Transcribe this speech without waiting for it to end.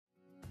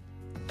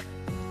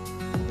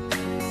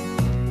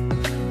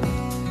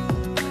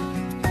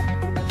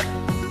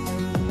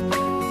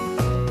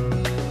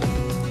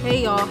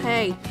Hey y'all,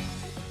 hey.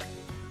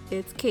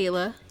 It's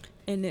Kayla.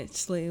 And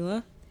it's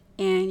Layla.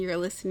 And you're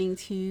listening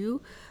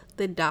to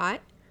The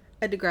Dot,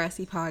 a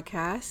Degrassi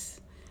podcast.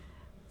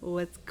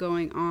 What's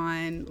going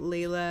on,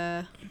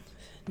 Layla?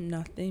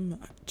 Nothing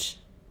much.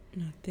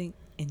 Nothing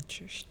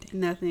interesting.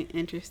 Nothing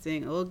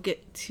interesting. We'll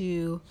get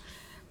to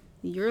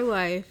your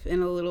life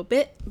in a little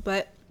bit,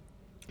 but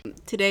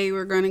today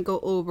we're going to go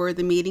over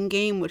The Mating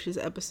Game, which is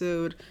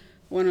episode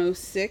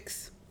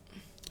 106.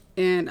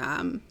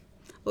 And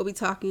we'll be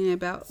talking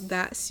about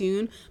that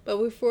soon. But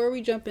before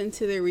we jump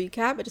into the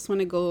recap, I just want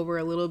to go over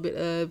a little bit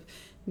of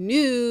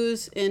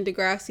news in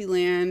Degrassi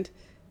land.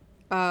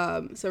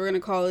 So we're going to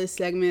call this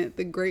segment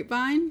The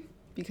Grapevine,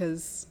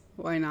 because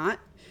why not?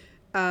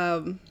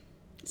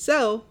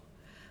 So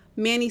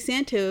Manny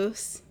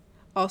Santos,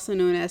 also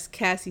known as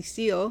Cassie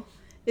Steele,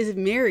 is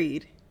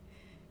married.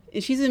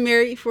 And she's been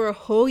married for a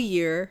whole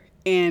year.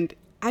 And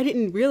I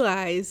didn't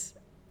realize,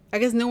 I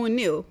guess no one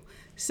knew.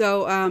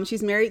 So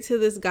she's married to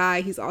this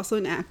guy. He's also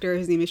an actor.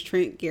 His name is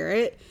Trent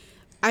Garrett.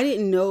 I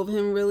didn't know of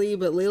him really,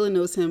 but Layla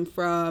knows him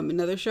from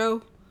another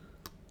show.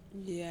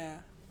 Yeah.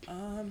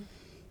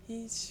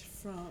 He's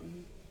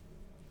from...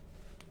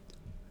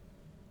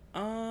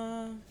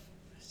 where's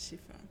she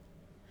from?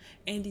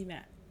 Andy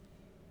Mack.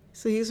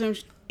 So he's from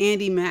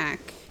Andy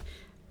Mack.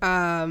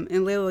 And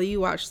Layla, you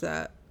watched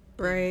that,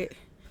 right?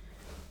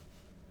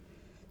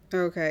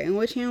 Okay. And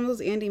what channel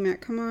does Andy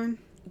Mack come on?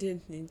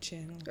 Disney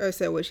Channel. Or I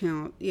said what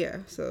channel? Yeah,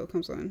 so it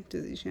comes on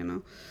Disney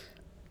Channel.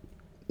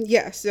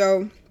 Yeah,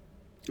 so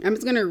I'm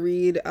just going to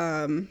read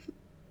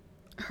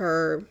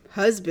her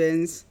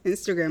husband's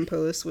Instagram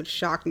post, which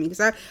shocked me.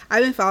 Because I've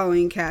been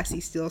following Cassie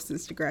Steele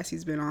since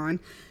Degrassi's been on.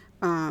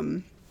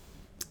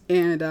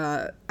 And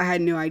I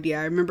had no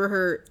idea. I remember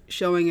her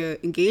showing an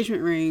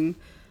engagement ring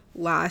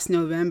last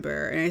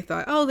November. And I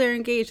thought, oh, they're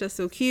engaged. That's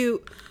so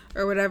cute.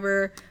 Or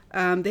whatever.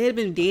 They had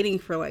been dating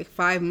for like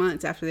 5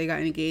 months after they got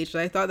engaged.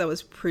 I thought that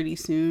was pretty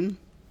soon.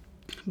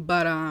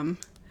 But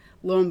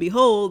lo and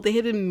behold, they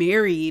had been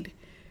married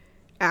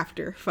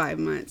after 5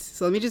 months.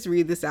 So let me just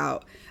read this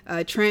out.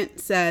 Trent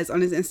says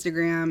on his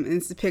Instagram, and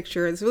it's a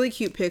picture, it's a really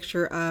cute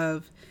picture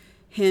of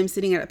him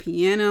sitting at a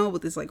piano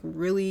with this like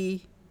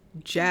really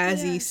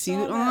jazzy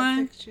suit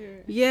on.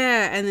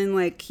 Yeah, and then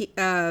like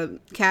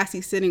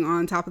Cassie sitting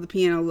on top of the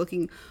piano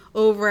looking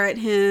over at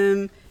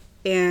him.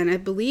 And I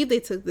believe they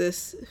took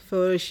this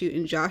photo shoot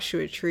in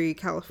Joshua Tree,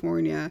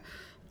 California.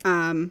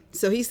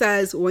 So he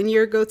says, 1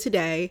 year ago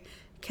today,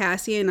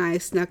 Cassie and I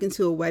snuck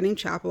into a wedding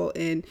chapel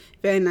in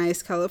Van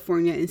Nuys,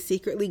 California, and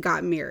secretly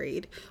got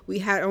married. We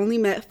had only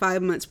met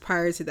 5 months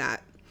prior to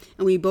that.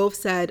 And we both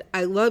said,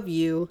 I love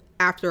you,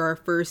 after our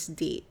first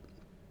date.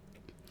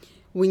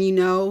 When you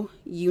know,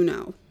 you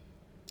know.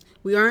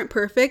 We aren't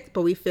perfect,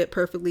 but we fit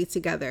perfectly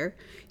together.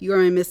 You are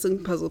my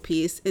missing puzzle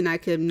piece, and I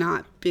could have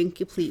not been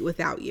complete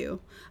without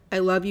you. I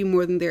love you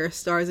more than there are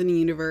stars in the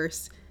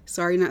universe.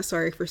 Sorry, not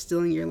sorry for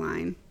stealing your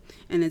line.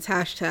 And it's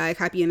hashtag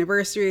happy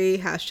anniversary,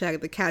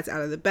 hashtag the cat's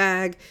out of the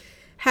bag,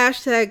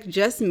 hashtag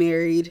just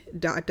married, ...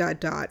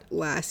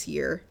 last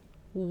year.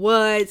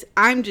 What?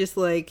 I'm just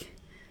like,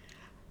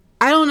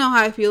 I don't know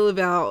how I feel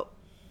about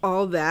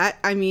all that.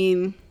 I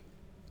mean,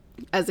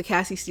 as a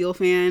Cassie Steele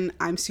fan,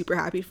 I'm super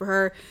happy for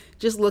her.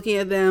 Just looking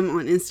at them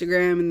on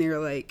Instagram and their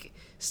like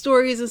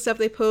stories and stuff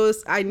they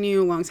post, I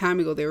knew a long time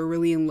ago they were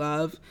really in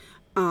love.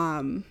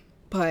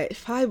 But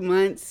 5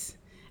 months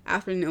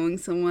after knowing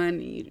someone,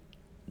 you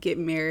get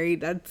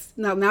married. That's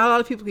not a lot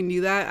of people can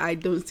do that. I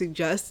don't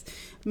suggest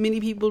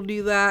many people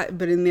do that,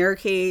 but in their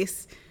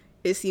case,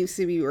 it seems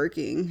to be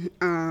working.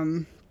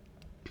 I've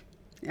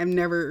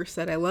never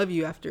said I love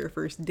you after a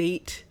first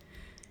date.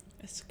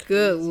 That's crazy.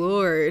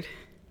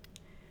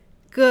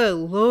 Good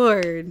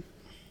Lord.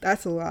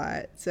 That's a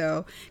lot.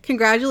 So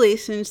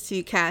congratulations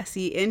to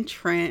Cassie and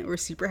Trent. We're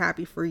super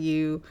happy for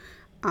you.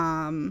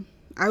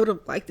 I would have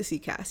liked to see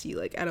Cassie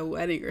like at a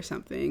wedding or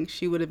something.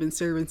 She would have been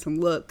serving some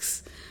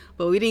looks,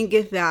 but we didn't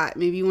get that.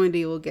 Maybe one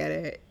day we'll get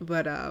it,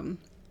 but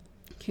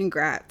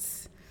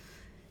congrats.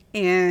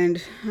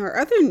 And our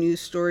other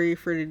news story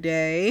for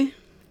today,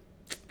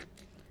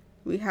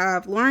 we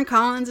have Lauren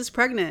Collins is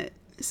pregnant.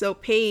 So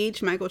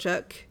Paige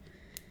Michalchuk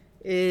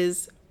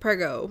is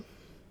preggo.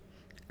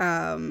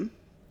 I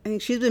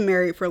think she's been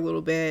married for a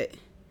little bit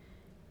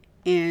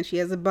and she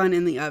has a bun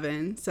in the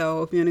oven.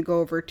 So if you want to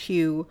go over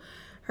to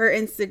her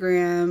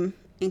Instagram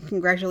and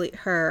congratulate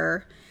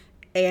her,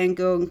 and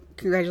go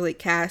congratulate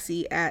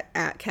Cassie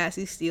at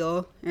Cassie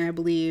Steele. And I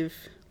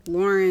believe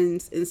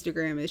Lauren's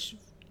Instagram is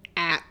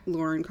at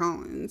Lauren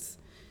Collins.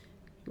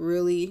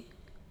 Really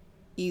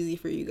easy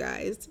for you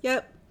guys.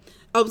 Yep.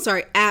 Oh, I'm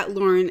sorry, at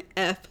Lauren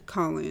F.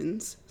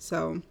 Collins.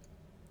 So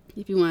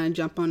if you want to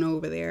jump on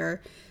over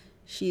there,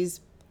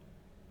 she's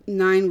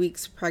 9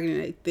 weeks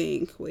pregnant, I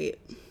think. Wait.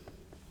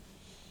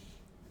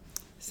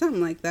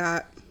 Something like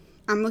that.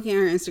 I'm looking at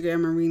her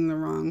Instagram and reading the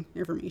wrong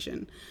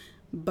information.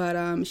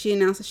 But she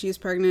announced that she was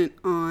pregnant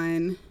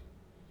on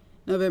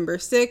November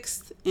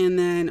 6th. And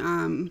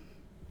then,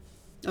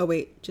 oh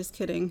wait, just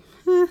kidding.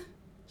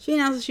 She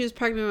announced that she was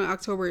pregnant on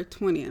October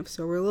 20th.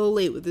 So we're a little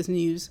late with this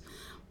news.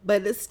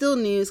 But it's still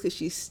news because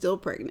she's still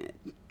pregnant.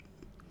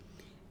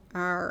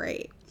 All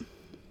right.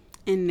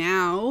 And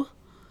now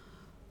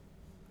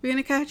we're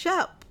going to catch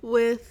up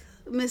with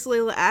Miss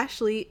Layla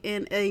Ashley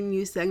in a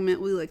new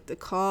segment we like to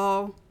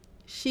call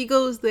She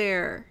Goes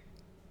There,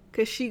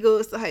 because she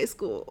goes to high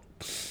school.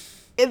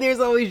 And there's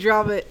always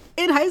drama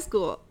in high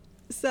school.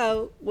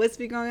 So, what's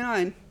been going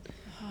on?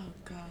 Oh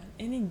God,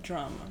 any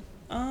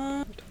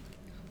drama?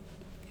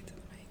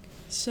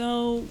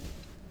 So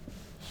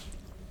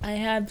I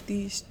have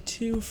these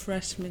two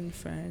freshman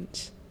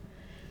friends,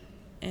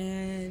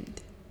 and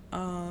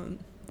I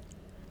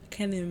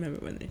can't even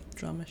remember when the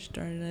drama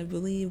started. I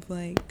believe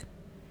like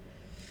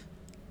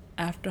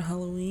after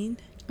Halloween.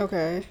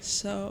 Okay.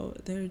 So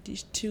there are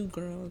these two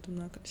girls. I'm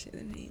not gonna say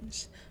their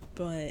names,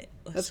 but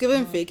Let's give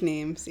them fake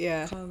names.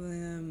 Yeah. Call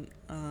them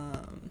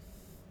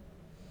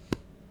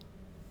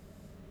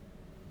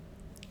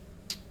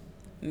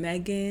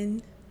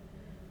Megan,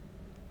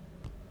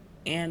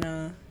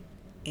 Anna,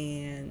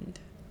 and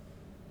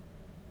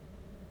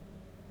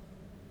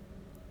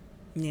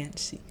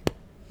Nancy.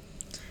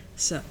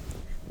 So,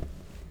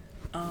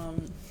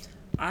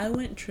 I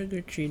went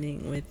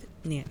trick-or-treating with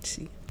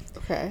Nancy,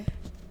 Okay.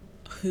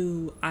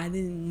 who I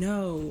didn't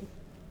know,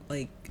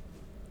 like,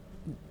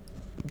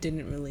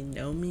 didn't really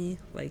know me,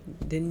 like,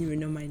 didn't even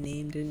know my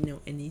name, didn't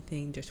know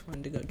anything, just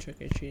wanted to go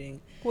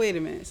trick-or-treating. Wait a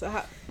minute. So,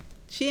 how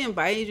she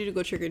invited you to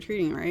go trick or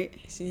treating, right?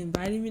 She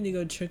invited me to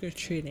go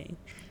trick-or-treating.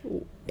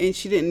 And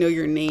she didn't know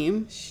your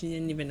name. She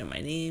didn't even know my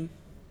name.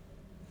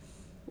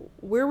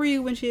 Where were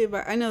you when she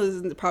invited? I know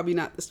this is probably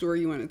not the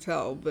story you want to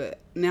tell, but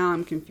now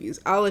I'm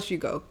confused. I'll let you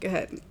go. Go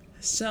ahead.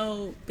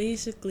 So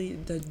basically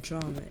the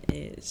drama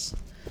is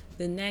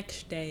the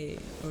next day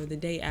or the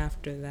day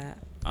after that,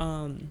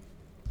 what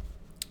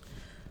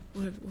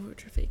were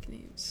your fake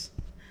names?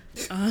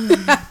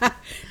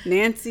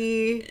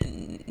 Nancy,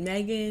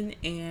 Megan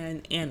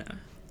and Anna.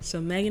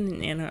 So Megan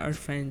and Anna are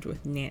friends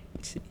with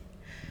Nancy.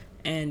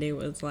 And it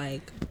was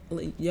like,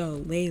 yo,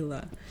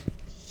 Layla,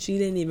 she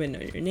didn't even know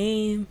your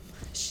name.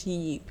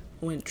 She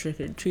went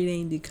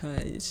trick-or-treating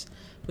because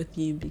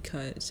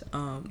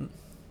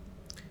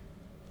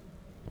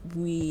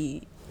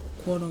we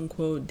quote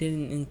unquote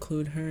didn't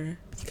include her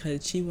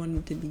because she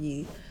wanted to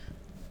be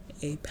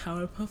a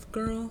Powerpuff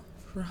Girl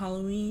for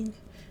Halloween,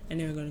 and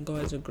they were going to go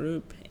as a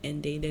group,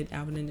 and they did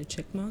Alvin and the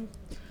Chipmunk.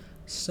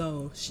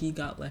 So she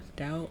got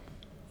left out,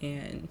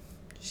 and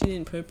she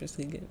didn't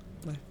purposely get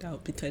left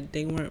out because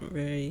they weren't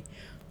very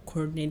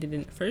coordinated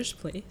in the first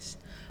place.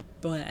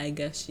 But I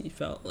guess she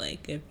felt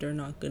like if they're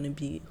not going to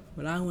be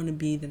what I want to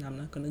be, then I'm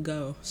not going to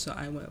go. So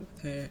I went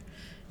with her,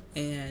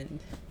 and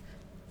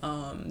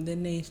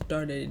then they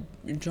started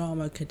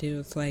drama because it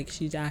was like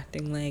she's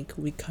acting like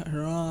we cut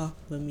her off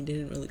when we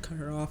didn't really cut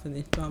her off, and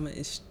this drama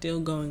is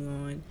still going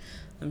on.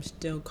 I'm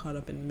still caught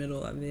up in the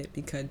middle of it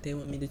because they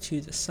want me to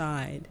choose a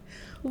side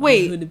on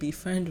who to be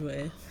friends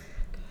with.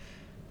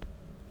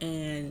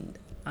 And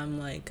I'm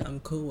like,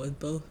 I'm cool with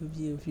both of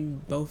you. If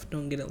you both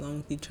don't get along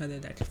with each other,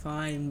 that's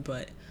fine,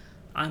 but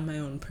I'm my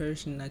own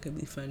person. I could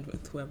be friends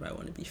with whoever I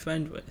want to be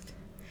friends with.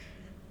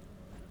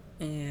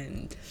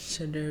 And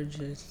so they're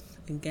just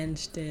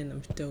against it, and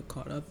I'm still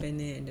caught up in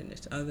it. And then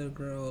this other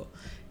girl,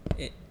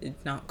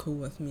 it's not cool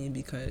with me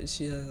because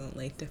she doesn't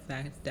like the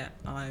fact that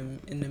I'm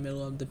in the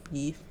middle of the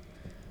beef.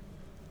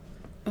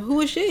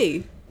 who is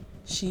she?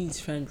 She's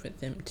friends with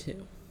them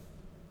too.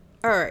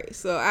 All right,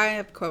 so I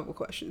have a couple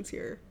questions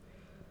here.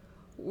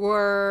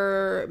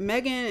 Were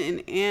Megan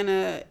and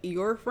Anna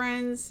your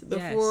friends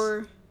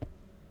before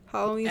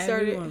Halloween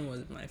started? Everyone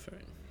was my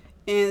friend.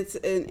 And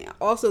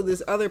also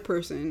this other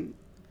person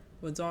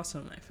Was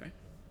also my friend.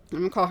 I'm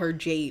gonna call her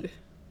Jade.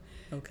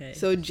 Okay.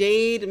 So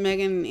Jade,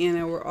 Megan, and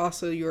Anna were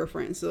also your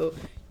friends. So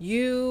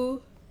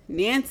you and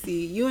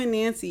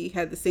Nancy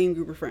had the same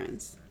group of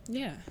friends.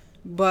 Yeah.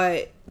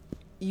 But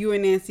you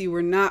and Nancy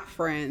were not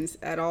friends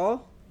at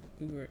all?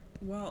 We were,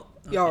 well...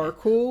 Okay. Y'all were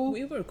cool?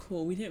 We were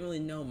cool. We didn't really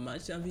know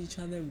much of each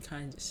other. We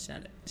kind of just sat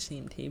at the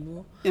same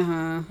table.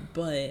 Uh-huh.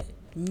 But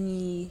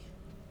me,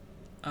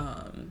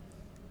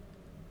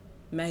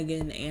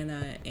 Megan,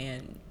 Anna,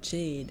 and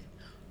Jade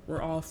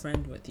were all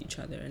friends with each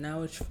other. And I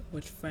was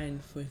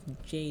friends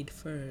with Jade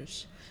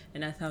first.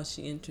 And that's how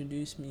she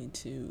introduced me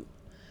to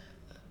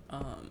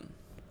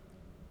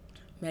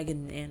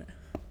Megan and Anna.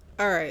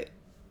 All right.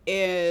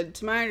 And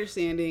to my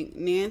understanding,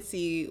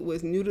 Nancy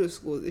was new to the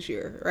school this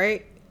year,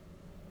 right?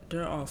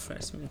 They're all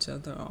freshmen, so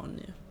they're all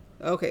new.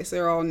 Okay, so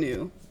they're all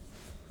new.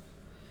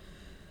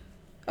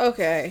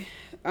 Okay.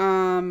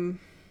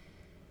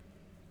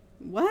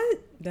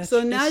 What?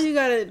 So now you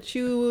gotta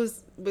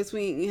choose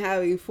between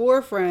having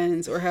 4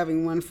 friends or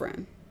having 1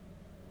 friend.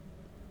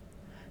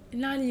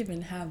 Not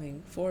even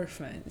having 4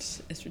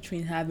 friends. It's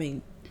between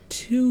having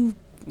 3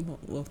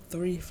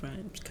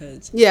 friends.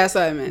 Because yeah, that's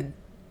what I meant.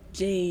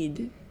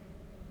 Jade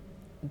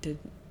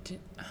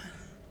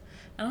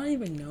I don't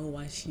even know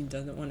why she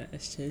doesn't want to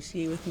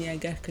associate with me, I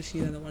guess, because she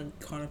doesn't want to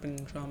be caught up in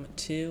the drama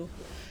too.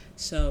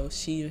 So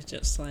she was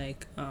just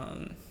like,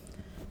 I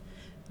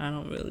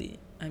don't really,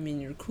 I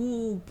mean, you're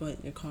cool,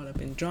 but you're caught up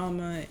in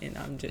drama, and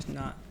I'm just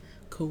not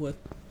cool with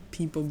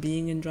people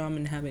being in drama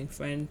and having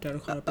friends that are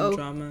caught up in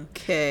drama.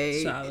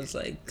 Okay. So I was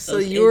like, so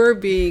you're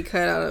being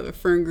cut out of a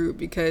friend group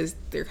because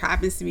there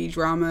happens to be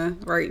drama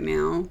right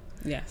now.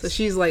 Yes. So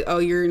she's like, oh,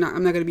 I'm not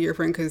going to be your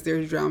friend because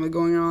there's drama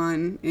going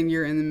on and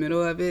you're in the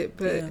middle of it.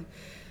 But yeah.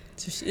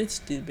 It's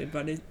stupid,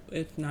 but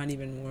it's not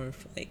even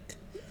worth like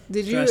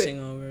did stressing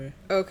over.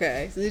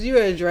 Okay. So did you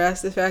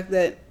address the fact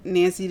that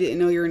Nancy didn't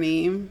know your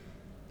name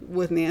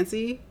with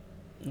Nancy?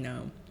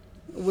 No.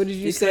 What did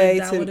you because say?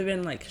 That would have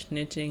been like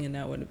snitching, and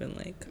that would have been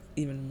like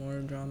even more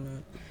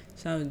drama.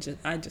 So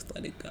I just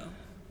let it go.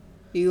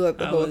 You let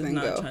the whole thing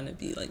go. I was not trying to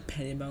be like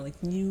petty about like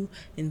you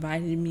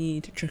invited me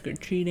to trick or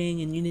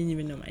treating and you didn't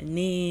even know my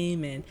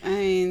name and. I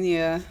mean,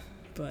 yeah.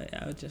 But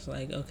I was just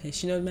like, okay,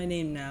 she knows my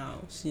name now.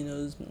 She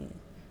knows me,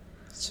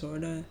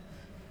 sorta.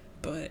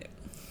 But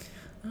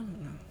I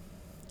don't know.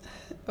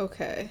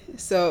 Okay,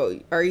 so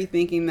are you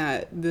thinking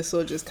that this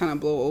will just kind of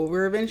blow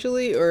over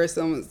eventually, or is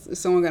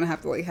someone gonna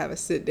have to like have a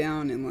sit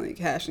down and like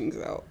hash things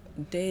out?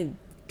 They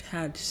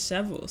had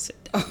several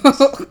sit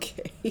downs.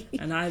 Okay.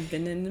 And I've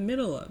been in the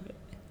middle of it.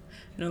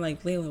 And they're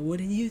like, Layla, what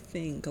do you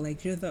think?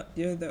 Like you're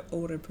the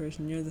older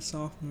person, you're the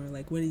sophomore.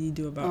 Like what do you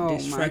do about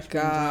this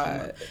freshman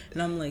drama?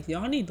 And I'm like,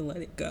 y'all need to let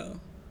it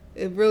go.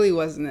 It really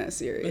wasn't that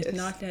serious. It's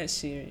not that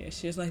serious.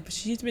 She was like, but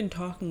she's been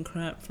talking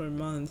crap for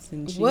months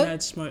and she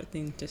had smart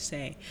things to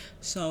say.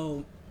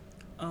 So,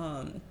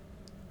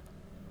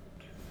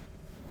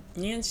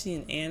 Nancy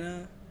and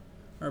Anna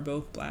are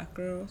both black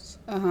girls.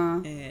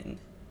 And,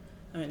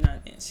 I mean,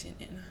 not Nancy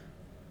and Anna.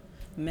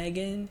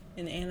 Megan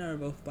and Anna are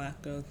both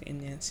black girls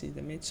and Nancy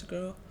the mixed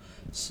girl.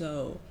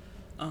 So,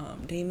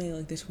 they made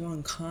like this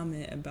one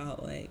comment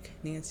about like,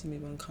 Nancy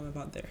made one comment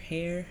about their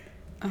hair.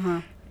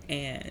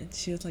 And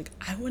she was like,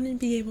 I wouldn't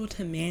be able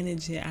to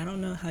manage it. I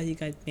don't know how you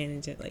guys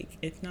manage it. Like,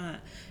 it's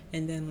not.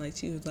 And then, like,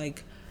 she was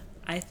like,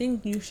 I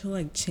think you should,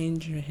 like,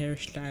 change your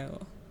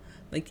hairstyle.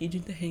 Like, you do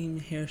the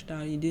same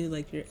hairstyle. You do,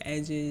 like, your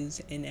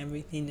edges and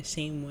everything the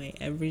same way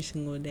every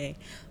single day.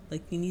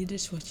 Like, you need to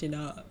switch it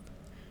up.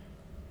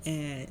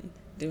 And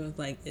they was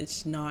like,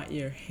 it's not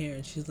your hair.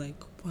 And she's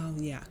like, well,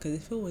 yeah. Because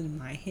if it was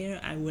my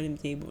hair, I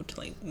wouldn't be able to,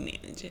 like,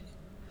 manage it.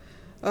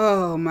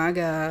 Oh my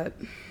God.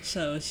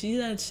 So she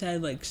had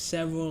said like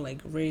several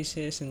like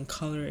racist and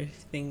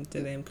colorist things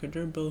to them because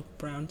they're both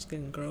brown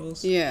skinned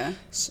girls. Yeah.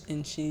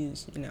 And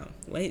she's,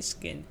 light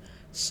skinned.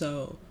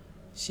 So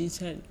she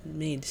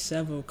made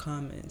several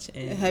comments.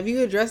 And have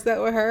you addressed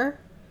that with her?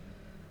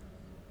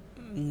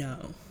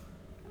 No.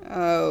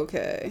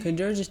 Okay. Because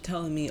they're just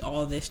telling me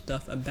all this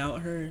stuff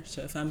about her.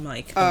 So if I'm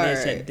like,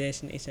 said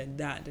this and they said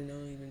that, then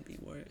it'll even be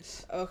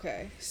worse.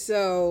 Okay.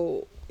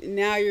 So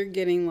now you're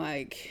getting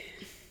like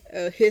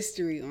a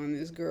history on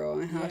this girl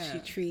and how she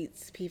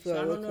treats people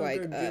that look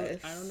like us.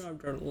 I don't know if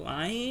they're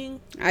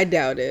lying. I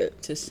doubt it.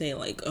 To say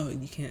like, oh,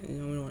 we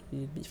don't want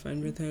you to be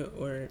friends with her,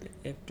 or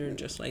if they're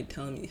just like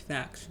telling me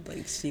facts,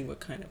 like see what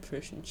kind of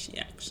person she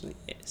actually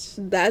is.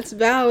 That's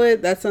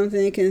valid. That's something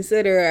to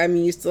consider. I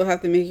mean, you still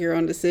have to make your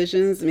own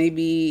decisions.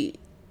 Maybe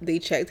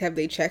have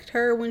they checked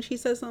her when she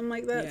said something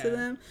like that to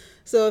them?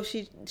 So if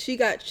she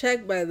got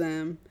checked by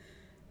them,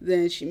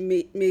 then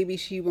maybe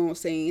she won't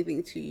say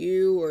anything to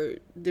you or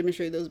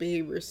demonstrate those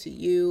behaviors to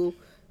you.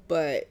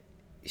 But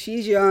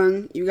she's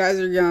young. You guys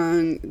are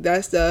young.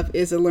 That stuff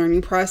is a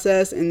learning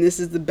process, and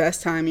this is the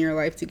best time in your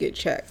life to get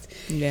checked.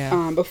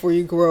 Yeah. Before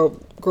you grow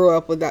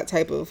up with that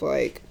type of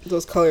like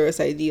those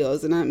colorist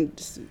ideals. And I'm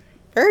just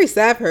very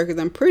sad for her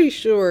because I'm pretty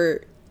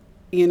sure,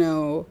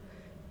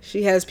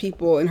 she has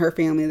people in her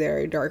family that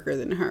are darker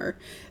than her.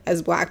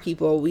 As black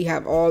people, we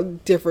have all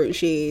different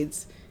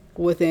shades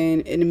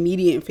within an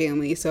immediate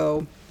family,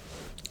 so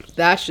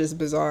that's just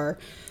bizarre.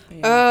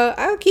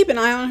 I'll keep an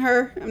eye on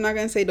her. I'm not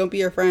gonna say don't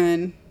be her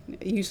friend.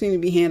 You seem to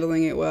be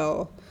handling it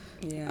well.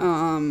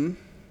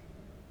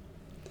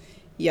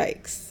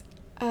 Yikes.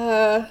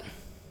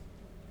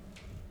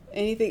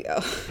 Anything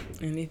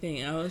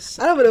else?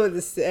 I don't know what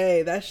to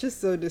say. That's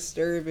just so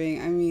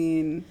disturbing. I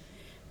mean,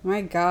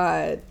 my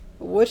God,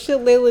 what should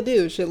Layla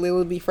do? Should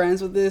Layla be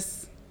friends with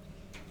this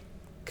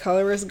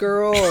colorist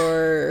girl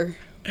or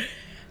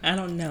I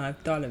don't know. I've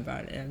thought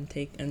about it.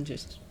 I'm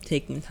just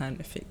taking time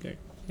to figure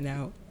it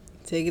out.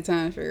 Taking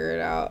time to figure it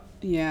out.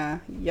 Yeah.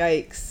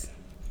 Yikes.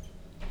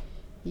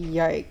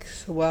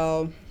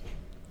 Well,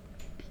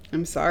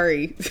 I'm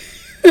sorry.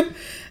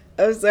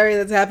 I'm sorry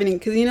that's happening.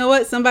 Because you know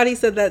what? Somebody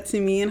said that to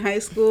me in high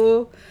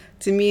school.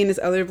 To me and this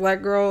other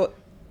black girl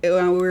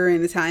when we were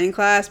in Italian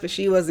class. But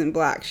she wasn't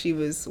black. She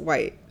was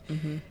white.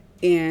 Mm-hmm.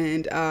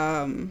 And,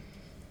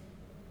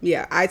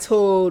 I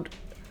told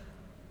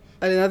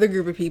another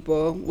group of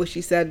people what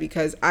she said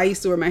because I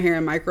used to wear my hair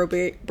in micro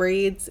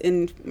braids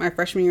in my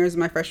freshman year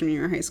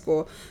in high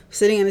school,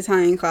 sitting in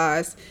Italian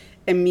class,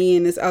 and me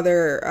and this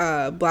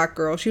other black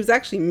girl, she was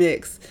actually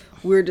mixed,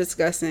 we were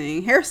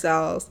discussing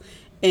hairstyles,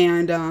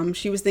 and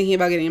she was thinking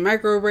about getting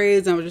micro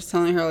braids. I was just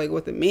telling her like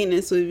what the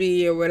maintenance would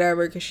be or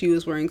whatever because she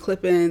was wearing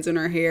clip-ins in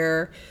her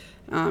hair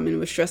and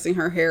was stressing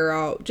her hair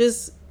out.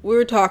 We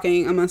were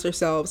talking amongst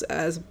ourselves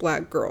as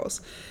black girls.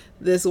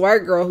 this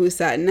white girl who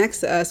sat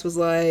next to us was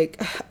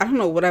like, I don't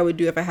know what I would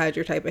do if I had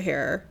your type of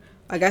hair.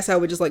 I guess I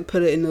would just like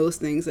put it in those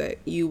things that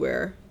you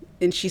wear.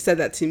 And she said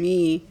that to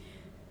me,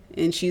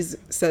 and she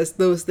says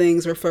those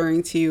things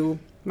referring to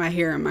my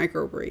hair and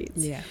micro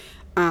braids. Yeah.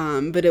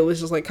 But it was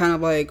just like kind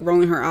of like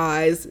rolling her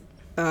eyes,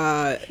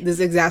 this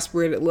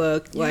exasperated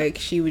look, like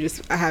she would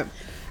just I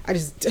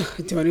just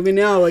don't even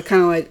know, like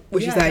kind of like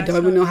what she said, I don't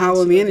even know how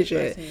to manage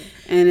it.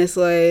 And it's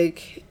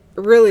like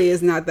really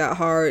is not that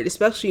hard,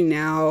 especially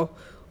now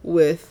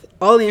with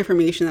all the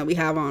information that we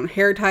have on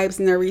hair types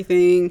and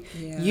everything,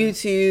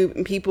 YouTube,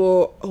 and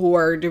people who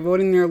are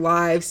devoting their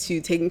lives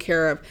to taking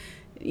care of,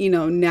 you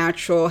know,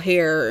 natural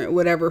hair,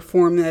 whatever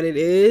form that it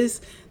is.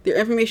 Their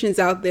information's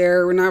out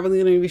there. We're not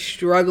really going to be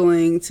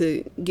struggling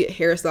to get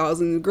hairstyles.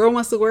 And the girl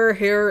wants to wear her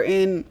hair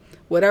in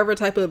whatever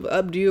type of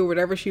updo or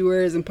whatever she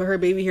wears and put her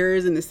baby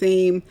hairs in the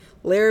same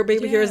layer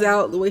baby hairs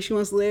out the way she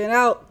wants to lay it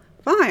out.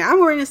 Fine. I'm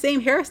wearing the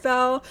same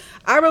hairstyle.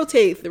 I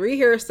rotate 3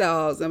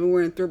 hairstyles. I've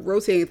been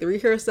rotating 3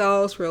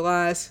 hairstyles for the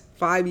last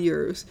 5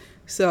 years.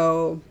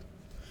 So,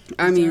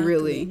 I mean,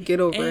 really, get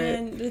over it.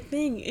 And the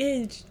thing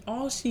is,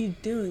 all she's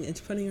doing is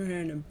putting her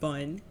hair in a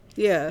bun.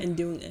 Yeah. And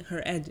doing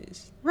her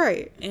edges.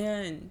 Right.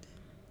 And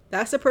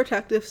that's a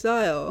protective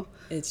style.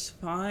 It's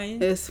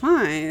fine. It's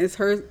fine.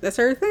 That's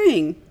her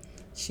thing.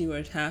 She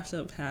wears half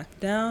up, half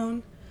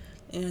down.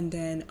 And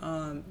then,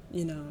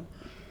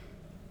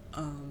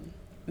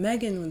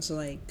 Megan was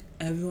like,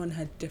 everyone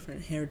had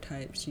different hair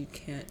types. You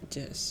can't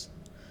just,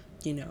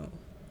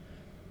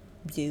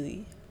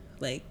 really,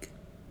 like,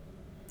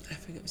 I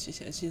forget what she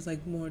said. She's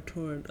like more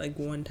toward like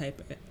one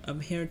type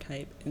of hair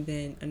type and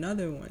then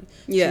another one.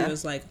 Yeah. She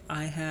was like,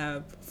 I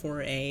have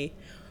 4A,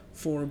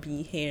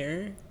 4B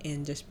hair,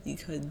 and just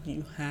because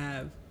you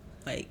have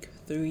like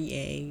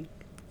 3A,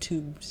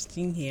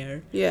 2C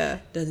hair,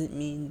 doesn't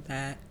mean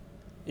that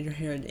your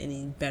hair is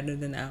any better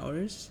than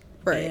ours.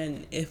 Right.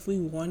 And if we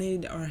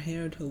wanted our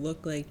hair to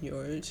look like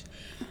yours,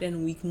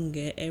 then we can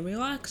get a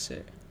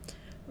relaxer.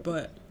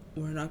 But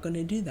we're not going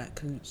to do that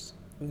because...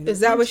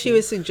 Is that what she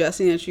was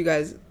suggesting, that you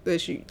guys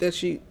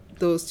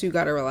those two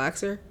got a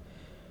relaxer?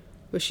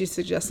 Was she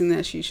suggesting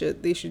that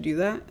they should do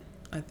that?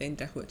 I think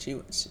that's what she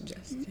was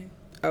suggesting.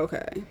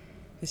 Okay.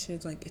 Cause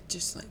she's like, it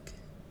seems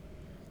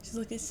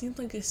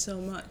like it's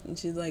so much, and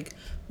she's like,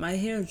 my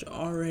hair's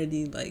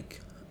already like,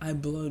 I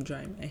blow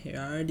dry my hair.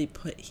 I already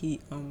put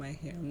heat on my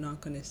hair. I'm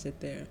not gonna sit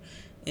there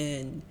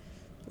and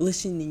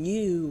listen to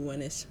you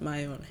when it's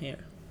my own hair.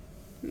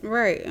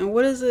 Right. And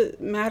what does it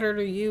matter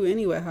to you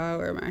anyway how I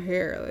wear my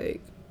hair?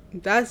 Like,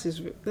 that's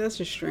just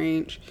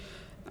strange.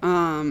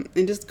 And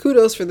just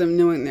kudos for them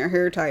knowing their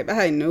hair type. I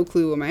had no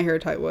clue what my hair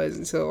type was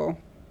until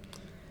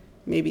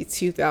maybe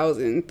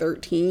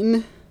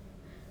 2013.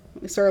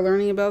 We started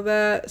learning about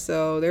that.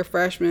 So they're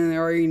freshmen. They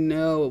already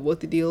know what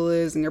the deal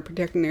is, and they're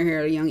protecting their hair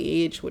at a young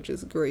age, which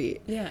is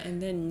great. Yeah,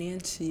 and then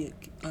Nancy,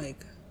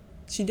 like,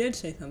 she did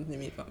say something to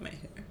me about my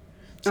hair.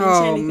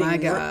 Oh, my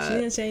God. She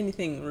didn't say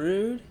anything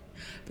rude.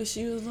 But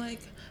she was like,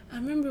 I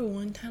remember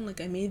one time,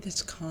 like, I made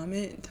this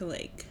comment to,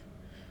 like,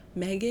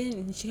 Megan,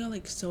 and she got,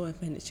 like, so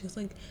offended. She was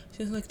like,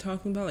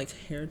 talking about, like,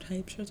 hair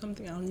types or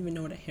something. I don't even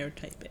know what a hair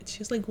type is. She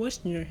was like,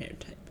 what's your hair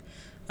type?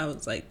 I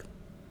was like,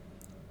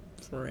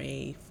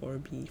 4A,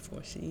 4B,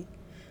 4C.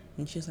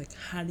 And she was like,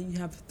 how do you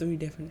have 3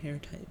 different hair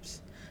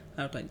types?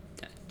 I was like,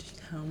 that's just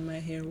how my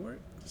hair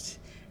works.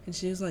 And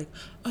she was like,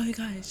 oh, you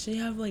guys, so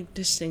you have, like,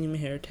 the same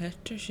hair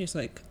texture? She's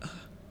like,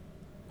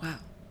 wow.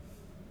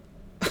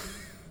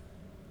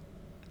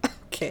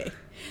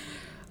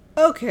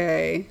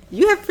 Okay.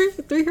 You have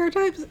 3 hair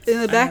types?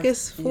 And the back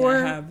is 4? Yeah,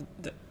 I have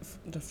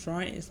the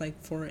front is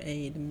like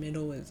 4A. The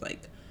middle is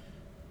like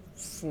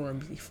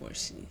 4B,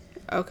 4C.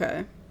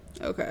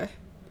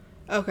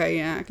 Okay,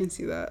 yeah, I can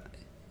see that.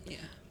 Yeah.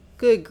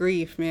 Good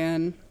grief,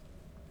 man.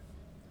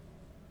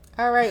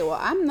 All right, well,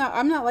 I'm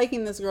not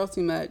liking this girl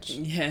too much.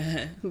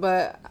 Yeah.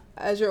 But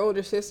as your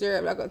older sister,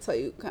 I'm not going to tell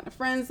you what kind of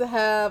friends to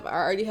have.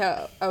 I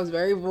was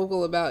very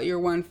vocal about your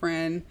one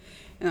friend.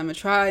 And I'm going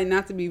to try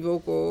not to be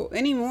vocal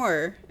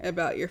anymore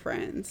about your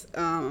friends.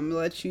 I'm going to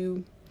let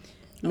you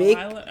make...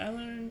 I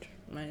learned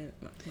my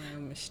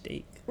own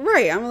mistake.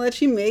 Right. I'm going to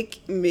let you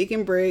make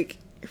and break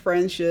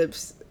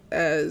friendships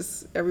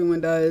as everyone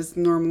does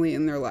normally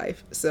in their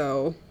life.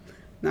 So,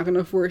 not going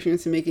to force you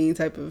into making any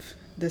type of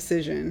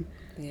decision.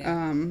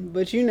 Yeah.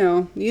 But you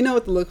know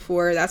what to look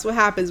for. That's what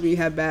happens when you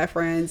have bad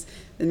friends.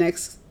 The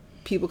next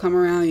people come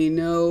around, you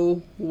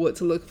know what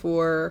to look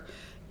for.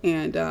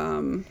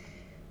 And,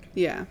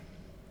 yeah.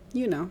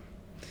 You know.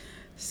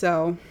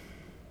 So.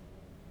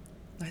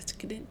 Let's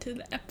get into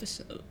the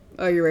episode.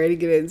 Oh, you ready to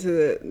get into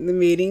the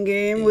mating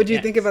game? What do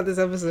you think about this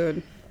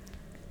episode?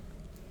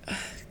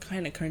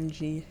 Kind of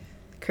cringy.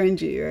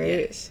 Cringy, right?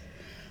 Yes.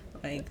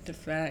 Like, the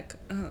fact,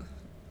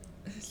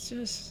 it's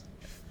just,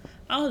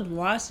 I was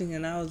watching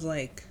and I was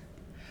like,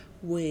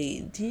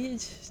 wait,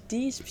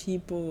 these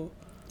people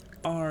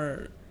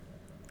are,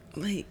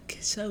 like,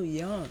 so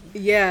young.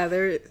 Yeah,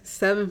 they're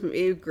 7th from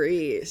 8th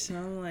grade. So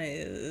I'm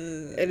like,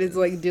 ugh. And it's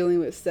like dealing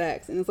with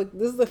sex. And it's like,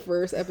 this is the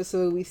first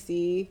episode we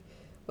see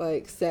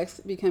like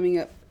sex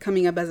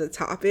coming up as a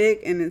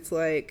topic, and it's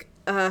like,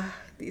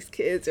 these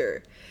kids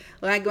are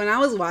like, when I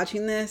was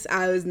watching this,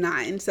 I was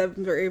not in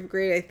 7th or 8th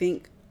grade. I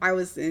think I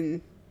was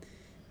in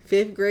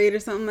 5th grade or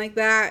something like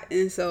that,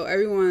 and so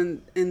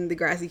everyone in the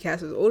Grassy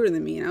cast was older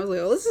than me, and I was like,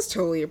 oh, this is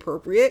totally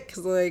appropriate,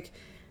 because like,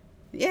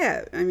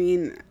 yeah, I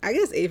mean, I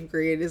guess 8th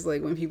grade is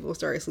like when people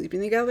start sleeping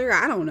together.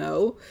 I don't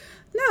know.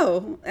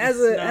 No, as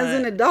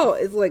an adult,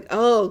 it's like,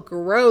 oh,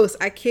 gross.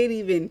 I can't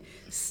even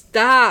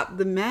stop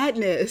the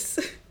madness.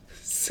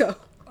 So,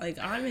 like,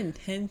 I'm in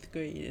 10th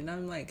grade and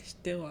I'm like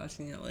still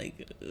watching it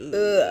like,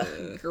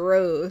 ugh,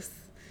 gross.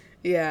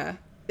 Yeah,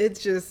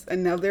 it's just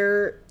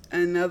another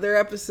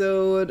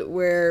episode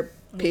where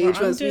Paige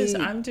wants me.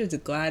 I'm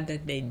just glad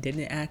that they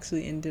didn't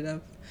actually ended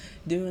up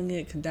doing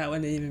it, because that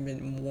would have even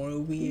been more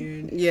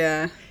weird.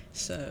 Yeah.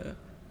 So,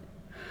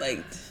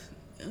 like,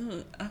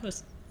 I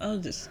was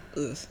just,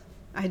 ugh.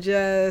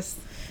 It's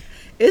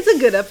a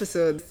good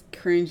episode. It's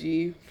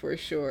cringy for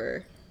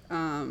sure.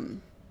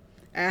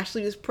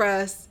 Ashley was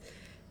pressed.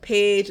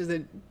 Paige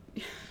is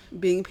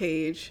being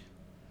Paige.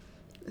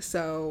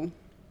 So,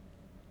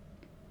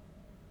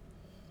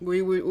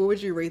 what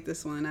would you rate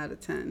this one out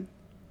of 10?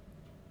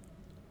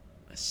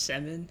 A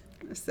 7.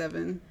 A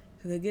 7.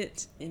 Because it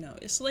gets,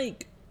 it's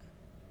like,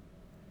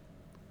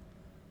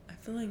 I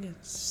feel like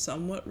it's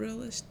somewhat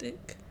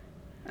realistic.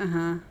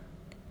 Uh-huh.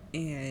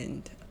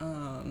 And,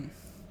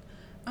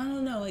 I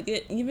don't know, like,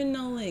 even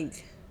though,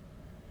 like,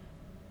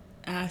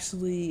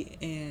 Ashley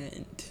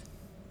and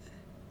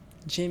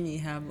Jimmy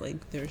have,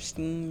 like, their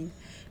scene,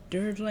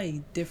 there's,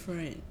 like,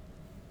 different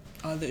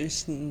other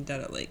scenes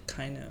that are, like,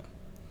 kind of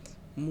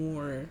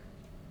more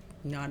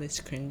not as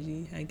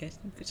cringy, I guess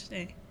you could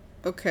say.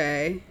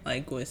 Okay.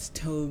 Like, with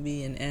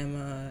Toby and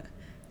Emma,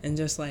 and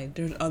just, like,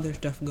 there's other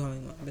stuff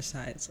going on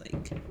besides,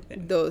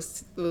 like,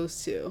 those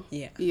two.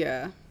 Yeah.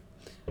 Yeah.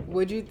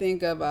 What'd you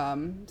think of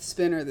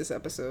Spinner this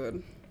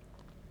episode?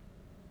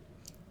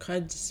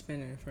 Credit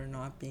Spinner for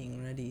not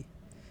being ready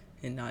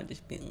and not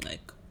just being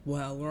like,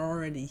 well, we're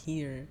already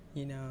here,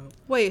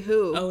 Wait,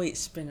 who? Oh, wait,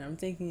 Spinner. I'm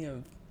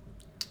thinking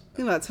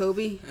about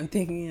Toby?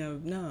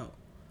 No.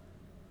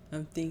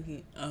 I'm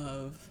thinking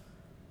of,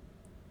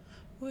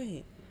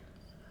 wait,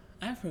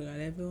 I forgot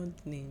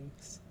everyone's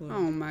names. Look.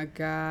 Oh my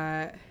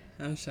God.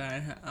 I'm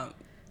sorry.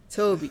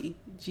 Toby,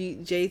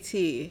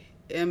 JT,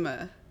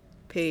 Emma,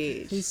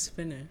 Paige. Who's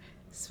Spinner?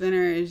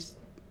 Spinner is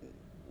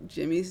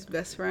Jimmy's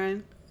best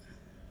friend.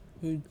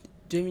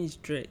 Jimmy's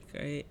Drake,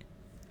 right?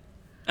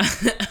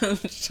 I'm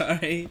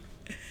sorry.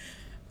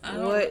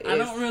 What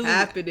is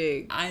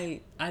happening?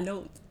 I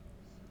don't.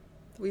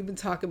 We've been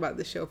talking about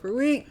the show for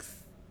weeks.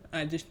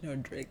 I just know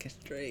Drake is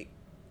Drake.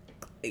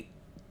 Like,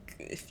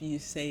 if you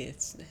say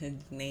it's his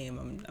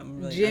name, I'm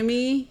really.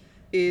 Jimmy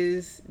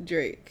is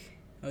Drake.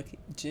 Okay,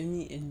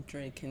 Jimmy is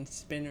Drake and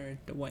Spinner is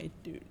the white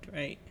dude,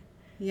 right?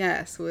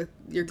 Yes, with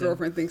your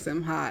girlfriend thinks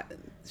I'm hot.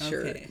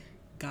 Sure. Okay,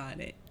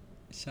 got it.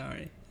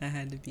 Sorry, I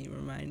had to be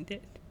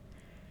reminded.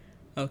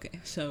 Okay,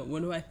 so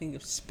what do I think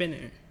of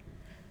Spinner?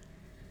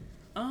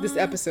 This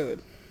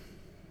episode.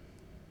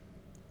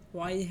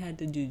 Why you had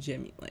to do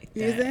Jimmy like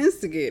that? He's the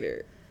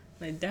instigator.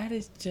 Like, that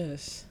is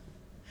just...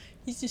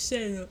 He's just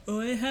saying,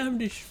 oh, I have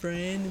this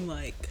friend, and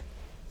like...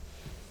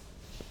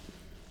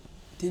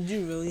 Did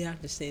you really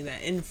have to say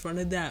that in front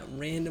of that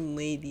random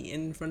lady,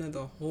 in front of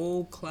the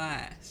whole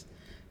class?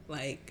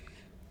 Like,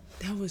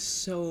 that was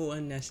so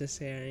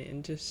unnecessary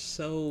and just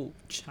so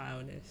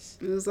childish.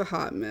 It was a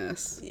hot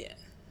mess. Yeah.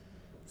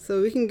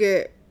 So we can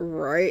get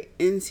right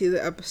into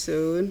the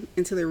episode,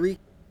 into the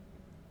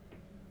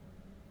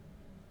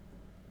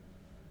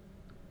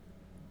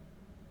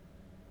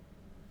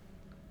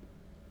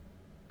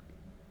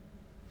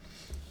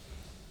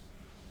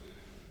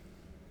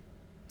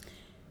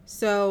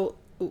So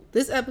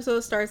this episode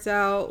starts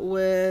out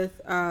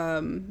with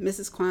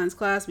Mrs. Kwan's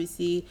class. We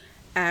see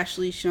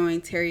Ashley showing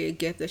Terry a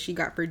gift that she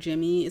got for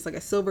Jimmy. It's like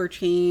a silver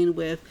chain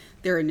with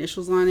their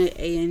initials on it,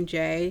 A and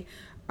J.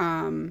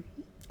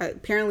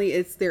 Apparently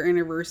it's their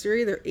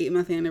anniversary, their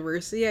 8-month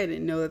anniversary. I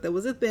didn't know that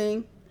was a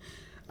thing.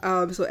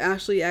 So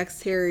Ashley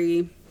asks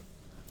Terry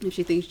if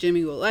she thinks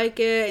Jimmy will like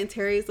it, and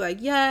Terry's like,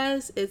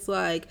 yes, it's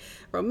like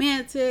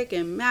romantic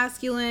and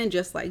masculine,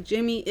 just like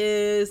Jimmy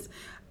is.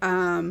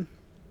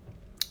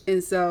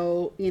 And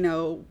so,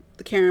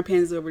 the camera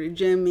pans over to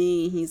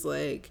Jimmy. He's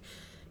like,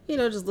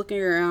 just looking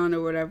around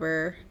or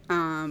whatever.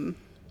 Did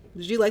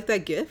you like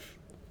that gift?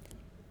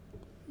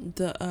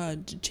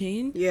 The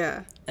chain?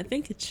 Yeah. I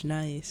think it's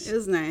nice. It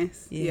was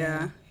nice.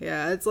 Yeah.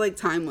 It's like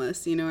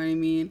timeless, you know what I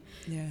mean?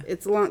 Yeah.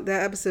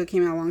 That episode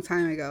came out a long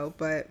time ago,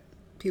 but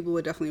people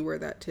would definitely wear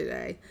that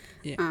today.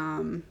 Yeah.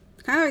 Kind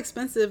of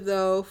expensive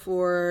though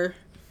for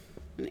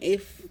an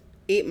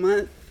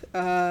 8-month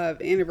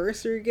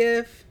anniversary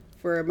gift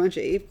for a bunch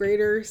of 8th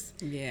graders.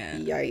 Yeah.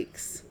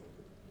 Yikes.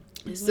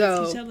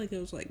 So she said like it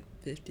was like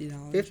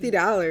 $50.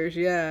 $50,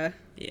 yeah.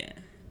 Yeah.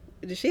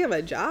 Does she have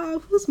a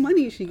job? Whose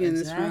money is she getting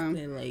this from?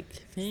 Like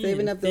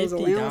saving up those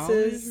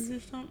allowances. Or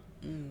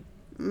something?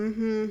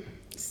 Mm-hmm.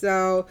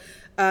 So,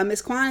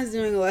 Miss Kwan is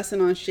doing a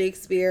lesson on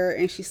Shakespeare,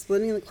 and she's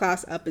splitting the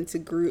class up into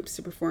groups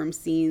to perform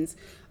scenes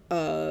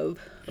of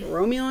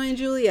Romeo and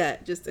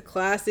Juliet, just a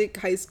classic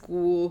high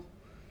school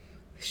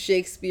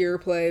Shakespeare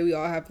play we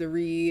all have to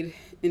read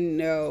and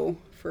know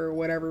for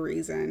whatever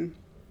reason.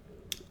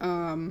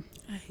 I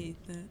hate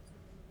that.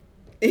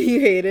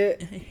 You hate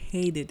it? I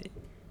hated it.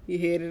 You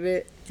hated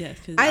it? Yeah,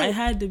 because I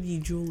had to be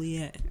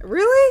Juliet.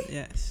 Really?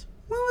 Yes.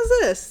 When was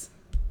this?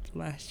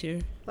 Last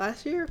year.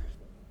 Last year?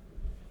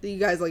 You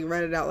guys like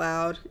read it out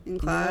loud in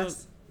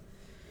class?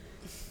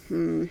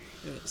 Yep.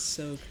 It was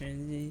so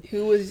cringy.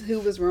 Who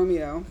was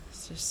Romeo?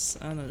 It's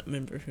just, I don't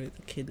remember who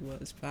the kid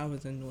was, but I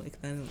was annoyed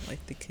 'cause I didn't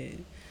like the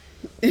kid.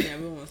 And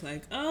everyone was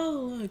like,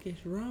 oh, look,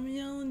 it's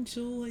Romeo and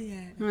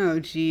Juliet. Oh,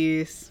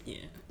 jeez.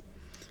 Yeah.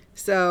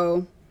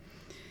 So,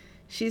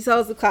 she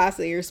tells the class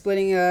that you're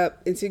splitting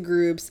up into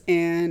groups,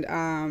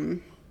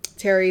 and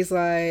Terry's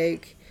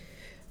like,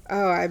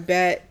 oh, I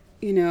bet,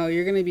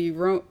 you're going to be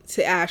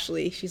to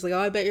Ashley. She's like, oh,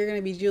 I bet you're going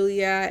to be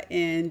Juliet,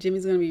 and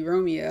Jimmy's going to be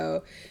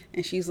Romeo.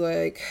 And she's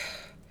like,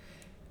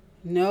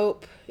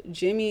 nope,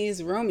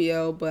 Jimmy's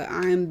Romeo, but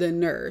I'm the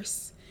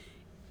nurse.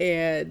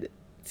 And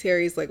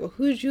Terry's like, well,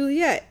 who's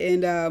Juliet?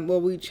 And,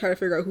 we try to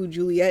figure out who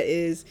Juliet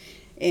is,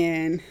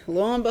 and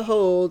lo and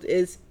behold,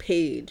 it's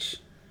Paige.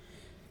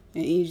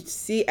 And you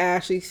see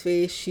Ashley's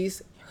face.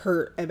 She's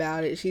hurt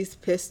about it. She's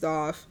pissed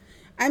off.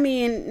 I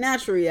mean,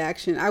 natural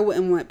reaction. I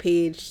wouldn't want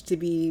Paige to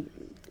be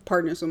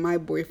partners with my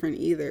boyfriend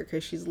either,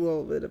 because she's a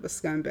little bit of a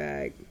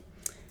scumbag.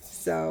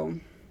 So,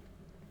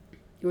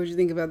 what did you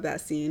think about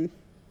that scene?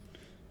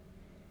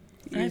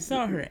 I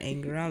saw her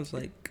anger. I was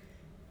like,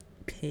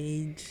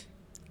 Paige,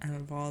 out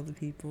of all the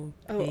people.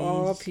 Of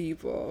all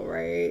people,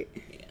 right?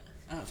 Yeah.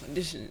 I was like,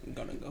 this isn't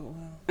gonna go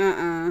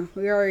well.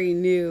 We already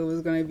knew it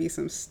was gonna be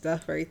some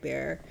stuff right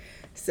there.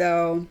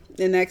 So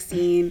the next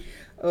scene,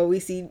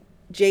 we see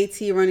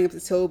JT running up to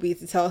Toby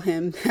to tell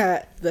him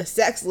that the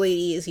sex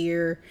lady is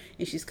here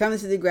and she's coming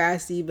to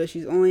Degrassi, but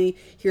she's only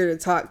here to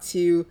talk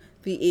to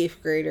the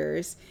 8th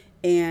graders.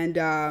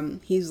 And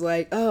he's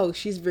like, oh,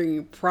 she's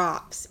bringing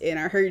props, and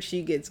I heard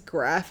she gets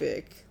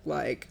graphic,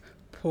 like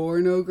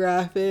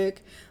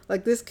pornographic.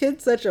 Like, this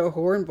kid's such a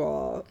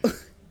hornball.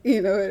 You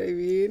know what I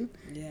mean?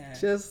 Yeah.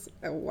 Just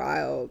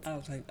wild. I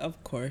was like,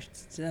 of course.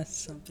 That's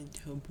something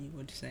Toby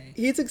would say.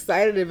 He's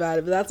excited about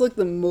it, but that's like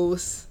the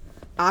most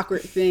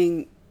awkward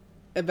thing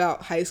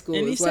about high school.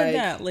 And he said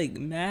that like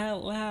mad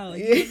loud.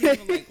 Like, he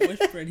wasn't even, like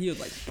whispered. He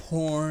was like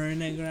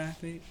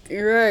pornographic.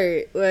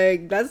 Right.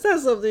 Like, that's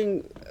not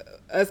something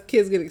us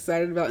kids get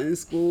excited about in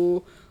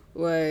school.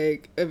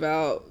 Like,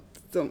 about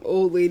some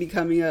old lady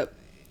coming up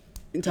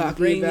and talking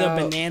bring about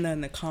a banana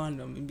and a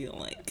condom and be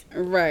like,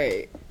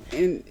 right.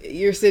 And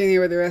you're sitting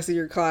there with the rest of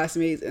your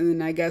classmates, and then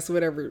I guess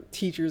whatever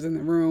teacher's in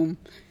the room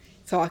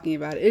talking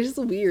about it. It's just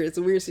weird. It's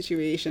a weird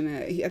situation.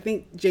 I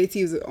think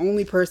JT was the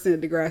only person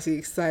at Degrassi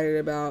excited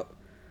about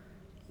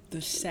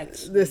the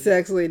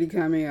sex lady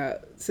coming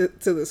up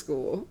to the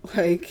school.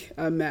 Like,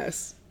 a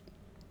mess.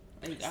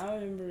 Like, I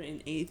remember in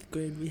 8th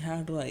grade we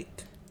had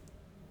like,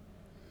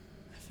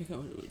 I forget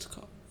what it was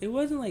called. It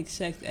wasn't like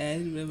sex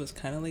ed, but it was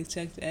kind of like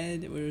sex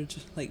ed. It was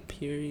just like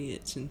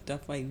periods and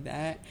stuff like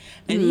that.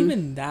 And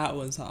even that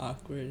was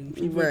awkward. And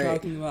people were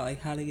talking about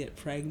like how to get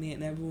pregnant,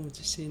 and everyone was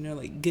just sitting there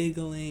like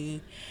giggling.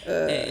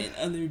 And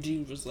other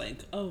dude was like,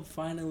 oh,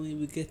 finally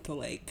we get to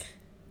like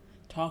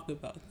talk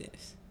about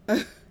this.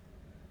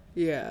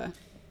 Yeah.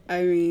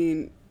 I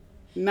mean,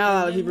 not a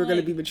lot of people are going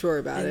to be mature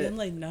about it. And then,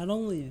 like, not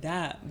only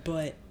that,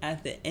 but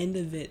at the end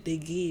of it, they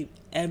gave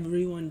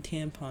everyone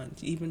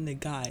tampons, even the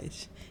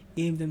guys.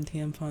 Gave them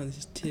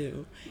tampons,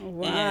 too.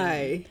 Why?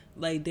 And,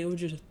 like, they were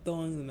just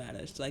throwing them at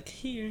us. Like,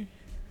 here.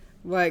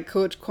 Like,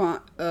 Coach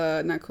Quan,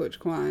 not Coach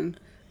Quan,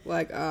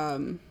 like,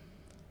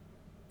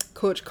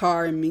 Coach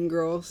Carr and Mean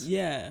Girls.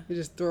 Yeah. They're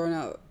just throwing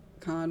out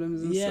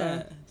condoms and stuff.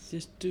 Yeah,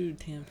 just do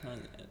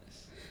tampons.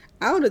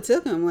 I would have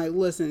took them. Like,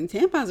 listen,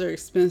 tampons are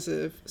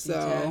expensive, so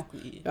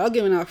exactly. Y'all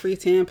giving out free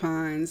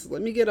tampons.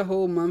 Let me get a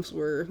whole month's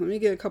worth. Let me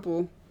get a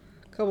couple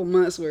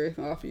months worth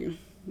off you.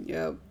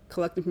 Yeah,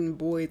 collecting from the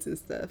boys and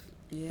stuff.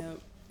 Yep.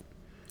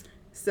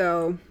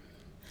 So,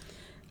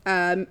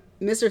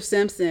 Mr.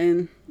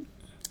 Simpson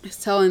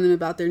is telling them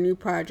about their new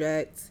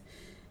project,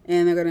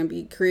 and they're going to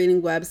be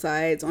creating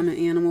websites on an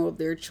animal of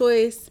their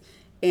choice.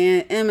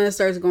 And Emma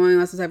starts going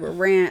on some type of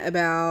rant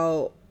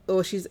about,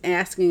 she's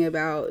asking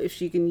about if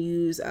she can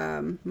use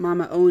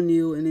Mama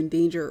Onu, an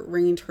endangered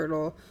rain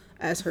turtle,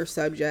 as her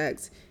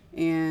subject.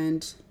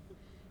 And,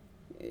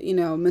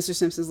 Mr.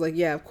 Simpson's like,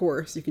 yeah, of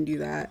course, you can do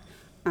that.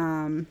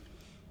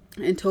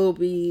 And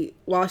Toby,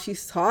 while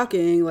she's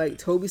talking, like,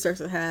 Toby starts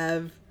to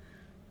have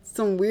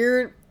some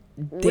weirdo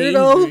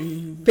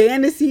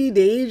fantasy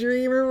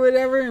daydream or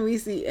whatever. And we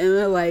see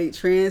Emma, like,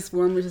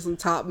 transform into some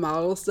top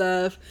model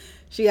stuff.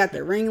 She got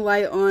the ring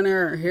light on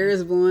her. Her hair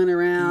is blowing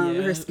around.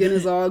 Yeah. Her skin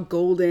is all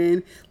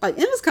golden. Like,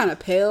 Emma's kind of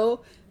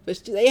pale,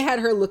 but they had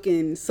her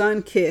looking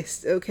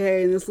sun-kissed,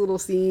 okay, in this little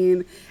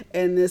scene.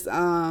 And this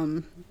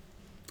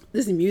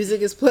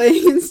music is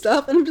playing and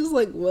stuff. And I'm just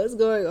like, what's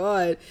going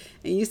on?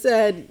 And you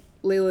said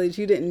Layla,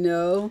 you didn't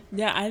know?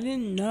 Yeah, I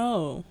didn't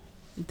know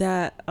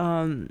that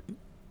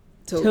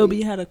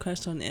Toby had a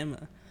crush on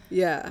Emma.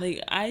 Yeah.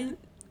 Like, I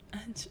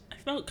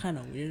felt kind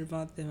of weird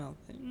about them. I was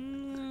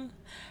like,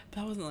 but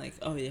I wasn't like,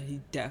 oh yeah,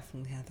 he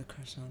definitely had a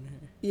crush on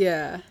her.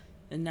 Yeah.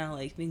 And now,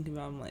 like, thinking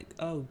about it, I'm like,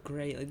 oh,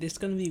 great. Like, it's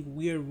going to be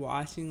weird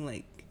watching,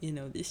 like, you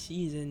know, this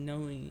season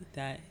knowing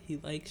that he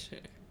likes her.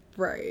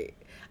 Right.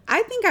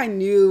 I think I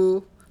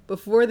knew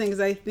before then because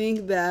I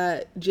think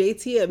that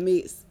JT had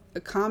made a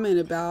comment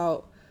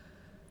about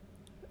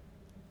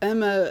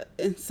Emma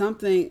and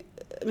something.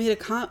 Made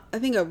I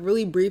think a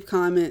really brief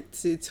comment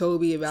to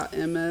Toby about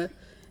Emma.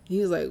 He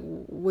was like,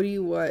 what do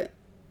you want?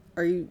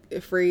 Are you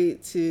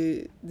afraid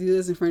to do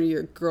this in front of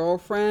your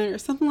girlfriend or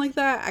something like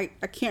that?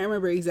 I can't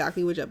remember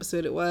exactly which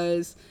episode it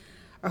was.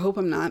 I hope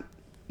I'm not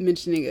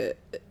mentioning an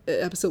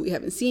episode we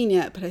haven't seen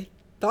yet, but I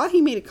thought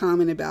he made a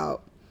comment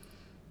about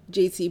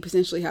JT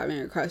potentially having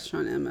a crush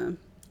on Emma.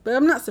 But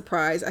I'm not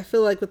surprised. I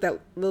feel like with that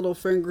little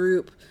friend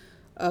group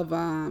of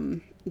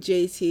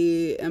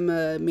JT,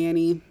 Emma,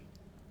 Manny,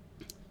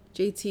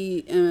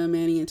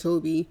 and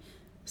Toby,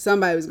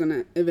 somebody was going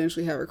to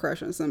eventually have a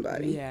crush on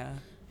somebody. Yeah.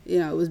 You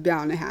know, it was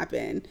bound to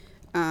happen.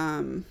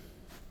 But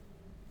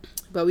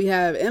we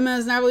have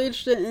Emma's not really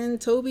interested in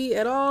Toby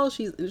at all.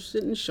 She's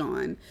interested in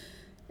Sean.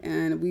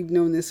 And we've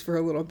known this for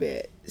a little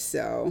bit.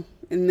 So,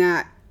 and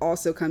that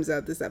also comes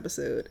out this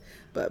episode.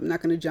 But I'm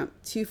not going to jump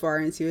too far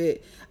into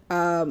it.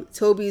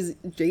 Toby's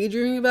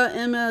daydreaming about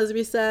Emma, as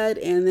we said.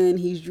 And then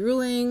he's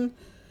drooling.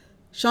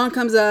 Sean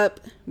comes up,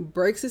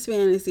 breaks his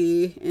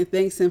fantasy, and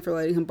thanks him for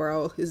letting him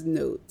borrow his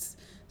notes.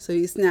 So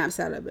he snaps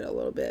out of it a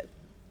little bit.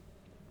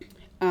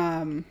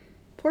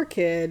 Poor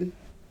kid.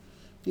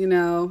 You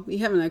know, you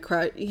having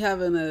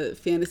a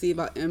fantasy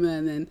about Emma,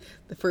 and then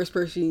the first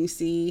person you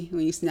see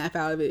when you snap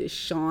out of it is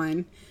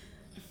Sean,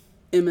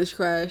 Emma's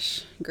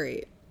crush.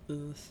 Great.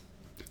 Ugh.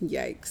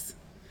 Yikes.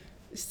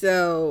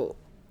 So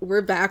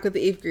we're back with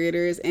the 8th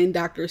graders, and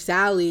Dr.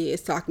 Sally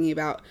is talking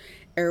about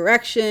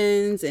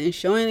erections and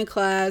showing the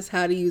class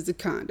how to use a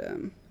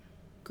condom.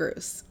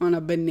 Gross. On a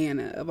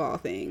banana of all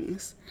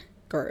things.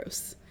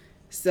 Gross.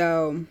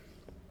 So,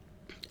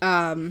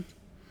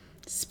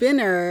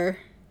 Spinner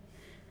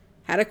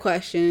had a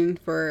question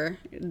for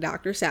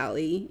Dr.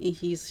 Sally, and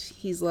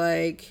he's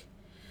like,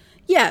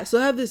 yeah, so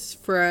I have this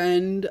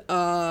friend,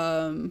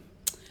 And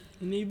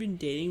they've been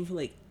dating for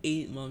like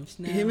 8 months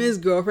now. him and his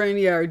girlfriend,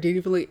 are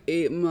dating for like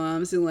 8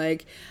 months, and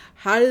like,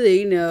 how do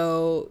they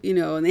know,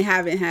 and they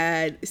haven't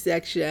had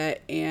sex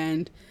yet,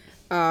 and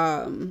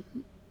how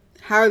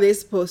are they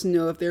supposed to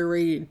know if they're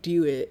ready to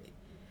do it?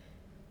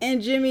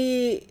 And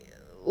Jimmy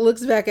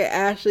looks back at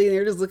Ashley, and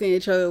they're just looking at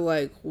each other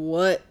like,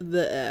 what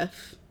the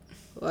F?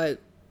 Like,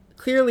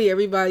 clearly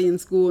everybody in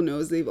school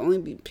knows they've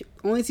only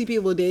see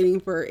people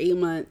dating for 8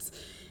 months,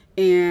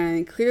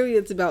 and clearly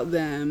it's about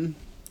them.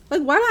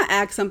 Like, why not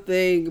ask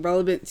something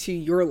relevant to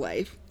your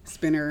life,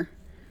 Spinner?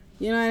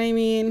 You know what I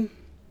mean?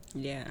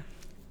 Yeah.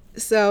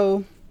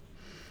 So,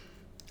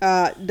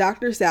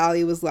 Dr.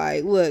 Sally was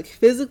like, look,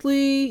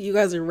 physically, you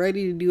guys are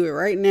ready to do it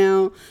right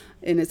now,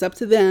 and it's up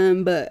to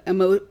them, but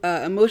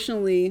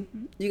emotionally,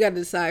 you got to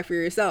decide for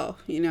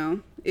yourself,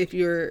 if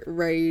you're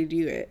ready to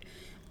do it.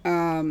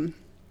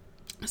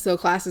 So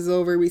class is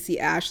over. We see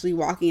Ashley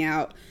walking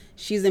out.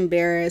 She's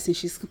embarrassed, and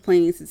she's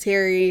complaining to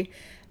Terry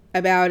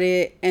about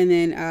it. And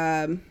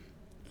then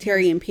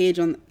Terry and Paige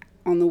on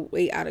the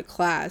way out of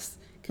class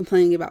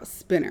complaining about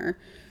Spinner.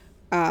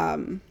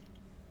 And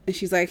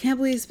she's like, I can't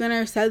believe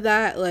Spinner said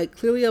that. Like,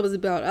 clearly it was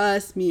about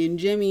us, me and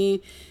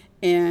Jimmy,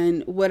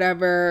 and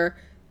whatever.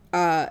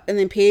 And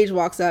then Paige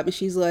walks up, and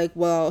she's like,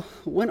 well,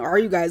 when are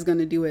you guys going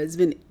to do it? It's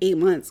been 8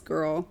 months,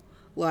 girl.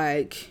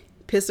 Like,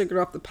 piss or get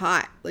off the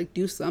pot. Like,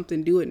 do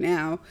something. Do it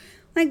now.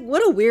 Like,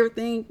 what a weird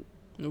thing.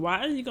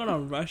 Why are you going to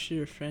rush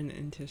your friend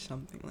into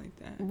something like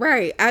that?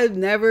 Right. I have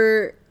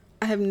never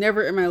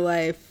in my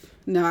life.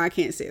 No, I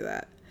can't say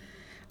that.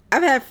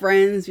 I've had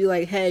friends be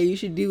like, hey, you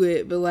should do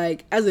it. But,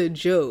 like, as a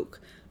joke.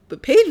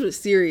 But Paige was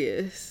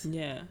serious.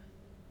 Yeah.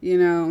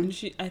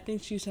 And I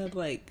think she said,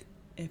 like,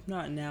 if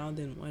not now,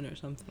 then when, or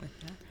something like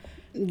that.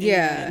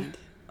 Yeah.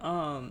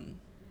 And,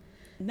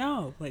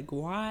 no, like,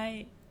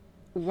 why?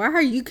 Why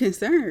are you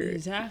concerned?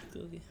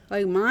 Exactly.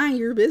 Like, mind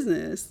your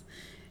business.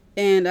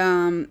 And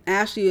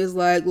Ashley is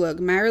like, look,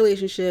 my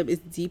relationship is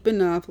deep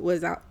enough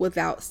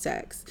without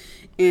sex.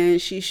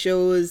 And she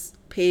shows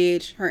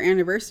Paige her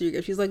anniversary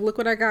gift. She's like, look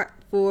what I got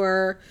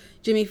for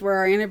Jimmy for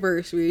our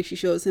anniversary. She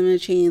shows him a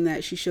chain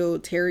that she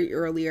showed Terry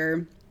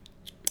earlier.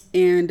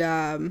 And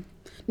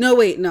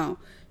no.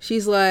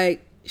 She's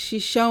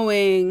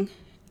showing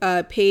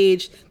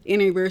Paige the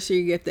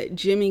anniversary gift that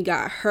Jimmy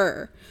got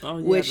her. Oh,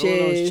 yeah, which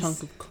is a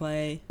chunk of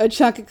clay. A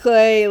chunk of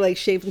clay, like,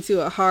 shaped into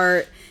a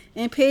heart.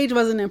 And Paige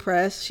wasn't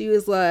impressed. She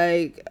was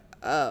like,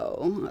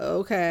 oh,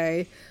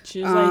 okay.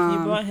 She was like,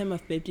 you bought him a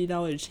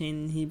 $50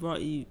 chain, and he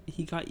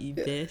got you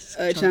this.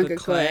 A chunk of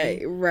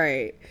clay.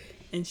 Right.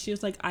 And she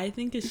was like, I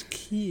think it's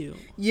cute.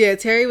 Yeah,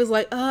 Terry was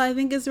like, oh, I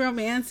think it's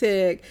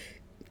romantic.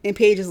 And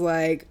Paige is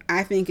like,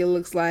 I think it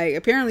looks like,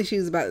 apparently she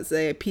was about to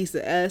say a piece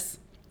of S.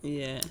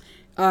 Yeah.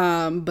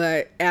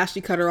 But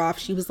Ashley cut her off.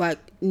 She was like,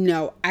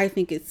 no, I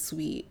think it's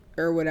sweet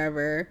or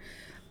whatever.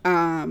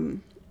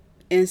 And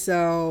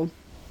so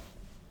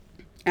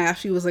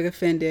Ashley was like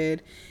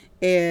offended,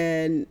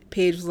 and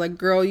Paige was like,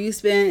 girl, you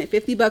spent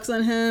 $50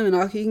 on him and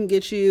all he can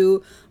get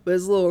you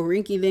was a little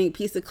rinky dink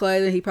piece of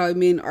clay that he probably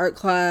made in art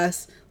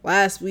class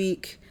last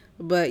week,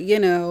 but you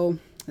know,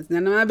 it's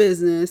none of my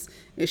business.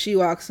 And she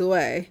walks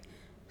away.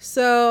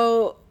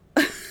 So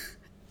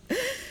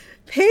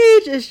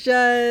Paige is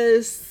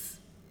just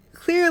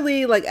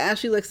clearly, like,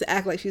 Ashley likes to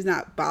act like she's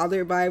not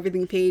bothered by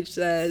everything Paige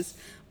says,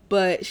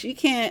 but she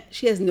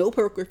has no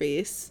poker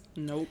face.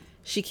 Nope.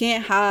 She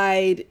can't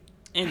hide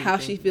how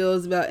she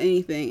feels about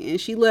anything. And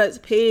she lets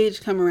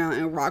Paige come around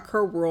and rock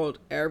her world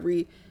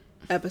every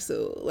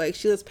episode. Like,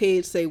 she lets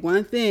Paige say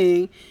one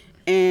thing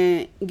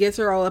and gets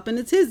her all up in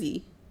a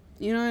tizzy.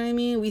 You know what I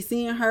mean? We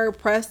seen her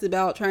pressed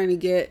about trying to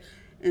get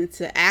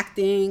into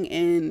acting,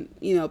 and,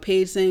 you know,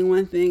 Paige saying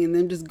one thing and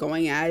then just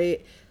going at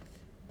it,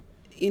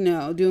 you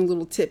know, doing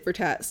little tit for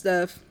tat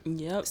stuff.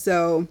 Yep.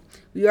 So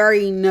we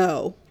already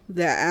know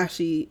that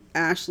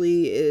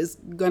Ashley is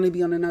going to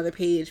be on another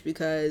page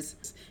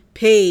because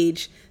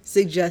Paige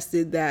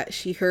suggested that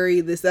she hurry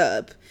this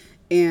up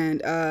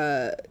and,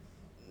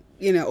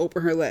 you know,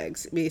 open her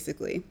legs,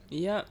 basically.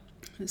 Yep.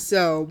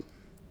 So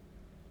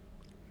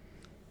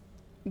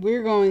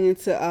we're going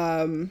into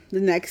the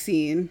next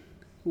scene,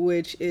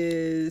 which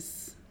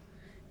is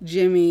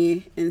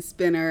Jimmy and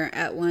Spinner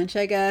at lunch,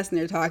 I guess, and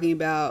they're talking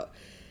about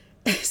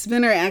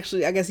Spinner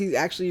actually, I guess he's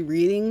actually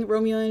reading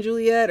Romeo and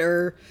Juliet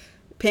or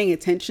paying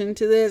attention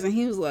to this, and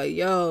he was like,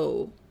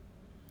 yo,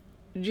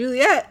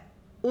 Juliet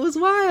was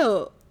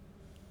wild.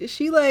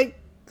 She like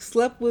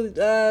slept with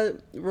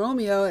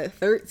Romeo at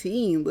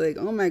 13. Like,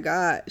 oh my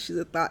god, she's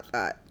a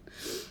thought.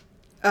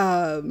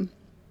 And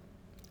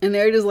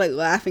they're just like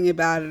laughing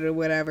about it or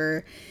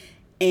whatever.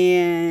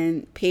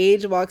 And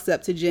Paige walks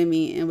up to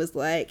Jimmy and was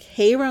like,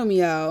 hey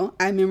Romeo,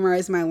 I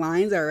memorized my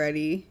lines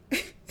already.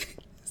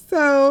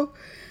 So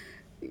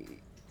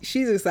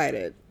she's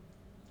excited.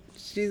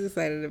 She's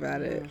excited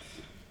about it.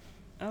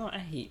 Oh, I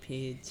hate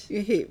Paige.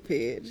 You hate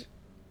Paige.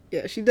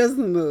 Yeah, she does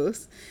the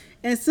most.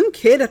 And some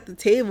kid at the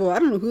table, I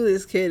don't know who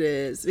this kid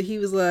is, but he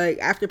was like,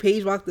 after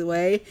Paige walked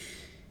away,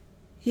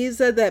 he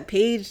said that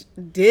Paige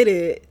did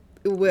it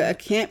with a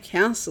camp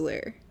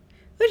counselor.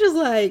 Which is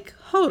like,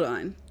 hold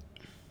on.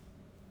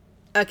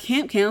 A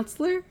camp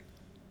counselor?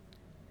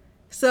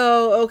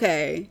 So,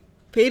 okay.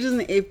 Paige is in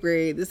the 8th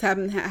grade. This had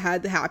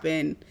to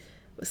happen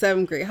with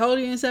 7th grade. How old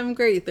are you in 7th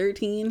grade?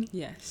 13?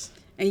 Yes.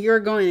 And you're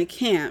going to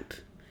camp.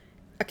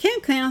 A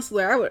camp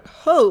counselor, I would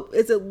hope,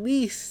 is at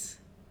least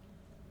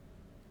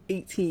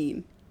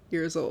 18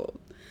 years old.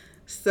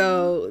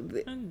 So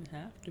they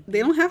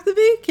don't have to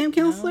be camp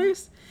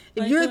counselors?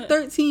 No. If you're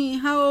 13,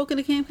 how old can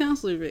a camp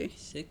counselor be?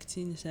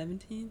 16 to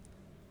 17.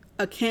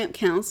 A camp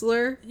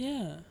counselor?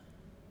 Yeah.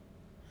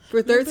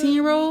 For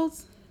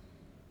 13-year-olds?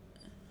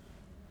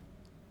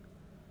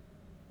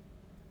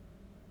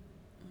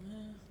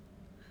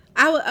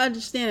 I would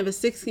understand if a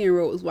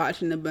 16-year-old was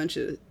watching a bunch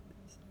of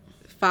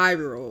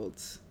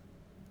 5-year-olds.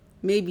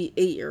 Maybe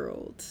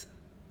 8-year-olds.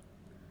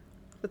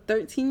 But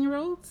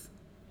 13-year-olds?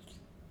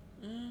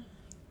 I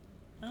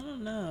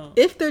don't know.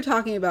 If they're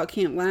talking about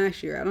camp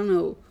last year, I don't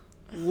know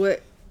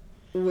what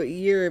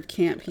year of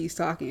camp he's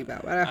talking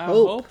about. But I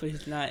hope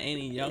it's not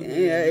any younger.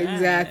 Yeah, than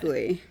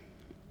exactly.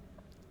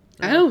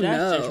 That. I don't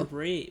That's know. just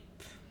rape.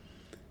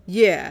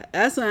 Yeah,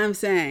 that's what I'm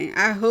saying.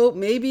 I hope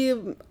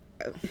maybe.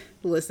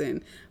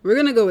 Listen, we're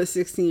gonna go with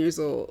 16 years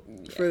old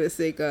for the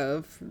sake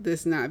of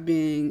this not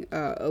being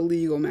a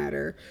legal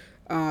matter.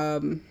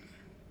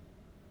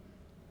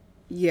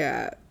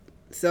 Yeah.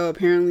 So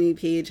apparently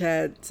Paige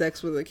had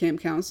sex with a camp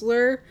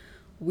counselor.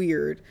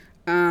 Weird.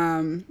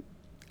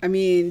 I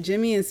mean,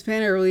 Jimmy and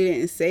Spinner really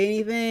didn't say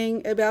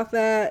anything about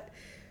that.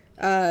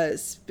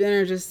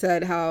 Spinner just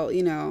said how,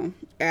 you know,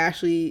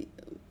 Ashley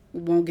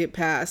won't get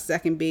past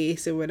second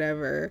base or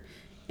whatever.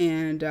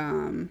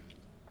 And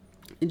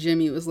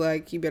Jimmy was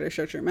like, you better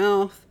shut your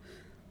mouth.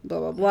 Blah,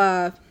 blah,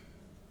 blah.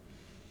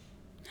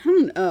 I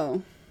don't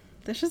know.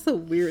 That's just a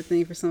weird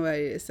thing for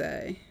somebody to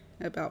say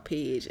about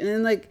Paige. And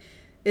then, like,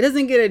 it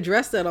doesn't get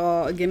addressed at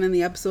all again in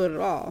the episode at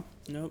all.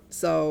 Nope.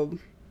 So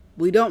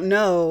we don't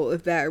know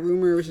if that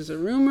rumor was just a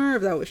rumor,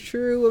 if that was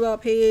true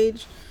about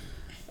Paige.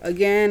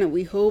 Again,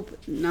 we hope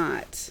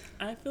not.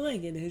 I feel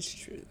like it is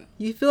true.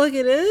 You feel like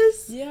it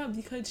is? Yeah,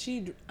 because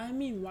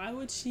why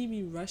would she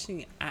be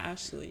rushing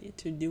Ashley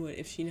to do it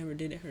if she never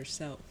did it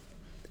herself?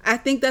 I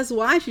think that's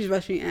why she's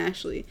rushing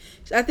Ashley.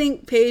 I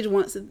think Paige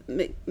wants to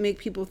make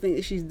people think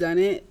that she's done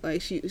it.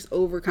 Like, she's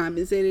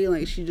overcompensating.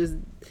 Like, she just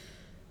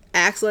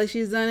acts like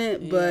she's done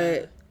it,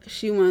 but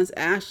she wants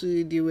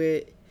Ashley to do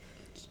it.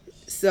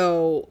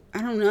 So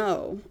I don't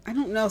know.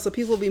 So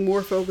people will be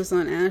more focused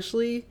on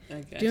Ashley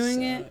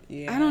doing it.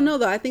 Yeah. I don't know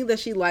though. I think that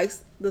she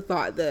likes the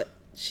thought that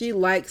she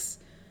likes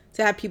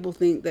to have people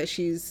think that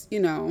she's, you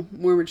know,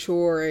 more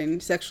mature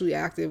and sexually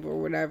active or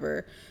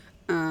whatever.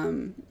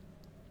 But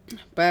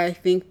I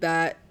think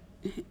that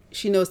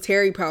she knows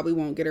Terry probably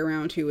won't get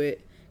around to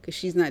it because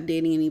she's not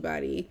dating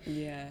anybody.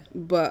 Yeah.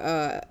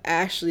 But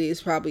Ashley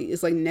is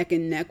like neck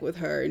and neck with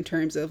her in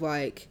terms of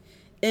like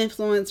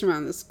influence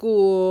around the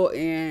school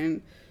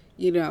and,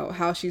 you know,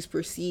 how she's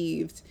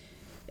perceived.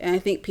 And I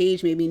think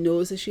Paige maybe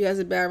knows that she has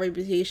a bad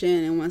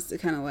reputation and wants to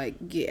kind of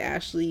like get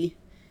Ashley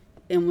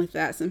in with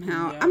that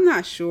somehow. Yep. I'm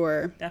not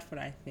sure. That's what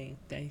I think.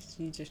 That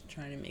she's just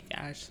trying to make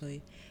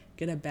Ashley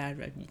get a bad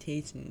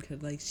reputation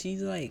because, like,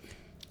 she's like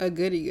a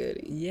goody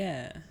goody.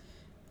 Yeah.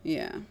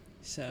 Yeah.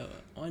 So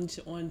once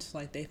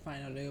like they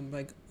find out, they're gonna be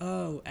like,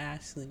 oh,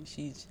 Ashley,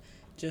 she's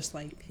just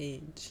like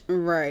Paige.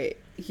 Right.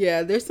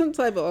 Yeah. There's some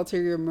type of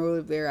ulterior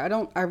motive there.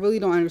 I really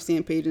don't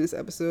understand Paige in this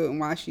episode and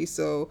why she's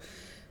so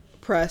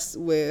pressed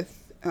with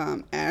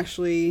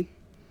Ashley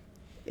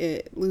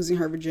losing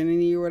her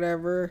virginity or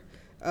whatever,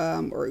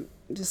 or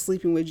just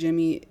sleeping with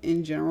Jimmy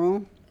in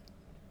general.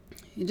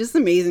 It's just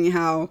amazing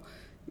how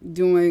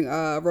doing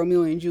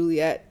Romeo and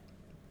Juliet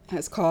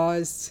has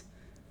caused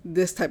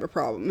this type of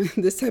problem,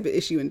 this type of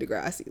issue in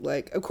Degrassi.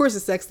 Like, of course the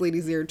sex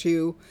lady's there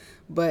too,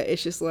 but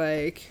it's just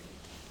like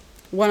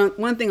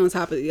one thing on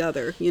top of the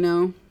other, you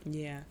know?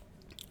 Yeah.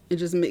 It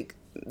just make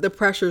the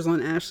pressure's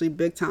on Ashley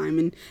big time,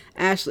 and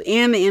Ashley,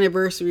 and the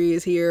anniversary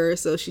is here,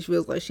 so she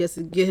feels like she has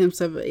to get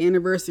himself an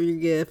anniversary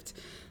gift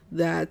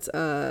that's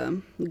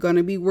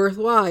gonna be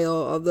worthwhile,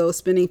 although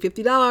spending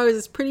 $50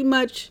 is pretty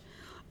much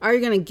all you're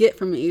gonna get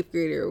from an 8th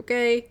grader.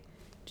 Okay,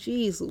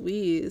 jeez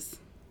Louise.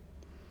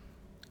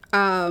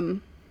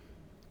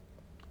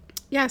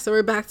 Yeah, so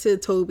we're back to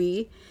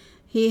Toby.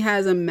 He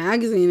has a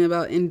magazine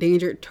about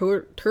endangered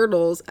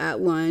turtles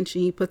at lunch,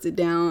 and he puts it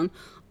down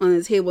on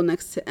the table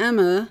next to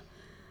Emma.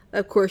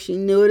 Of course, she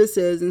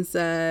notices and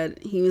said,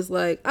 he was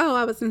like, oh,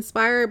 I was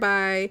inspired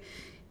by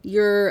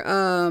your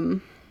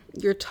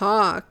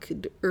talk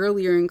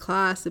earlier in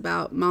class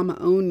about Mama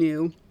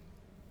Onu.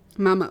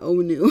 Mama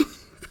Onu.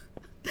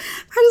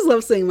 I just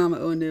love saying Mama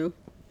Onu.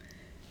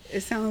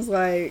 It sounds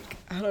like,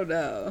 I don't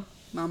know,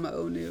 Mama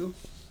Onu.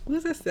 What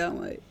does that sound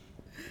like?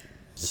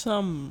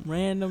 Some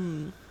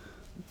random,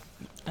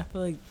 I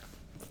feel like,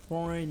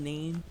 foreign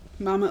name.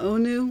 Mama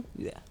Onu?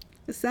 Yeah.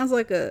 It sounds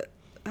like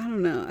I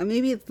don't know.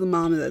 Maybe it's the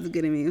mama that's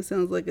getting me. It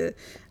sounds like a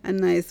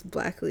nice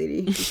black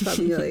lady. She's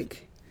probably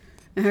like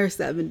in her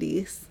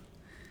 70s.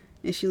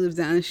 And she lives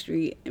down the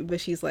street. But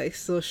she's like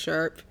so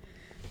sharp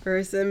for her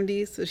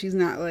 70s. So she's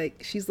not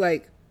like, she's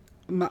like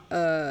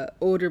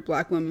older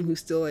black woman who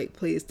still like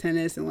plays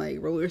tennis and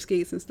like roller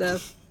skates and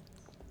stuff.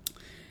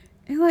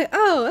 And like,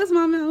 oh, that's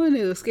Mama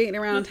Onu skating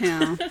around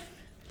town.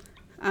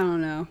 I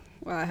don't know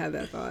why I had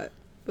that thought.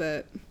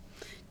 But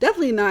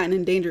definitely not an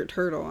endangered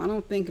turtle. I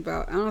don't think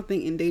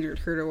endangered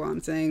turtle while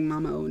I'm saying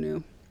Mama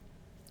Onu.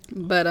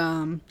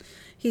 But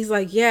he's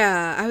like,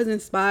 yeah, I was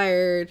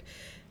inspired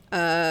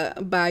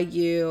by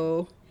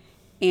you.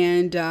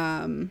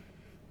 And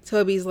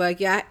Toby's like,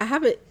 yeah, I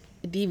have a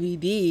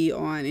DVD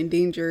on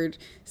endangered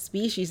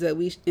species that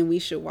we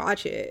should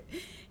watch it.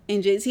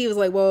 And JT was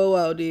like,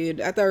 whoa,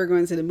 dude, I thought we were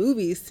going to the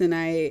movies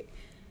tonight.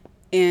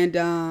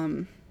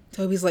 And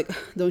Toby's like,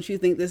 don't you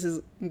think this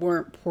is more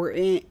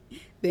important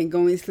than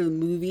going to the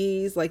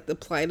movies? Like, the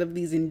plight of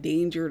these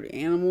endangered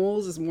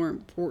animals is more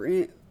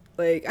important.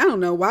 Like, I don't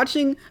know,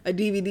 watching a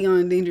DVD on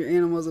endangered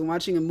animals and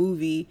watching a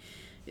movie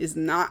is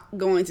not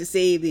going to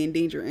save the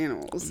endangered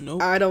animals.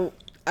 Nope. I don't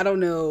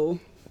know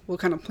what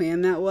kind of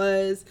plan that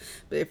was,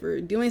 but if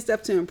we're doing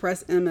stuff to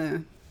impress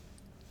Emma,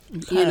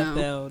 you know,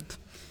 failed.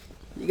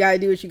 You gotta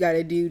do what you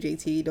gotta do,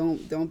 JT.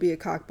 Don't be a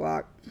cock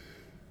block.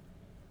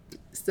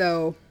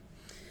 So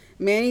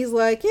Manny's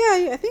like,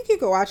 yeah, I think you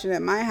could watch it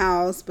at my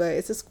house, but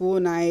it's a school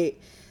night.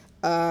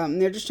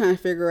 They're just trying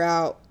to figure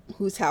out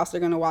whose house they're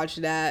gonna watch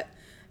it at.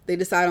 They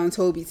decide on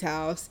Toby's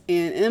house,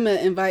 and Emma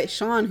invites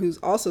Sean, who's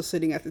also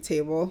sitting at the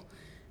table,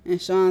 and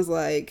Sean's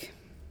like,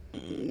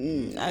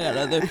 nah. I got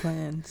other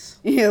plans.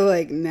 Yeah,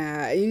 like,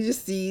 nah. And you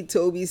just see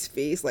Toby's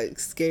face, like,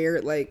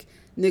 scared, like,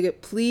 nigga,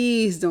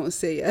 please don't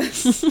say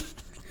yes.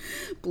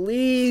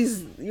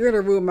 Please, you're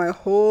gonna ruin my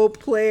whole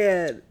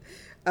plan.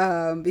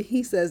 But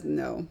he says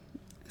no.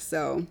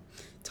 So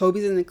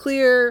Toby's in the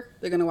clear.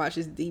 They're gonna watch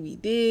this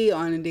DVD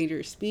on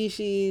endangered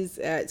species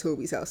at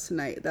Toby's house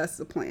tonight. That's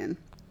the plan.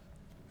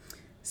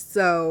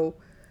 So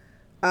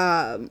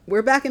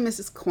we're back in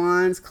Mrs.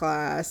 Kwan's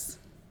class.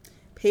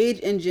 Paige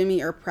and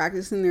Jimmy are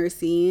practicing their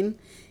scene,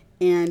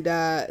 and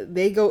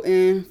they go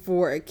in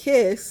for a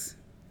kiss,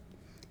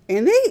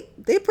 and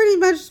they pretty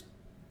much,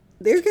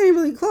 they're getting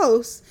really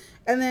close.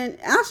 And then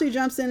Ashley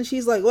jumps in and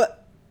she's like,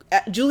 what?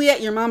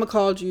 Juliet, your mama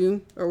called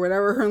you, or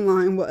whatever her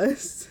line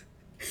was.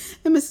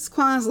 And Mrs.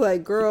 Kwan's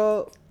like,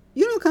 girl,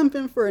 you don't come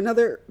in for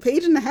another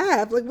page and a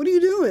half. Like, what are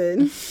you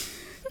doing?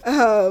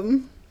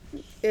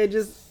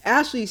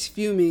 Ashley's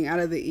fuming out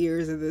of the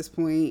ears at this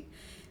point.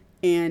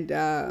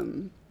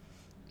 And,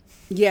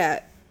 yeah,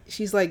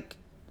 she's like,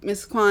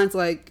 Mrs. Kwan's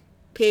like,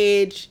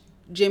 Paige,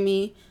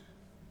 Jimmy,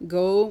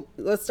 go,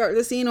 let's start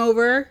the scene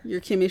over. Your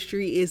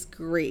chemistry is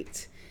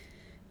great.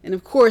 And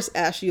of course,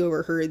 Ashley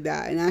overheard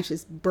that, and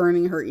Ashley's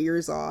burning her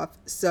ears off.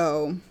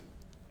 So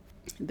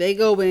they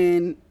go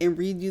in and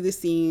redo the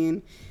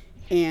scene,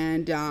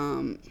 and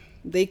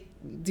they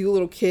do a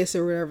little kiss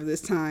or whatever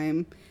this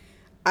time.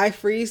 I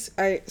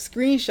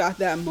screenshot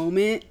that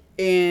moment,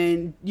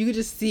 and you could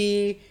just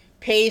see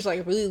Paige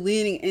like really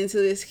leaning into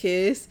this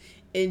kiss,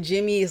 and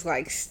Jimmy is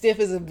like stiff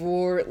as a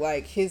board.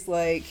 Like his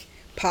like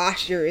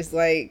posture is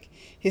like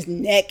his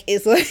neck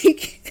is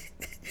like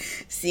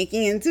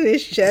sinking into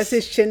his chest.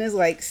 His chin is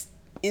like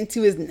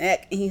into his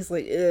neck, and he's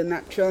like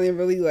not trying to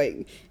really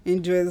like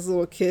enjoy this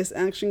little kiss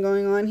action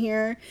going on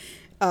here.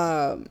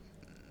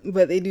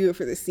 But they do it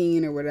for the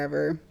scene or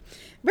whatever.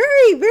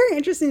 Very, very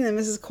interesting that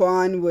Mrs.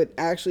 Kwan would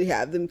actually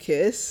have them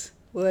kiss.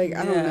 Like,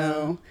 I don't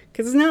know.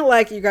 Because it's not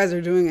like you guys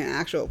are doing an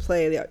actual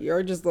play.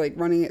 You're just, like,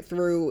 running it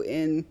through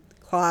in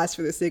class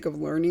for the sake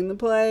of learning the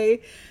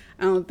play.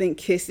 I don't think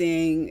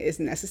kissing is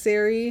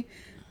necessary.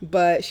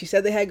 But she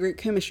said they had great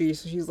chemistry.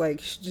 So she's like,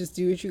 just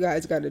do what you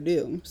guys got to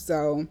do.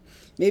 So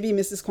maybe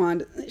Mrs.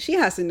 Kwan, she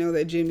has to know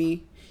that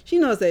Jimmy... She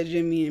knows that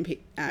Jimmy and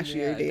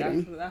Ashley are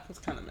dating. That was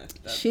kind of messed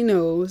up. She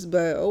knows,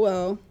 but oh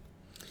well.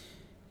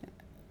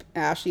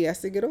 Ashley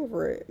has to get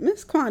over it.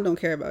 Miss Kwan don't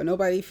care about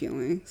nobody's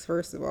feelings,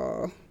 first of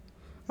all.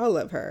 I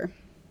love her.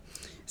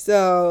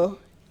 So,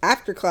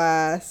 after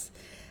class,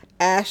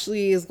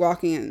 Ashley is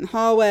walking in the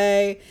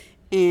hallway,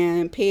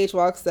 and Paige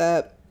walks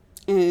up,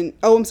 and,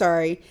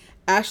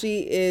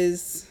 Ashley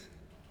is,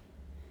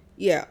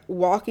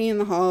 walking in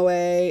the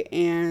hallway,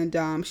 and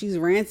she's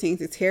ranting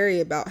to Terry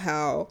about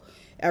how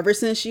ever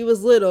since she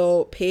was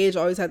little, Paige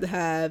always had to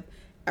have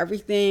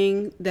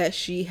everything that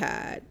she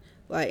had.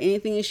 Like,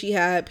 anything that she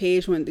had,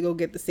 Paige wanted to go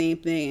get the same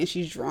thing. And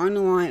she's drawing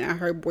the line at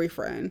her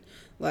boyfriend.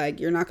 Like,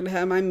 you're not going to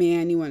have my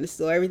man. You want to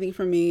steal everything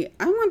from me.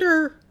 I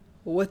wonder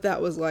what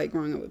that was like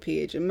growing up with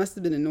Paige. It must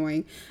have been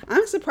annoying.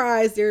 I'm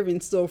surprised they're even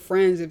still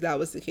friends if that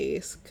was the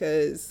case.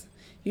 Because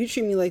you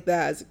treat me like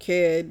that as a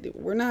kid.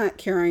 We're not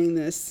carrying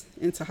this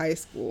into high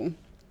school.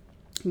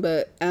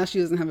 But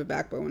Ashley doesn't have a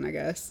backbone, I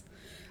guess.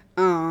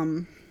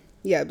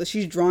 But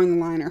she's drawing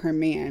the line at her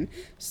man.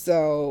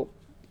 So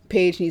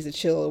Paige needs to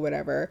chill or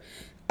whatever.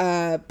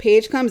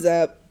 Paige comes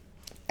up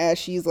as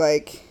she's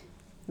like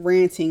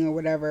ranting or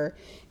whatever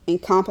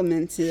and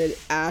complimented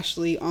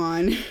Ashley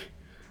on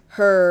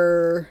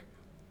her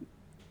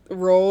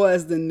role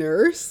as the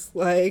nurse.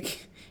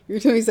 Like, you're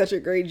doing such a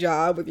great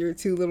job with your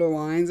 2 little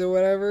lines or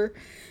whatever.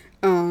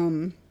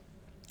 And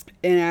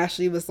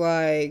Ashley was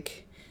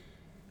like,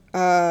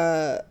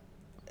 don't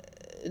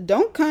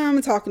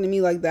come talking to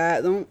me like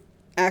that. Don't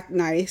act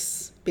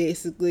nice,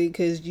 basically,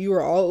 because you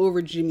were all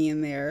over Jimmy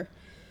in there.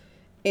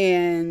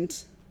 And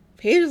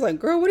Paige is like,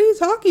 girl, what are you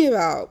talking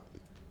about?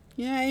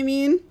 You know what I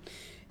mean?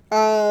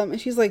 And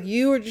she's like,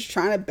 you were just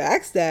trying to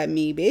backstab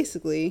me,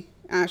 basically,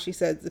 Ashley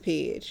said to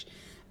Paige.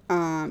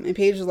 And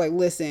Paige was like,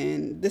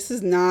 listen, this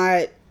is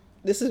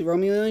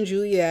Romeo and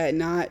Juliet,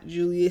 not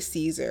Julius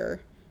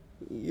Caesar.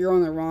 You're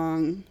on the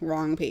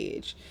wrong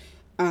page.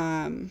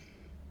 And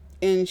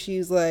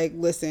she's like,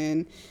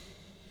 listen,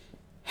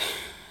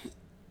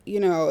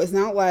 it's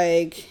not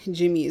like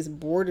Jimmy is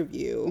bored of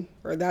you,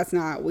 or that's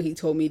not what he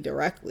told me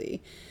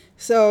directly.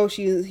 So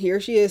here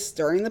she is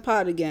stirring the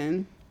pot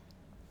again.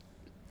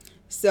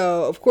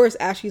 So of course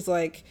Ashley's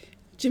like,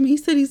 Jimmy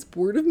said he's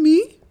bored of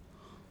me.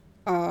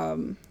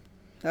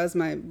 That was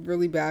my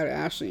really bad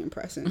Ashley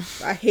impression.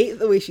 I hate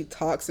the way she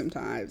talks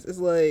sometimes. It's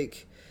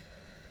like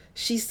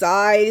she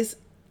sighs.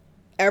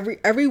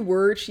 Every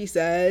word she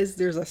says,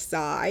 there's a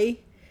sigh,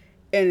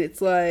 and it's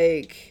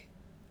like,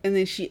 and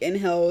then she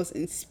inhales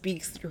and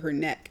speaks through her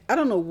neck. I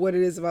don't know what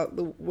it is about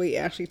the way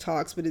Ashley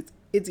talks, but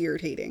it's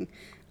irritating.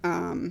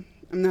 I'm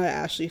not an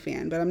Ashley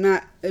fan, but I'm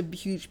not a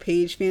huge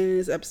Paige fan in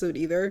this episode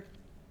either.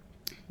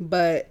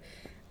 But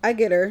I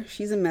get her.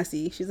 She's a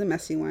messy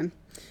one.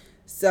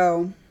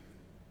 So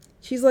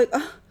she's like,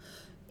 oh,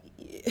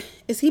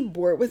 is he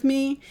bored with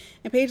me?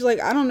 And Paige's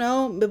like, I don't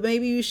know, but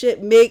maybe you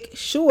should make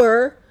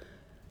sure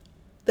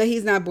that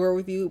he's not bored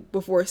with you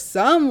before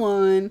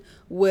someone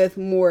with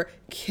more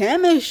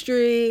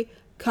chemistry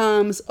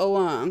comes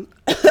along.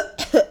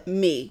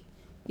 Me.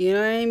 You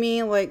know what I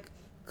mean? Like,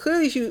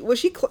 clearly was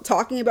she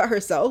talking about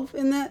herself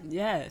in that?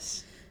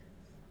 Yes.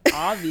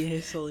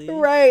 Obviously.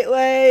 Right,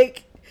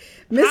 like,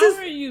 How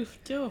are you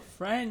still a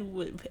friend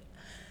with...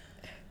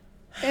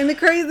 And the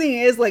crazy thing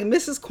is, like,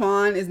 Mrs.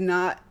 Kwan is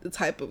not the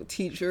type of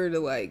teacher to,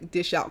 like,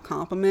 dish out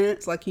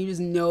compliments. Like, you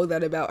just know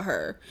that about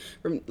her.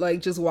 From,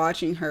 like, just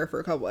watching her for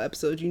a couple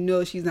episodes, you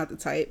know she's not the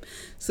type.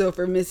 So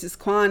for Mrs.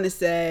 Kwan to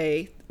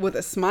say, with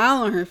a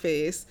smile on her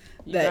face,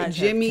 that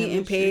Jimmy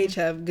and Paige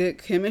have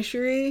good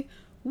chemistry,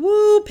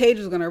 woo, Paige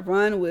was going to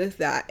run with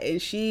that.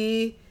 And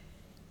she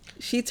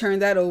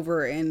turned that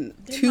over in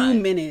 2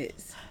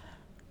 minutes.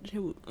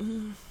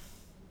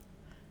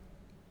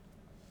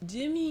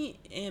 Jimmy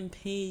and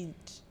Paige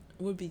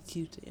would be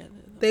cute together,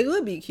 though. They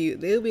would be cute.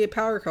 They would be a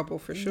power couple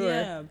for sure.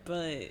 Yeah, but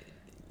I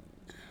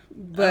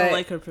don't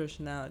like her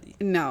personality.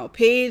 No,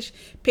 Paige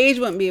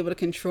wouldn't be able to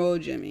control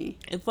Jimmy.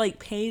 If like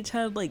Paige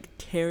had like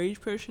Terry's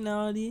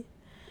personality,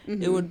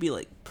 it would be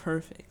like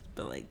perfect.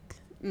 But like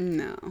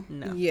no.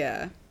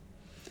 Yeah.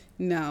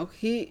 No.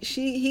 He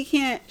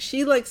can't.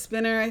 She likes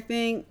Spinner, I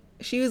think,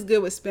 she was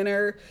good with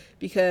Spinner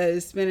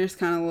because Spinner's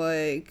kind of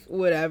like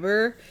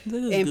whatever,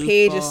 and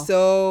Paige is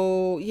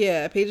so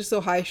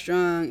high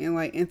strung and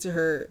like into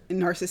her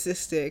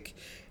narcissistic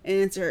and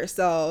into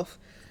herself,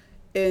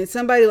 and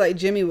somebody like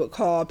Jimmy would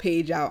call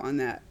Paige out on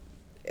that.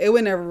 It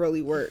would never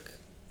really work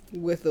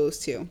with those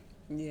two.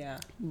 Yeah,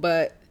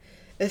 but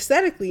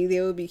aesthetically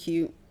they would be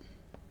cute.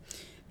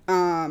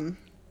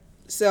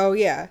 So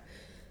yeah,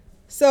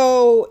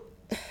 so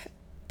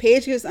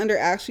Paige gets under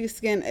Ashley's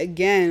skin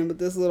again with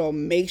this little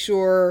make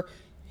sure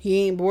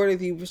he ain't bored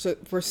with you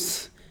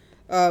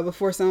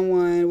before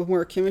someone with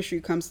more chemistry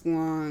comes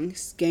along,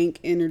 skank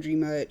energy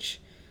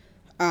much.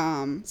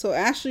 So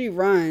Ashley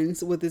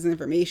runs with this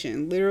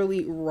information,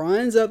 literally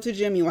runs up to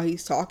Jimmy while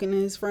he's talking to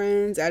his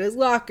friends at his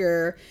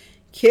locker,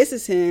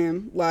 kisses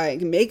him,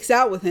 like makes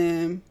out with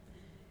him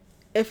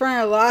in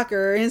front of the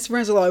locker, and his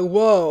friends are like,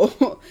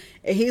 whoa.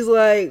 And he's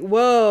like,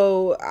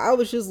 whoa, I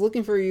was just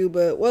looking for you,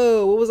 but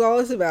whoa, what was all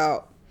this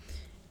about?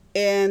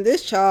 And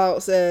this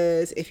child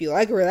says, if you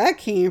like where that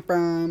came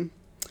from,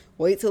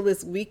 wait till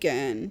this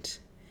weekend,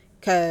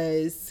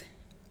 because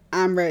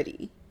I'm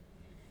ready.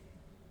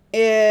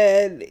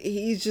 And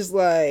he's just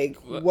like,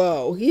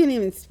 whoa. He didn't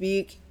even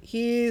speak.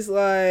 He's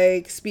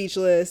like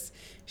speechless.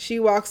 She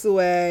walks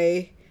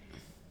away,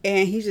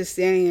 and he's just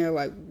standing there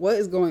like, what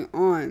is going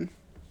on?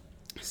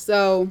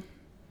 So,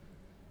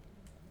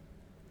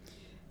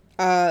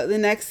 the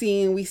next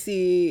scene, we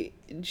see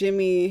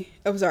Jimmy.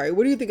 I'm sorry,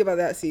 what do you think about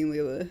that scene,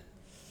 Leila?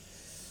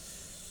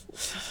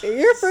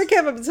 Your friend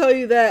kept up to tell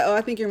you that,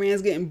 I think your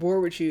man's getting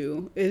bored with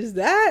you. Is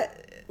that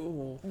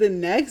the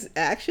next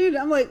action?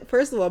 I'm like,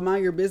 first of all,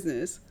 mind your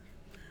business.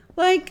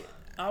 Like,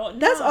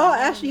 that's all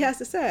Ashley has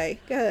to say.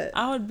 Go ahead.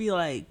 I would be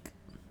like,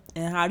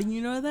 and how do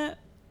you know that?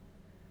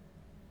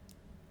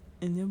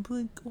 And they'll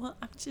be like, well,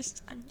 I'm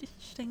just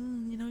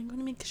saying, I'm going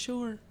to make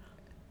sure.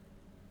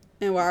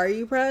 And why are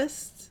you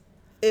pressed?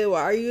 And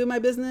why are you in my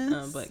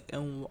business? Like,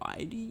 and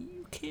why do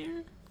you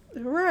care?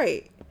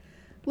 Right.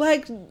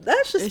 Like,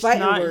 that's just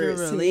fighting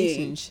words. It's not your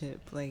relationship.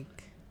 Like,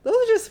 those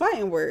are just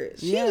fighting words.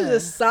 She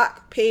just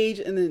sock Paige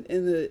in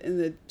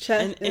the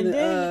chest, and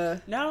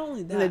then not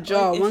only that, in the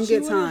jaw, like, one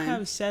good time. If she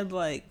have said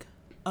like,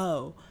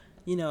 oh,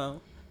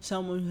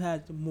 someone who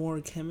had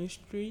more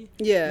chemistry,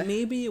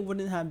 maybe it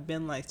wouldn't have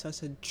been like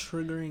such a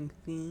triggering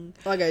thing,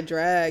 like a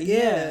drag.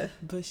 Yeah.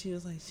 But she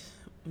was like,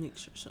 make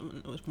sure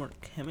someone with more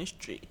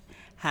chemistry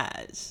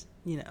has,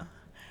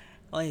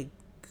 like,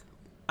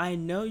 I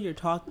know you're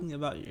talking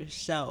about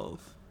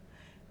yourself.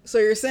 So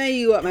you're saying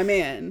you want my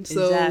man.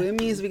 So it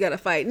means we got to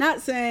fight.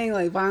 Not saying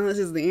like violence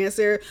is the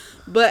answer,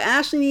 but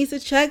Ashley needs to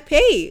check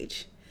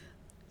Paige.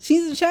 She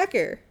needs to check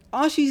her.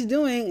 All she's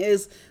doing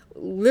is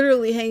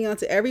literally hanging on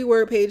to every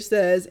word Paige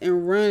says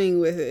and running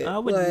with it. I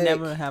would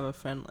never have a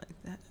friend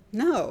like that.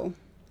 No.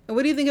 And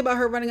what do you think about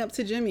her running up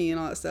to Jimmy and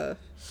all that stuff?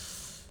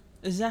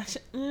 Is that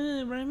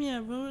Remy? I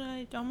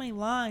wrote all my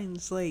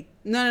lines. Like,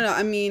 no.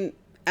 I mean,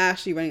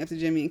 Ashley running up to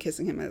Jimmy and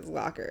kissing him at his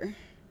locker.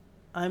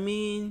 I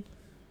mean,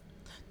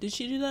 did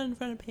she do that in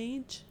front of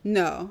Paige?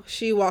 No,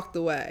 she walked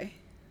away.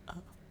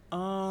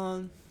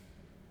 I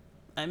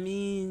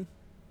mean,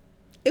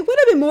 it would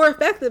have been more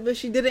effective if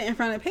she did it in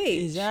front of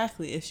Paige.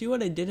 Exactly. If she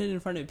would have did it in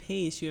front of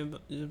Paige, she would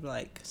be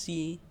like,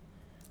 see,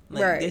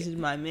 like, this is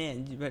my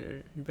man. You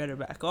better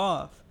back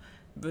off.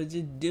 But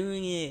just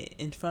doing it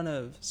in front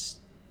of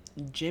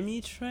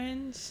Jimmy's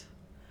friends.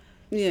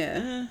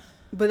 Yeah.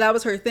 But that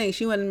was her thing.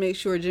 She wanted to make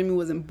sure Jimmy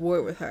wasn't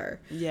bored with her.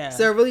 Yeah.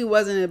 So it really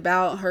wasn't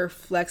about her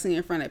flexing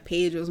in front of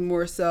Paige. It was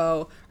more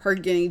so her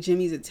getting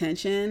Jimmy's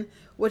attention,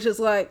 which is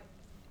like,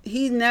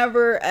 he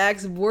never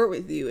acts bored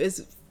with you.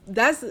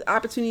 That's the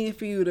opportunity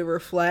for you to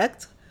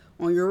reflect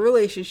on your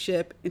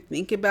relationship and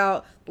think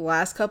about the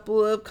last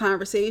couple of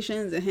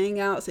conversations and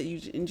hangouts that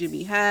you and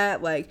Jimmy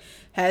had. Like,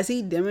 has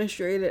he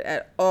demonstrated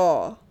at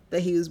all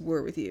that he was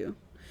bored with you?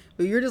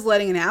 But you're just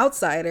letting an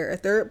outsider, a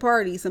third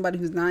party, somebody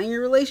who's not in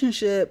your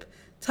relationship,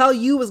 tell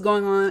you what's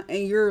going on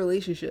in your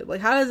relationship.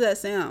 Like, how does that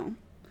sound?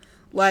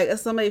 Like,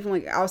 as somebody from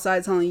like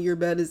outside telling you your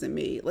bed isn't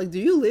made. Like, do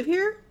you live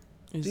here?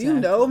 Exactly. Do you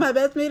know if my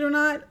bed's made or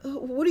not?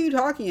 What are you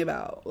talking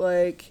about?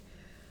 Like,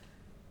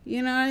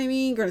 you know what I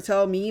mean? You're gonna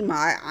tell me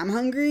I'm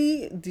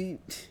hungry?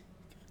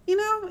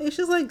 It's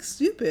just like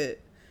stupid.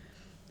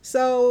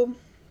 So,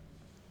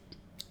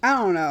 I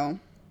don't know.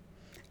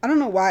 I don't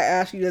know why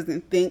Ashley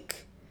doesn't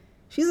think.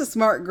 She's a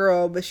smart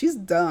girl, but she's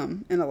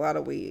dumb in a lot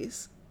of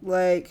ways.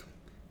 Like,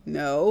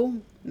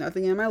 no,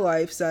 nothing in my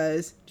life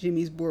says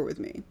Jimmy's bored with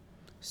me.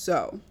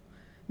 So,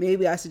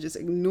 maybe I should just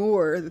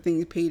ignore the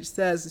things Paige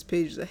says, because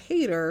Paige is a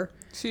hater.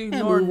 She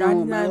ignored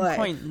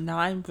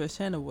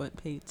 99.9% of what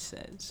Paige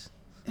says.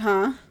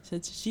 Huh?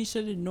 Since she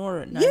should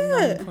ignore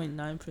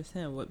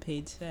 99.9% of what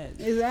Paige says.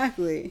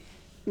 Exactly.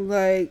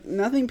 Like,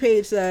 nothing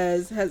Paige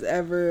says has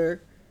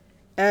ever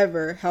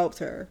helped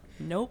her.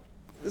 Nope.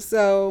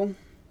 So,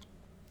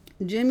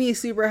 Jimmy's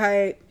super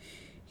hype.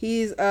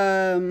 He's,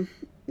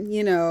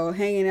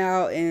 hanging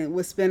out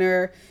with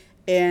Spinner.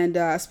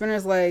 And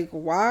Spinner's like,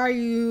 why are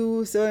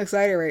you so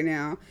excited right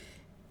now?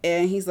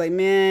 And he's like,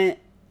 man,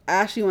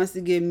 Ashley wants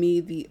to give me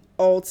the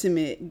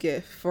ultimate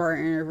gift for our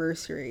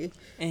anniversary.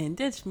 And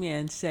this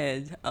man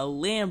says a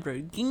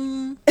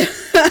Lamborghini.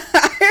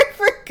 I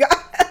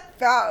forgot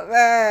about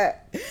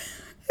that.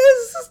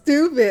 It's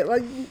stupid.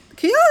 Like,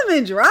 can y'all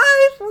even drive?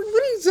 What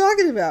are you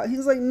talking about? He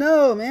was like,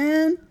 no,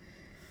 man.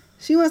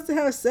 She wants to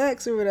have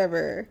sex or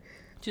whatever.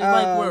 Just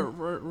like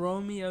what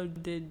Romeo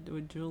did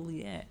with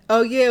Juliet.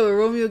 Oh, yeah, what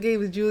Romeo gave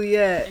with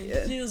Juliet.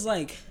 And she was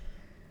like,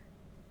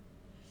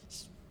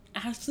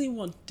 Ashley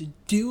wants to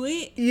do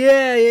it?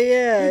 Yeah.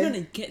 You're going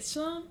to get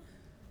some?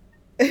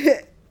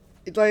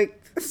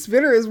 Like,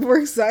 Spinner is more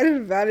excited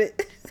about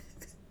it.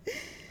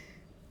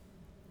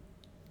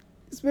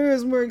 Spinner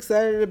is more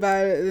excited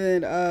about it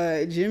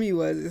than Jimmy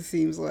was, it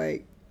seems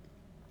like.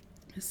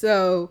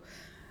 So,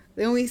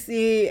 then we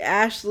see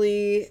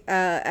Ashley,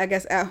 I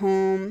guess, at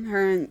home.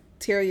 Her and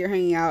Terry are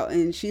hanging out,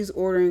 and she's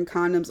ordering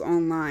condoms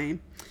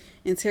online.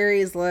 And Terry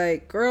is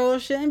like, girl,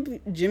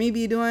 shouldn't Jimmy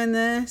be doing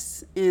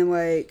this? And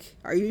like,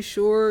 are you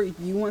sure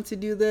you want to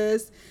do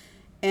this?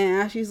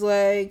 And Ashley's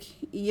like,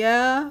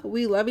 yeah,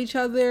 we love each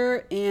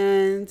other.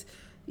 And,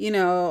 you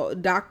know,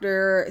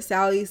 Dr.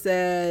 Sally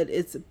said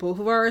it's both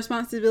of our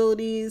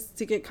responsibilities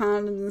to get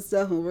condoms and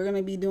stuff. And we're going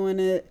to be doing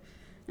it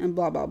and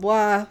blah, blah,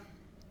 blah.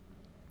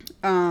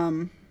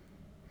 And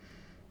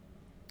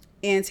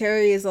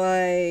Terry is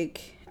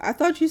like, I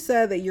thought you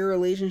said that your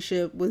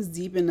relationship was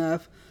deep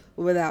enough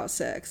without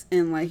sex,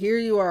 and like here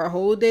you are a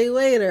whole day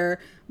later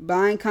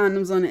buying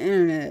condoms on the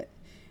internet.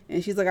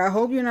 And she's like, I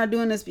hope you're not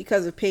doing this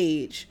because of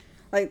Paige.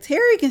 Like,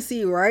 Terry can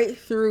see right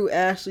through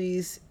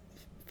Ashley's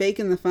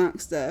faking the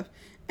funk stuff.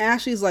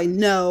 Ashley's like,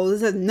 no,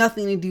 this has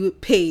nothing to do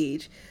with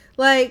Paige.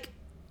 Like,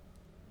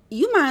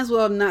 you might as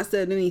well have not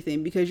said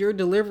anything, because your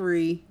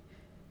delivery,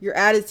 your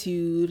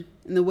attitude,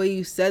 and the way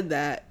you said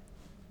that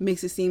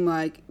makes it seem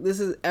like this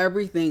is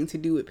everything to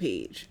do with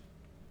Paige.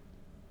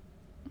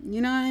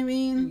 You know what I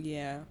mean?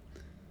 Yeah.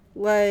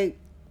 Like,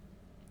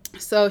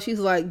 so she's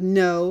like,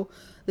 no,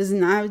 this does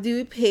not have to do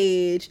with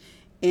Paige.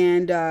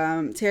 And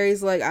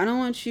Terry's like, I don't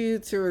want you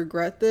to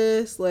regret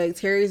this. Like,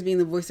 Terry's being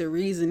the voice of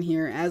reason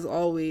here, as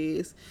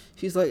always.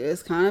 She's like,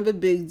 it's kind of a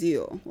big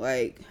deal.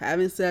 Like,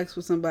 having sex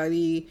with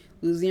somebody,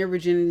 losing your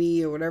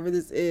virginity, or whatever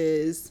this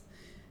is,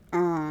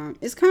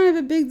 it's kind of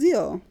a big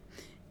deal.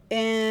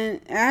 And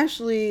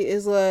Ashley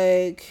is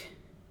like,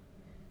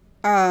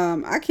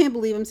 I can't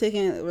believe I'm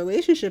taking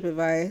relationship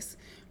advice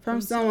from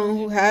someone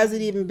who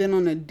hasn't even been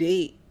on a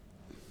date.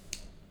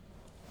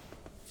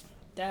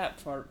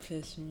 That part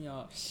pissed me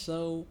off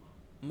so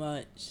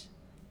much.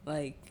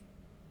 Like,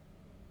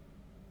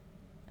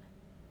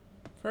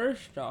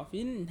 first off,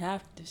 you didn't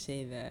have to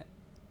say that.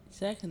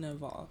 Second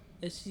of all,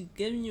 if she's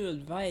giving you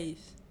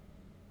advice,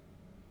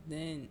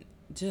 then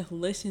just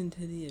listen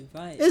to the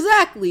advice.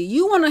 Exactly.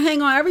 You want to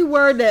hang on every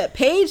word that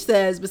Paige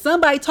says, but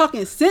somebody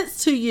talking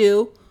sense to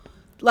you,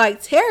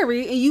 like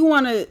Terry, and you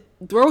want to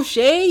throw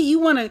shade? You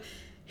want to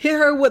hit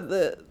her with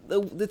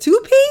the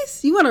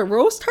two-piece? You want to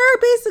roast her,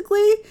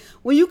 basically?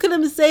 When you could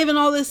have been saving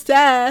all this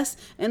sass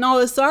and all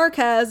this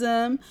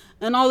sarcasm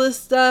and all this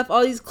stuff,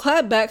 all these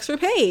clapbacks for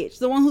Paige,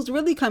 the one who's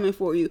really coming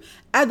for you.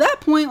 At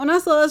that point, when I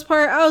saw this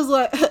part, I was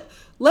like,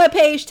 let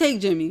Paige take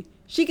Jimmy.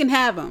 She can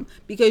have him,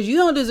 because you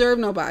don't deserve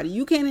nobody.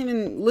 You can't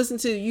even listen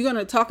to, you're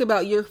going to talk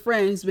about your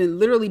friend who's been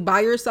literally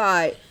by your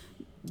side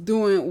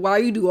while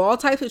you do all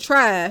types of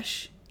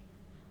trash,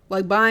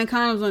 like buying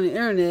condoms on the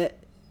internet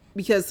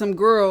because some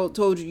girl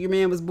told you your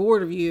man was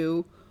bored of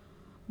you,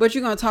 but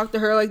you're going to talk to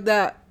her like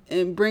that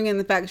and bring in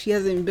the fact that she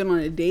hasn't even been on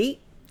a date.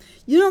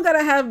 You don't got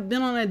to have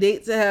been on a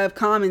date to have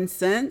common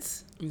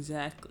sense.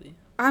 Exactly.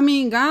 I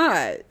mean,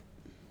 God.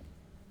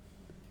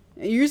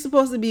 You're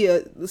supposed to be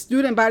the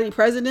student body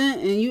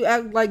president, and you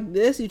act like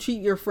this. You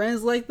treat your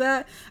friends like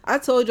that. I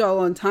told y'all a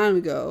long time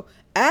ago,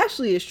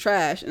 Ashley is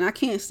trash, and I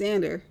can't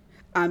stand her.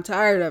 I'm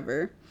tired of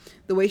her.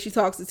 The way she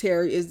talks to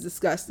Terry is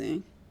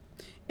disgusting.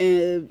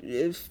 And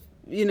if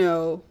you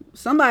know,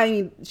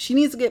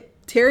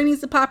 Terry needs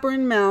to pop her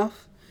in the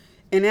mouth,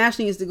 and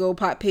Ashley needs to go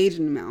pop Paige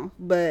in the mouth.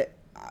 But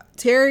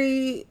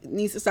Terry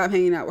needs to stop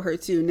hanging out with her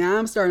too. Now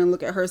I'm starting to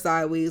look at her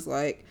sideways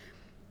like,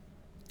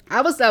 I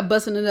would stop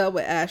busting it up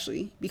with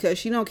Ashley, because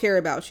she don't care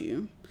about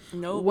you.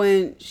 Nope.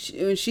 When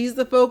she's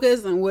the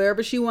focus and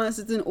wherever she wants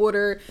it's in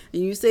order,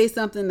 and you say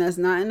something that's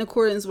not in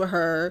accordance with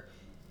her,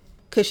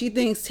 because she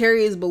thinks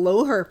Terry is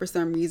below her for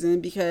some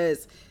reason,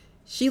 because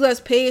she lets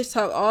Paige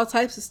talk all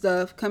types of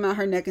stuff, come out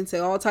her neck and say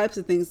all types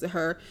of things to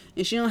her,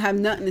 and she don't have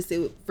nothing to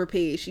say for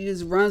Paige. She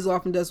just runs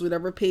off and does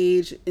whatever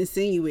Paige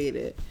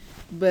insinuated.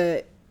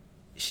 But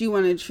she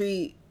want to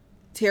treat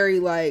Terry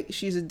like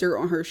she's a dirt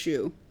on her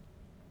shoe.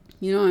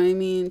 You know what I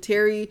mean?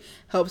 Terry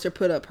helps her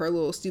put up her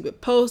little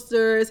stupid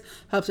posters,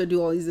 helps her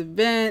do all these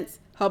events,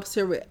 helps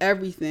her with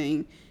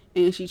everything.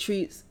 And she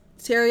treats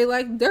Terry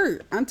like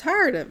dirt. I'm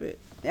tired of it.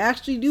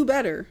 Actually, do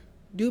better.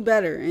 Do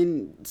better.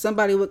 And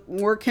somebody with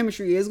more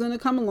chemistry is going to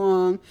come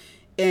along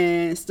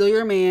and steal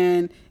your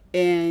man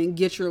and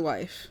get your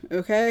life.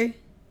 Okay?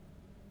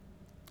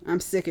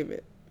 I'm sick of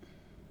it.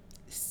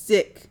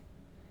 Sick.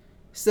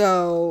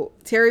 So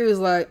Terry was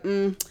like,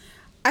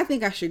 I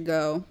think I should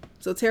go.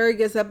 So Terry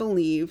gets up and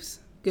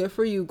leaves. Good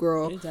for you,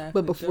 girl. Exactly.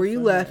 But before you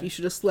left, you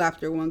should have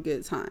slapped her one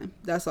good time.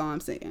 That's all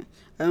I'm saying.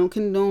 I don't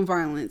condone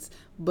violence,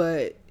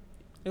 but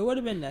it would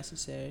have been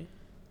necessary.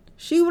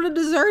 She would have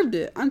deserved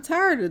it. I'm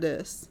tired of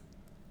this.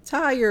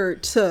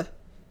 Tired.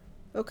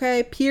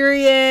 Okay?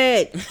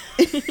 Period.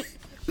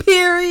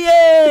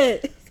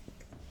 Period.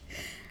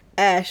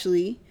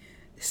 Ashley.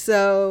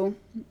 So,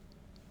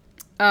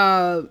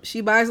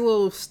 she buys a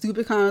little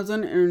stupid condoms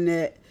on the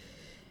internet.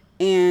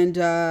 And,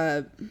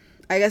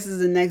 I guess it's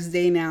the next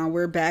day now.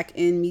 We're back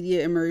in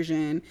media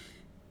immersion.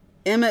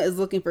 Emma is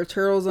looking for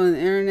turtles on the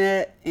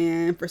internet.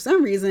 And for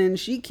some reason,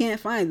 she can't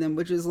find them.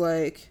 Which is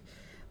like,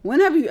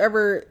 when have you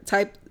ever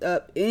typed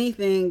up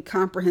anything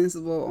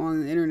comprehensible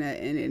on the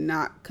internet and it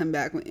not come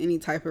back with any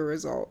type of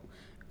result?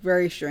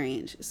 Very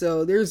strange.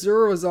 So there's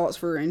 0 results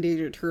for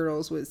endangered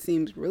turtles, which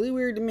seems really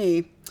weird to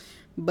me.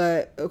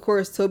 But of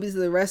course, Toby's to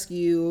the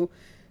rescue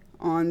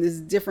on this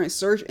different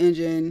search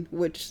engine,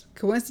 which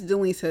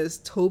coincidentally says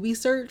Toby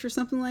Search or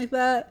something like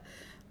that.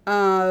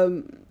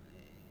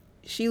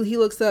 He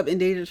looks up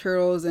endangered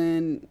turtles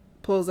and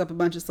pulls up a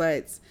bunch of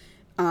sites.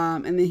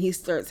 And then he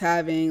starts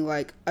having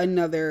like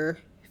another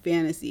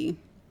fantasy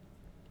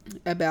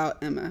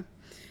about Emma.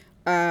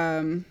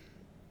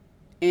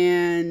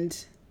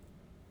 And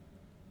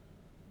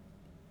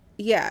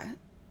yeah,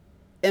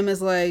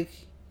 Emma's like,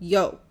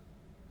 yo,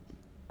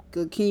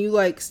 can you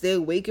like stay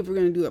awake if we're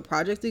going to do a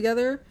project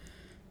together?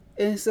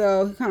 And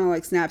so he kind of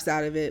like snaps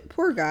out of it.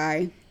 Poor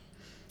guy.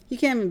 He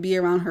can't even be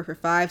around her for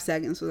 5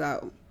 seconds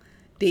without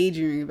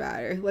daydreaming about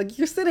her. Like,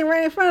 you're sitting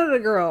right in front of the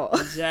girl.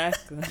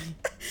 Exactly.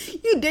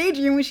 You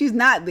daydream when she's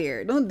not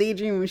there. Don't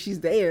daydream when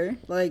she's there.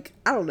 Like,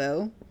 I don't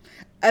know.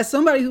 As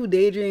somebody who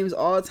daydreams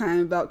all the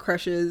time about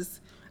crushes,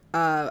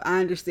 I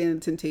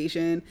understand the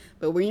temptation.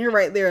 But when you're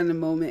right there in the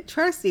moment,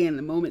 try to stay in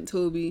the moment,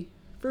 Toby.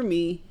 For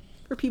me.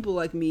 For people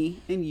like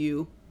me and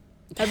you.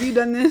 Have you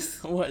done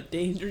this? What,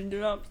 daydreamed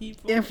about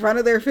people? In front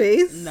of their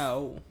face?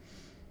 No.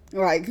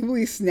 Like,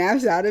 completely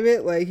snaps out of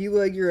it? Like, you look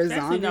like you're a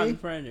Especially zombie? not in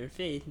front of their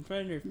face. In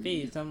front of their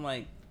face, I'm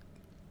like,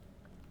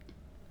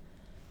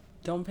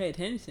 don't pay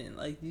attention.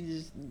 Like, you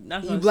just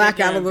not gonna you black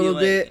sit there out a and be little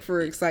like, bit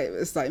for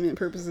excitement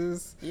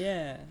purposes.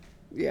 Yeah.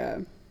 Yeah.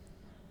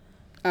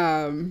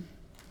 My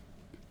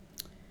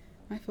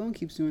phone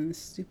keeps doing this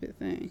stupid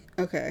thing.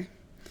 Okay.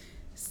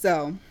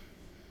 So,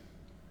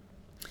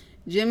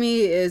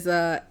 Jimmy is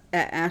at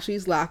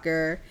Ashley's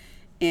locker,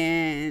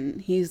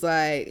 and he's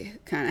like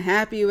kind of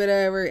happy,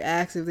 whatever.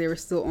 Asks if they were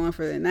still on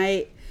for the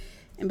night.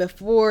 And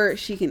before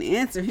she can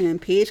answer him,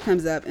 Paige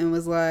comes up and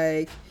was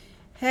like,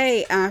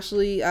 hey,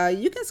 Ashley,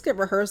 you can skip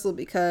rehearsal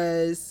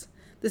because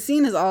the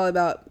scene is all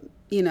about,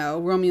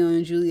 Romeo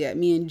and Juliet,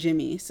 me and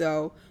Jimmy.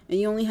 So, and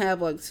you only have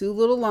like 2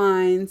 little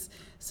lines,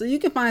 so you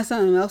can find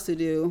something else to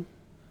do.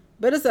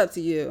 But it's up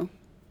to you.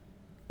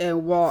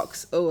 And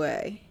walks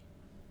away.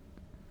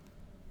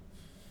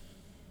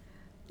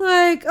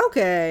 Like,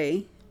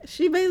 okay.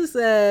 She basically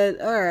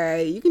said, all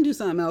right, you can do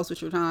something else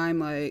with your time.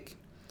 Like,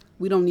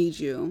 we don't need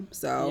you.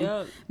 So,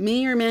 Yep. Me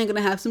and your man going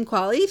to have some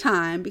quality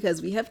time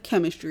because we have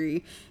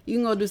chemistry. You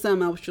can go do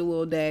something else with your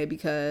little day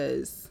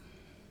because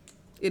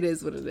it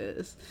is what it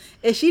is.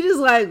 And she just,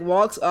 like,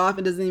 walks off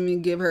and doesn't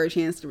even give her a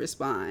chance to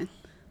respond.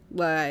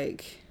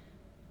 Like,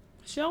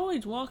 She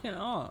always walking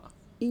off.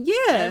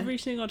 yeah. Every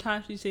single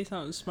time she say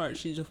something smart,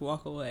 she just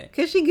walk away.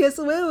 Because she gets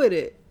away with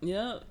it.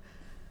 Yep.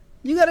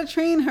 You gotta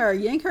train her.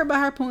 Yank her by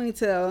her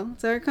ponytail.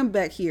 Tell her to come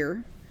back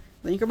here.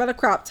 Yank her by the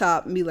crop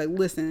top and be like,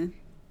 listen.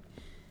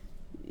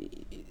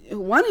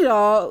 One of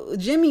y'all,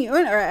 Jimmy, or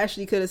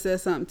Ashley could have said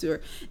something to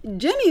her.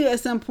 Jimmy, at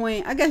some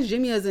point, I guess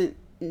Jimmy doesn't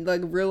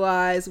like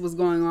realize what's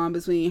going on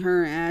between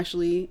her and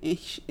Ashley.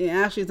 And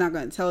Ashley's not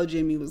gonna tell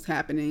Jimmy what's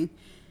happening.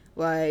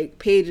 Like,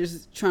 Paige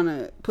is trying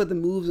to put the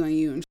moves on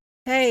you. And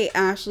hey,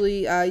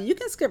 Ashley, you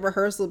can skip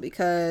rehearsal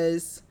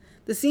because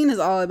the scene is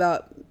all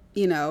about,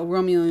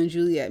 Romeo and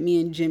Juliet,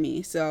 me and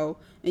Jimmy. So,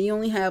 and you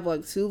only have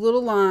like 2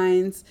 little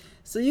lines,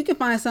 so you can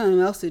find something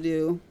else to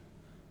do.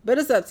 But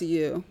it's up to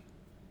you.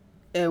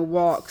 And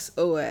walks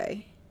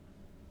away.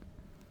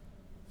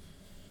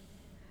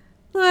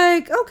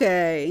 Like,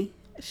 okay.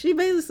 She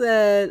basically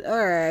said,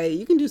 all right,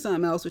 you can do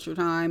something else with your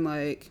time.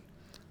 Like,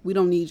 we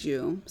don't need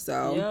you.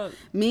 So, Yep.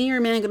 Me and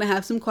your man going to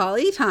have some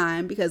quality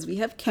time because we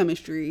have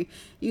chemistry.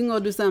 You can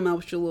go do something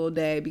else with your little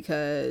day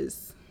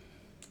because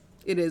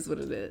it is what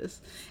it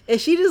is.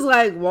 And she just,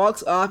 like,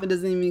 walks off and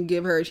doesn't even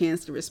give her a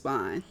chance to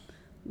respond.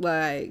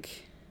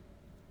 Like,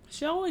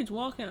 She always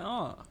walking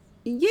off.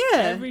 yeah.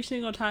 Every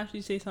single time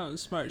she say something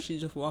smart, she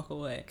just walk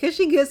away. Because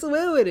she gets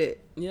away with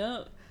it.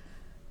 Yep.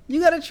 You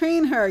gotta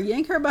train her.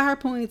 Yank her by her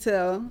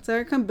ponytail. Tell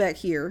her to come back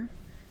here.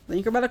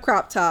 Yank her by the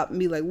crop top and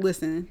be like,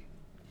 listen.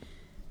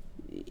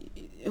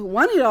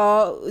 One of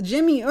y'all,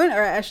 Jimmy, or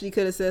Ashley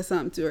could have said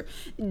something to her.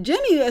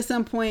 Jimmy, at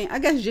some point, I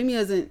guess Jimmy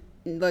doesn't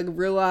like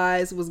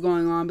realize what's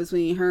going on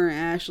between her and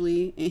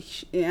Ashley.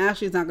 And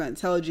Ashley's not gonna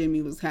tell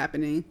Jimmy what's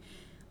happening.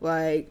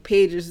 Like,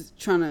 Paige is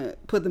trying to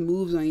put the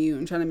moves on you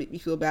and trying to make you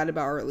feel bad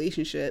about our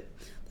relationship.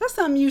 That's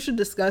something you should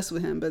discuss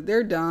with him, but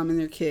they're dumb and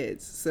they're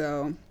kids.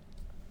 So,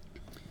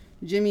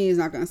 Jimmy is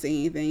not gonna say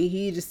anything.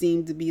 He just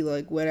seemed to be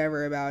like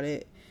whatever about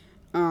it.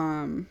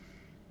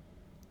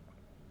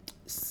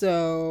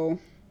 So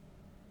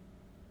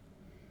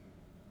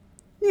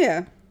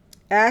yeah,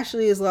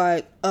 Ashley is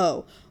like,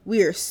 "Oh,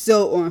 we are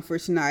so on for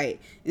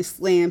tonight," and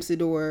slams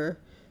her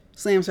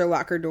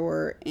locker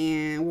door,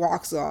 and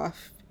walks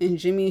off. And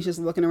Jimmy's just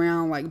looking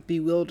around like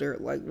bewildered,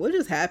 like what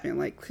just happened?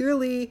 Like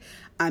clearly,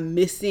 I'm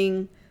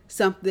missing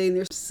something.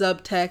 There's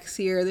subtext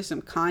here. There's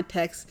some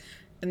context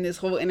in this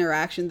whole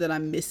interaction that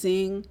I'm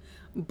missing.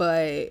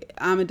 But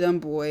I'm a dumb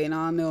boy, and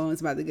all I know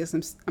is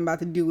I'm about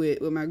to do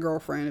it with my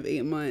girlfriend of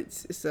 8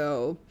 months.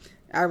 So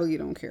I really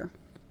don't care.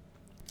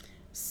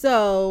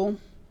 So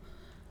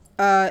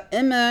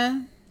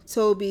Emma,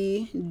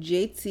 Toby,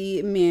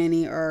 JT, and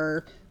Manny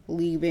are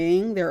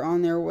leaving. They're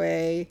on their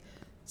way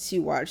to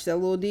watch that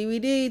little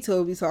DVD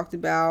Toby talked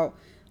about.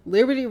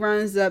 Liberty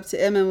runs up to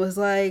Emma and was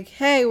like,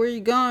 "Hey, where are you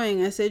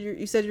going?" I said,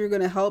 "You said you were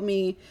going to help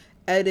me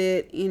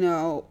edit,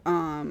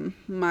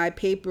 my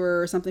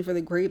paper or something for the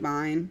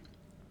Grapevine."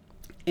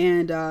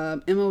 And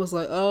Emma was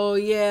like, "Oh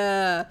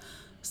yeah."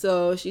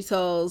 So she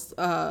tells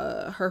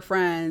her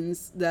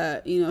friends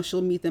that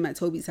she'll meet them at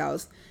Toby's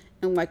house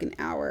in like an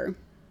hour.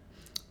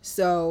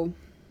 So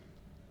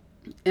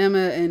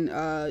Emma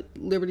and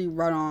Liberty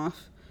run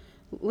off.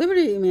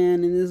 Liberty,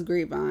 man, in this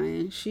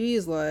Grapevine,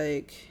 she's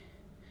like,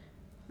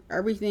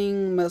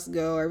 everything must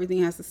go.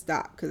 Everything has to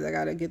stop because I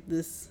gotta get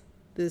this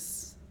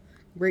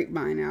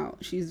Grapevine out.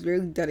 She's very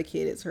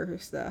dedicated to her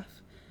stuff.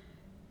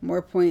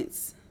 More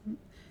points.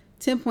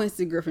 10 points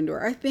to Gryffindor.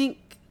 I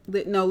think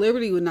that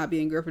Liberty would not be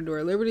in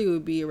Gryffindor. Liberty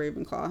would be a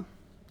Ravenclaw.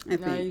 I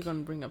think. Now you're gonna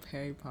bring up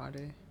Harry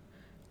Potter.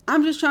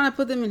 I'm just trying to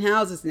put them in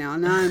houses now.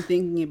 Now I'm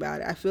thinking about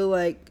it. I feel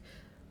like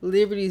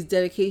Liberty's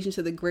dedication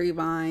to the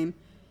Grapevine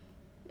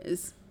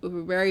is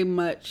very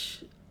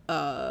much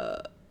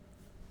a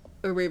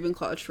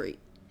Ravenclaw trait.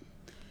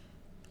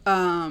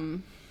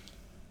 I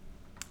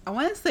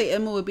want to say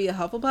Emma would be a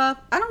Hufflepuff.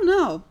 I don't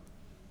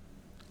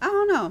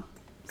know.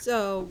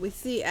 So we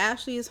see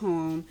Ashley is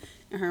home,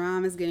 and her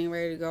mom is getting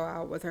ready to go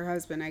out with her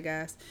husband, I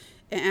guess.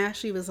 And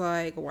Ashley was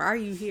like, "Why are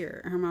you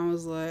here?" And her mom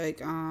was like,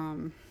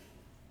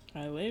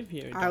 I live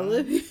here. I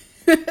live here.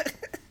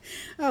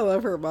 I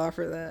love her mom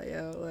for that,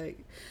 yo. Like,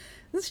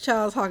 this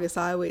child's talking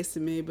sideways to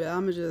me, but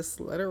I'm gonna just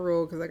let her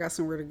roll because I got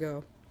somewhere to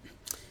go.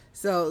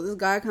 So this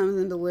guy comes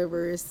and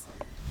delivers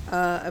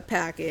a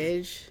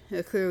package.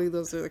 Clearly,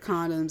 those are the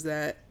condoms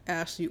that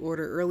Ashley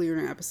ordered earlier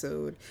in the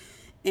episode.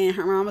 And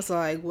her mom was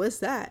like, "What's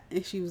that?"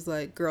 And she was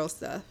like, "Girl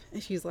stuff."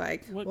 And she's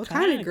like, "What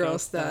kind of girl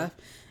stuff?"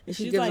 And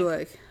she gives her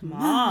like,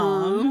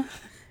 "Mom."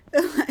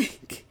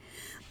 like,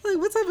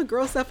 what type of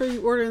girl stuff are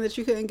you ordering that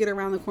you couldn't get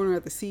around the corner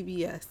at the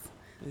CVS?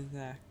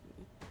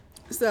 Exactly.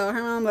 So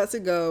her mom lets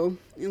it go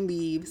and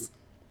leaves.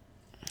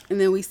 And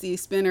then we see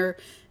Spinner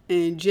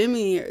and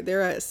Jimmy,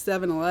 they're at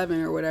 7-Eleven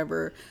or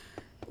whatever,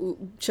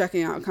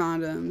 checking out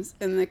condoms.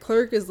 And the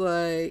clerk is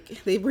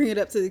like, they bring it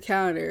up to the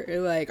counter.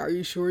 They're like, "Are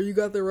you sure you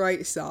got the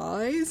right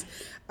size?"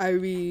 I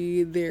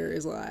mean,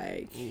 there's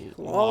like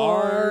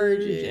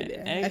large and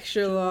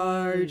extra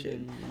large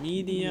and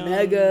medium,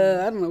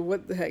 mega. I don't know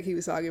what the heck he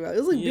was talking about. It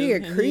was like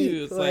being a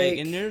creep. Like,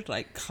 and there's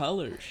like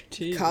colors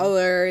too.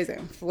 Colors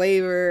and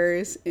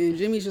flavors. And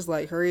Jimmy's just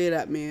like, "Hurry it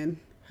up, man.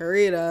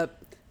 Hurry it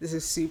up. This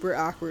is super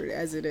awkward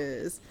as it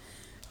is."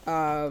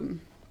 And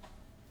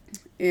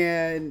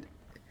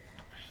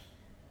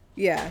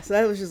yeah, so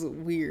that was just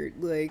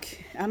weird.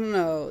 Like, I don't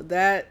know,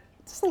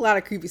 just a lot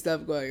of creepy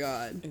stuff going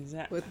on.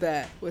 Exactly.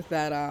 with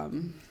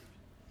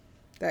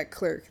that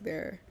clerk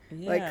there.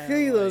 Yeah, like,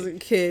 clearly those are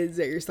kids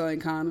that you're selling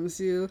condoms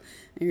to,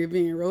 and you're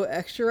being real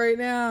extra right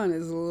now, and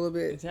it's a little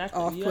bit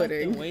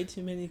off-putting. You have way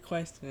too many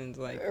questions,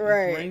 like,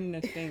 right. Bring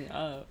the thing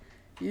up.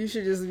 You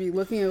should just be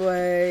looking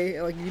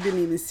away, like you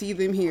didn't even see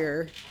them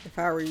here, if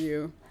I were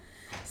you.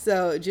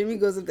 So Jimmy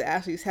goes up to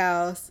Ashley's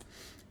house,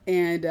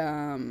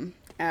 and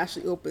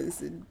Ashley opens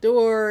the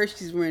door.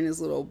 She's wearing this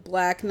little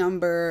black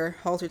number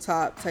halter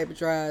top type of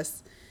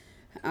dress,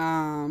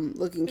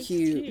 looking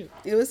cute.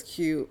 It was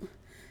cute.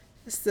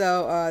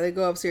 So they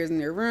go upstairs in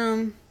their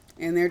room,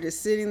 and they're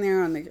just sitting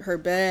there on her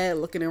bed,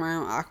 looking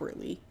around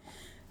awkwardly.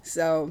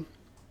 So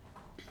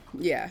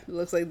yeah, it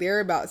looks like they're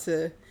about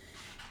to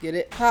get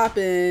it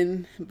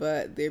popping,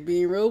 but they're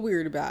being real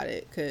weird about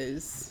it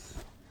because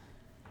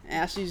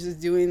Ashley's just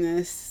doing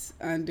this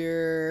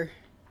under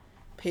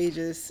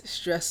Paige's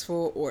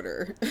stressful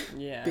order.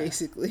 Yeah.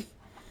 Basically.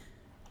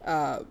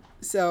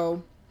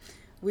 So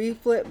we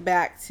flip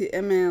back to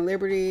Emma and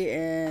Liberty,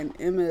 and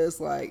Emma is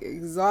like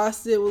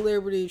exhausted with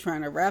Liberty,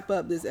 trying to wrap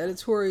up this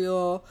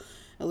editorial.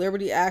 And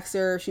Liberty asks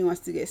her if she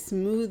wants to get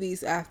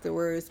smoothies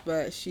afterwards,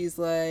 but she's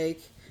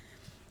like,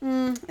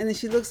 and then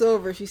she looks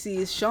over, she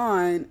sees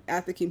Sean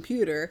at the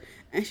computer,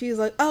 and she's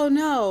like, "Oh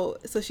no."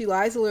 So she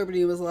lies to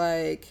Liberty and was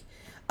like,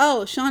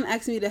 "Oh, Sean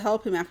asked me to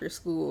help him after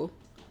school."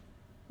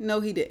 No,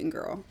 he didn't,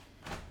 girl.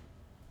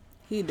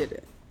 He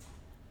didn't.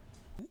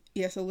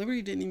 Yeah, so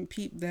Liberty didn't even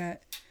peep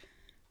that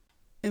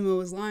Emma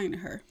was lying to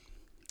her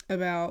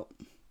about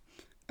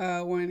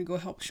wanting to go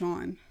help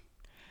Sean.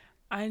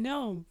 I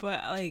know,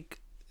 but like,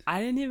 I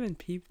didn't even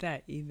peep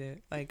that either.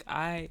 Like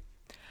I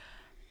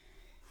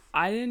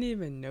didn't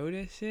even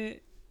notice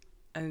it,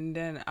 and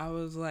then I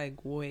was like,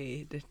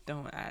 wait, this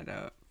don't add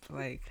up.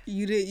 Like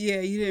You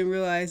didn't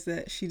realize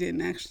that she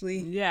didn't actually.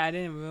 yeah, I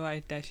didn't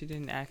realize that she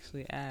didn't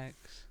actually ask.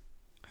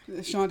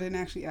 Sean didn't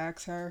actually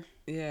ask her.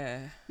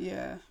 Yeah.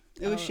 Yeah,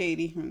 it was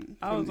shady.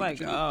 I was the like,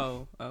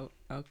 jump. oh,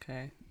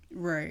 okay.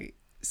 Right.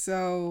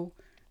 So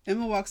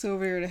Emma walks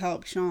over here to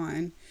help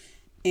Sean,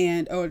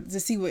 and to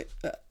see what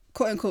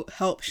quote unquote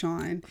help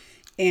Sean,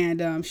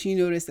 and she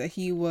noticed that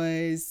he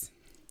was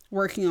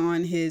working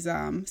on his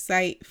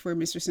site for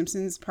Mr.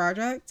 Simpson's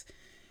project,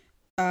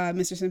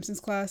 Mr. Simpson's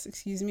class,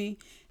 excuse me,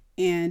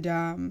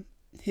 and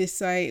his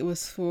site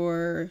was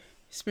for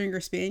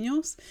Springer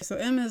Spaniels. So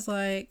Emma's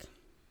like,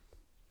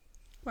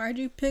 "Why'd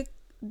you pick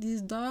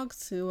these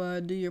dogs to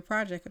do your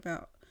project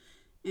about?"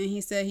 And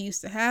he said he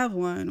used to have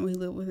one when he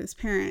lived with his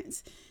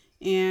parents,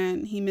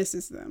 and he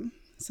misses them.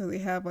 So they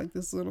have like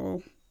this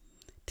little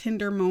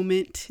tender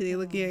moment. They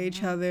look at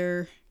each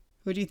other.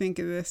 What do you think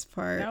of this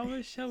part? That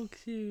was so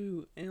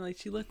cute. And like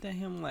she looked at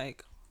him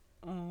like,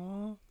 "Aw,"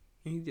 and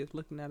he just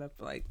looking at her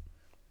like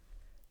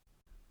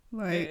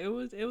it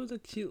was a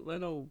cute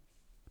little.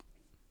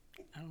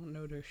 I don't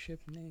know their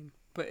ship name,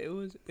 but it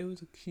was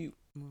a cute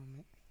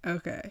moment.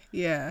 Okay,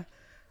 yeah.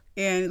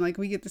 And like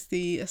we get to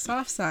see a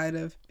soft side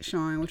of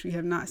Sean, which we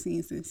have not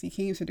seen since he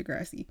came to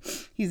Degrassi.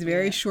 He's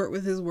very short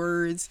with his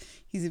words.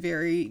 He's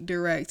very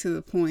direct to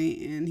the point,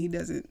 and he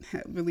doesn't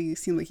really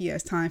seem like he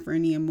has time for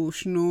any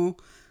emotional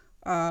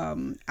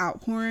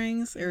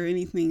outpourings or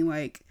anything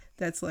like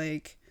that's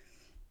like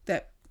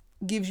that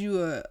gives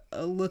you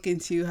a look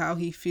into how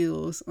he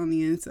feels on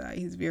the inside.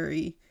 He's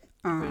very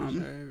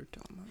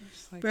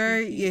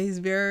he's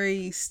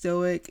very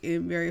stoic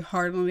and very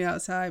hard on the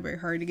outside, very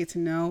hard to get to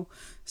know.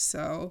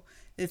 So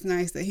it's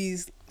nice that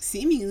he's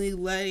seemingly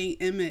letting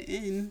Emma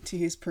into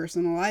his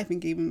personal life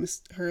and gave him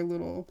her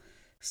little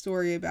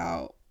story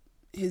about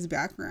his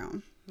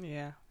background.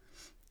 Yeah.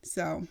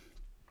 So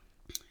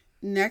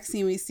next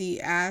scene we see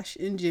Ash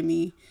and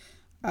Jimmy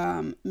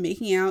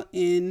making out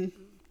in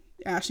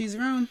Ashley's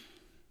room.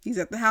 He's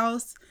at the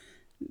house.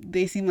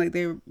 They seem like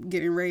they're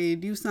getting ready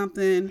to do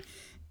something.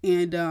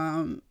 And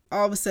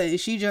all of a sudden,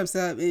 she jumps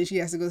up and she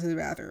has to go to the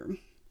bathroom.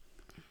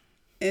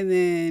 And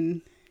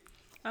then...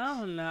 I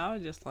don't know. I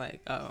was just like,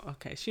 oh,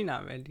 okay. She's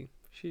not ready.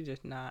 She's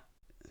not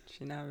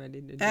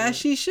ready to do As it.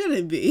 she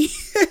shouldn't be.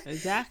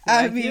 Exactly.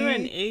 I mean, you're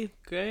in 8th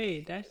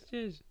grade. That's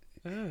just...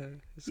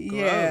 it's gross.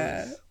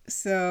 Yeah.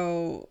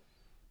 So...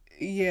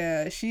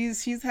 Yeah,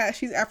 she's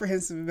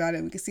apprehensive about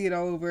it. We can see it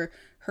all over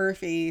her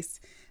face.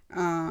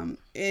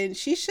 And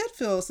she should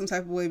feel some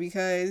type of way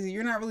because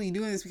you're not really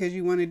doing this because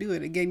you want to do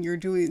it. Again, you're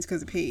doing this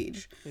because of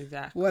Paige.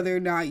 Exactly. Whether or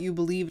not you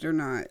believe it or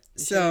not.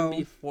 You shouldn't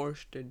be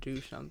forced to do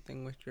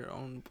something with your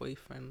own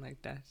boyfriend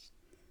like that.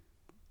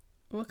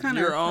 What kind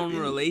your of own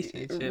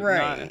relationship,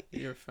 right? Not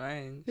your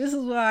friend. This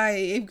is why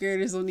 8th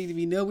graders don't need to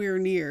be nowhere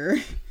near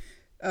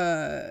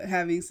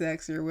having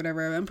sex or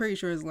whatever. I'm pretty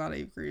sure there's a lot of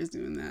 8th graders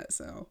doing that.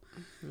 So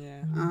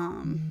yeah.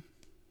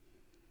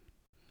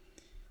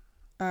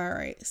 All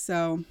right.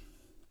 So.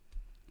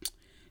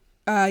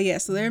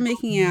 So they're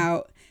making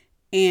out,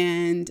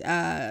 and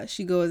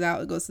she goes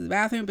to the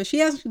bathroom, but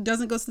she actually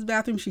doesn't go to the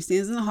bathroom. She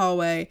stands in the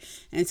hallway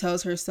and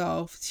tells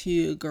herself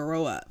to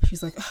grow up.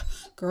 She's like,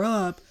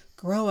 grow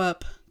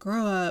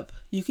up,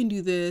 you can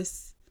do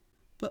this.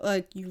 But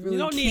like, you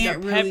don't need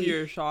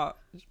to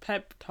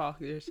pep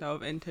talk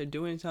yourself into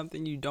doing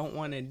something you don't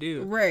want to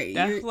do. Right.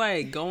 That's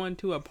like going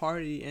to a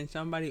party and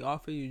somebody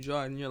offers you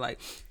drugs and you're like,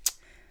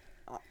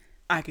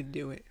 I could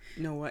do it.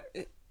 You know what?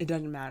 It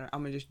doesn't matter.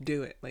 I'm gonna just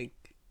do it. Like,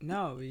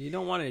 no, you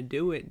don't want to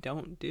do it.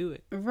 Don't do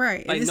it.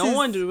 Right. Like, no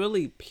one's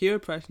really peer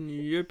pressuring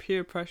you. You're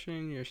peer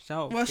pressuring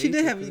yourself. Well, basically.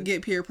 She did have to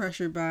get peer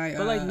pressured by...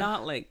 But, like,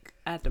 not, like,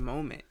 at the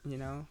moment, you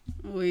know?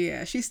 Well,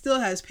 yeah. She still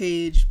has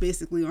Paige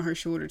basically on her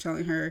shoulder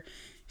telling her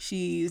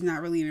she's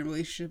not really in a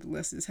relationship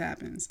unless this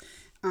happens.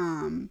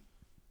 And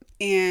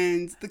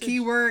the key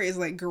word is,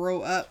 like,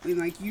 grow up. And,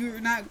 like, you're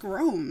not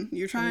grown.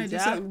 You're trying to do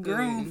something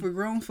grown for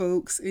grown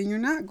folks, and you're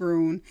not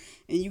grown.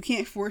 And you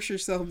can't force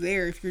yourself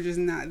there if you're just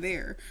not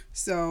there.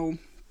 So...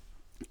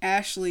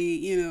 Ashley,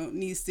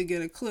 needs to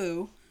get a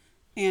clue.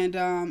 And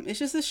it's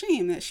just a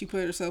shame that she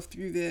put herself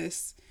through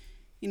this,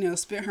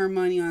 spent her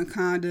money on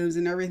condoms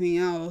and everything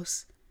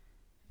else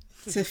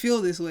to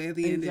feel this way at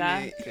the end of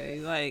it.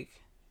 Exactly. Like,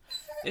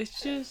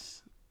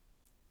 it's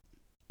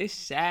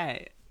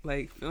sad.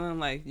 Like, feeling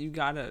like you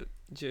gotta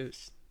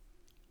just...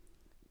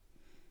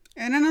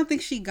 And I don't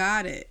think she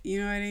got it.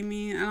 You know what I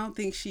mean? I don't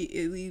think she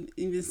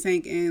even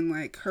sank in,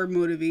 like, her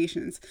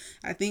motivations.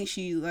 I think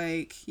she,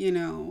 like,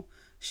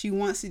 she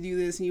wants to do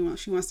this and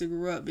she wants to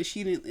grow up, but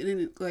it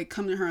didn't like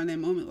come to her in that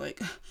moment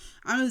like,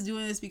 I'm just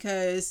doing this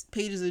because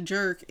Paige is a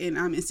jerk and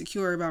I'm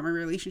insecure about my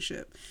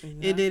relationship.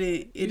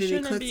 Exactly. It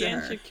didn't click to her. You shouldn't be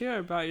insecure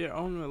about your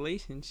own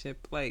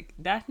relationship. Like,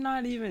 that's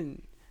not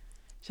even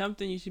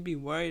something you should be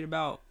worried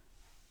about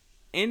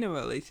in a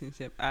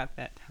relationship at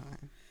that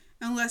time.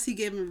 Unless he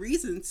gave him a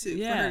reason to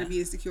for her to be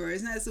insecure.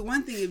 It's the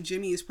one thing if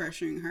Jimmy is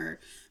pressuring her,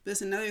 but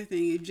it's another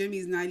thing if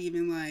Jimmy's not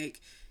even like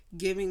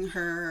giving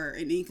her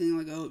an inkling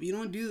like, oh, if you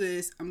don't do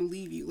this, I'm gonna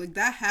leave you. Like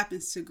that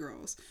happens to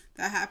girls.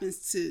 That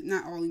happens to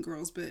not only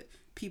girls, but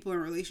people in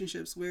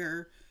relationships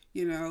where,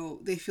 you know,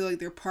 they feel like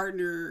their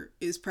partner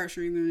is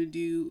pressuring them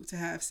to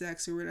have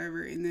sex or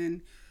whatever, and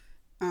then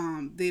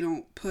they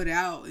don't put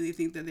out and they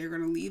think that they're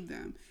gonna leave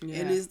them.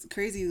 Yeah. And it's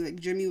crazy. Like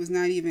Jimmy was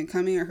not even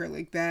coming at her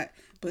like that,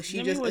 but she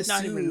Jimmy just was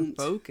assumed. not even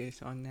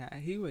focused on that.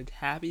 He was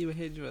happy with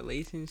his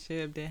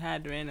relationship. They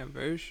had their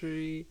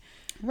anniversary,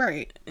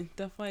 right, and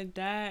stuff like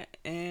that.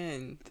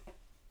 And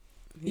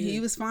he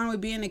was fine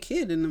with being a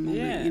kid in the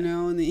moment, you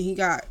know. And then he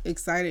got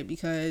excited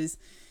because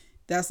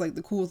that's like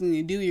the cool thing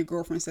to do. Your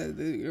girlfriend said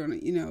that you're gonna,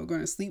 you know,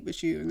 going to sleep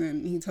with you, and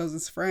then he tells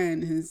his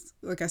friend.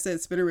 Like I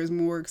said, Spinner was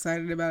more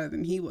excited about it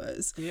than he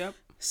was. Yep.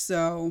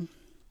 So,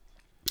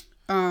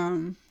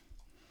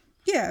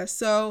 yeah.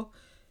 So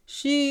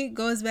she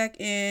goes back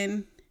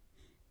in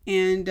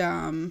and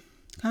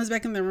comes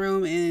back in the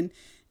room, and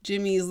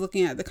Jimmy's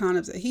looking at the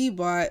condoms that he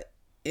bought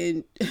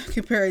and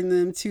comparing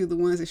them to the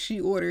ones that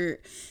she ordered.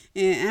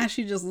 And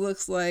Ashley just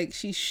looks like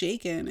she's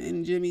shaken,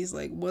 and Jimmy's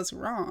like, "What's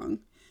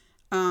wrong?"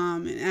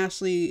 And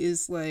Ashley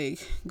is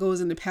like,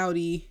 goes into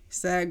pouty,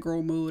 sad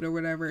girl mode or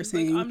whatever, She's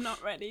saying, like, I'm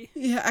not ready.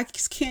 Yeah, I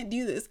just can't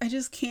do this. I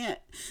just can't.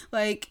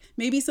 Like,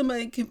 maybe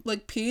somebody can,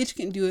 like, Paige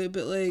can do it,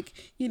 but, like,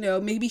 you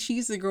know, maybe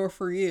she's the girl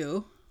for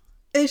you.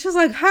 It's just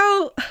like,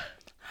 how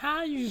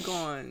are you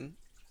going?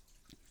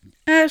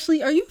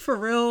 Ashley, are you for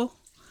real?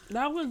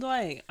 That was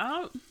like,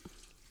 I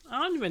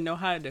don't even know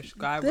how to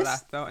describe what I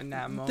felt in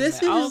that moment.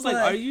 This I was like,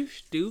 are you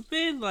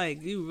stupid?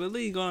 Like, you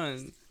really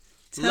going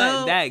to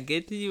let that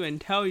get to you and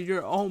tell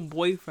your own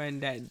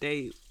boyfriend that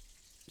they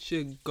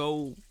should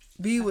go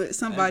be with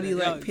somebody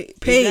like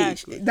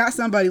Paige? Exactly. Not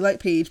somebody like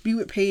Paige. Be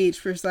with Paige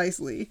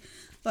precisely.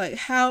 Like,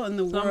 how in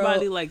the world?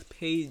 Somebody like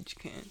Paige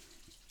can.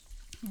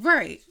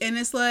 Right. And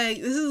it's like,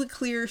 this is a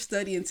clear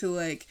study into,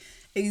 like,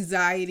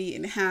 anxiety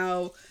and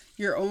how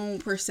your own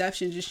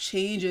perception just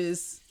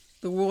changes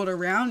the world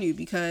around you,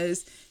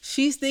 because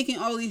she's thinking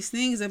all these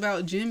things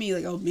about Jimmy,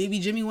 like, oh, maybe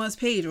Jimmy wants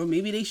Paige, or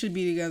maybe they should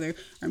be together,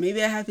 or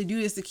maybe I have to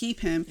do this to keep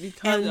him.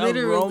 Because of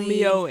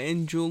Romeo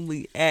and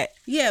Juliet.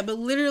 Yeah, but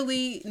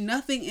literally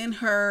nothing in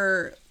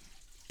her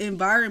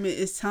environment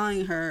is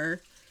telling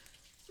her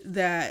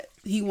that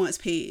he wants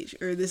Paige,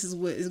 or this is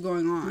what is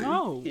going on.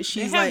 No,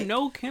 she's they have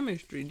no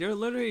chemistry. They're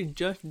literally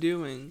just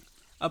doing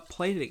a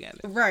play together.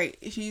 Right.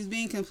 She's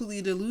being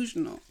completely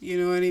delusional. You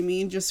know what I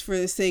mean? Just for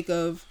the sake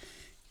of,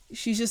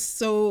 she's just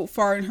so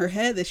far in her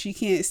head that she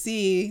can't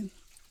see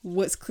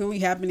what's clearly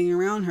happening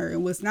around her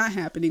and what's not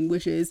happening,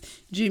 which is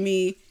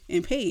Jimmy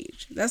and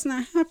Paige. That's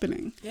not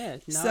happening. Yeah,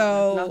 it's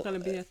not going to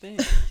be a thing.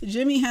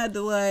 Jimmy had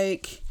to,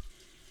 like,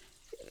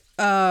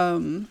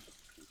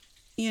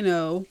 you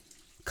know,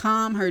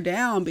 calm her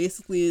down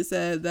basically, and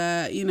said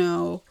that, you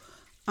know,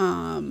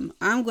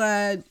 I'm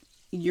glad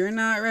you're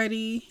not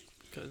ready.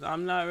 Because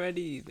I'm not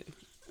ready either.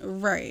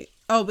 Right.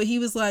 Oh, but he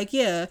was like,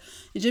 yeah.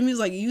 And Jimmy was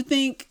like, you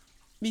think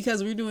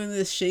because we're doing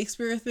this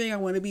Shakespeare thing, I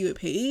want to be with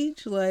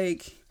Paige?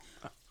 Like,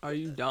 are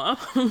you dumb?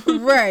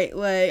 Right.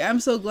 Like,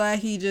 I'm so glad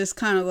he just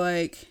kind of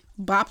like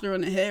bopped her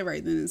on the head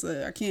right then and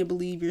said, I can't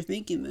believe you're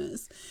thinking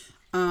this.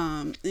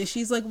 And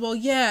she's like, well,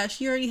 yeah,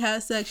 she already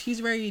has sex.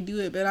 She's ready to do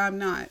it, but I'm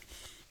not.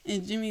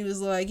 And Jimmy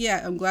was like,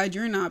 yeah, I'm glad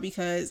you're not,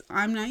 because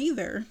I'm not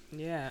either.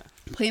 Yeah.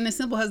 Plain and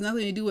simple, has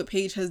nothing to do with what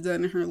Paige has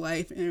done in her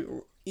life,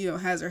 and, you know,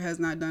 has or has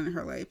not done in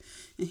her life.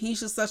 And he's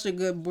just such a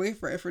good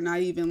boyfriend for not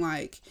even,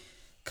 like,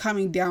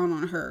 coming down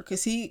on her,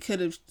 because he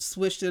could have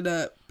switched it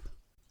up.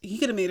 He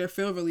could have made her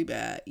feel really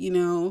bad, you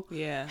know?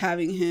 Yeah.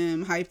 Having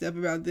him hyped up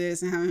about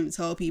this and having him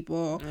tell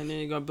people. And then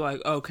you're going to be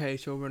like, okay,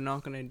 so we're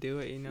not going to do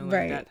it, you know? Like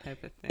right. That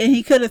type of thing. And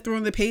he could have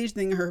thrown the Paige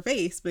thing in her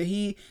face, but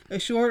he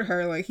assured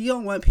her, like, he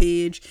don't want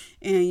Paige.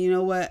 And you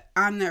know what?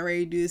 I'm not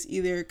ready to do this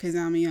either, because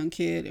I'm a young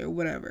kid or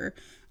whatever.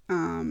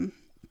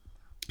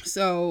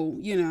 So,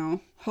 you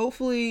know,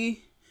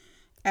 hopefully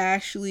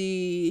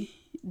Ashley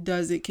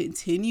doesn't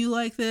continue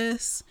like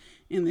this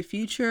in the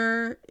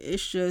future.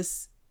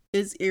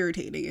 It's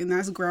irritating, and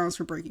that's grounds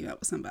for breaking up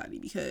with somebody,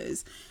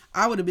 because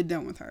I would have been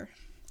done with her.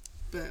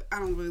 But I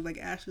don't really like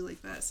Ashley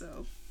like that,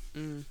 so.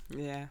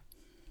 Yeah.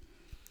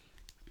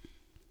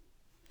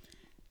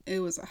 It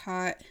was a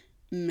hot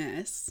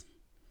mess.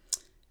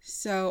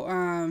 So,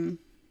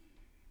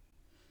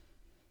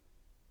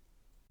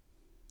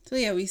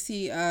 yeah, we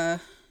see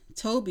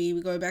Toby.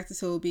 We go back to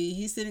Toby.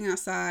 He's sitting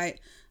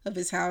outside of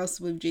his house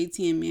with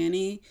JT and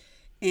Manny,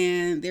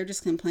 and they're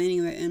just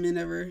complaining that Emma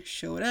never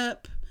showed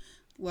up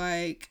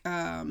like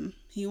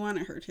he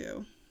wanted her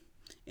to.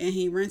 And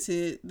he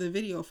rented the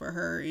video for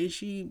her, and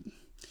she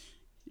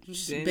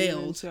just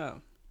bailed.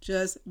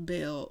 Just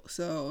bailed.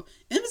 So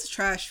Emma's a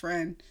trash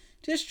friend.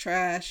 Just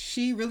trash.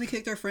 She really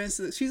kicked her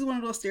friends she's one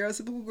of those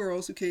stereotypical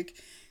girls who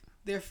kick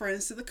their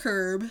friends to the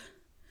curb.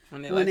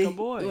 When they like a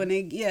boy.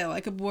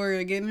 Like a boy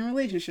or get in a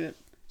relationship.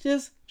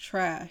 Just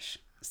trash.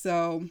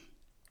 So,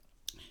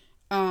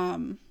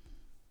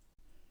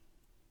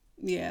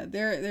 Yeah,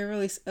 they're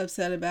really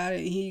upset about it.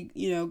 And he,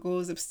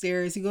 goes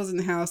upstairs. He goes in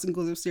the house and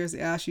goes upstairs to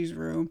Ashley's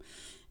room.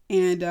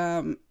 And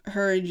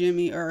her and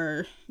Jimmy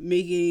are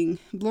blowing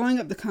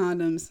up the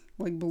condoms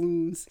like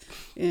balloons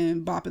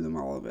and bopping them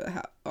all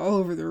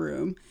over the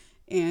room.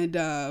 And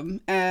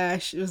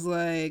Ash was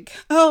like,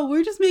 "Oh,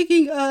 we're just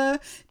making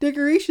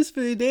decorations for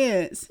the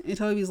dance." And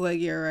Toby's like,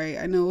 "Yeah, right.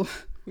 I know.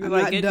 I'm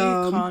like, not get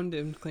dumb. these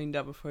condoms cleaned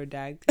up before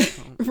Dad gets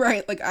home."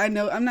 Right, like, I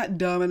know. I'm not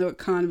dumb. I know what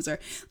condoms are.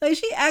 Like,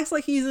 she acts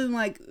like he's in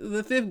like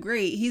the 5th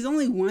grade. He's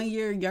only 1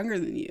 year younger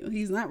than you.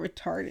 He's not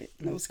retarded.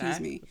 No, excuse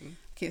me.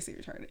 Can't say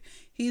retarded.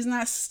 He's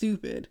not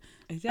stupid.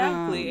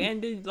 Exactly.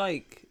 And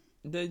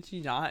did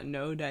she not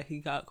know that he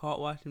got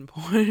caught watching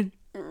porn?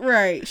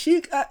 Right.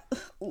 She got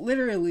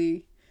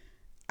literally.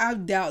 I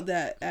doubt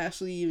that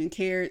Ashley even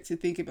cared to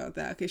think about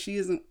that because she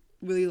isn't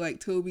really like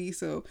Toby.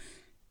 So,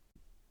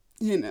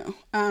 I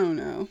don't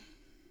know.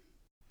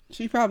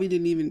 She probably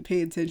didn't even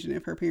pay attention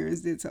if her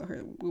parents did tell her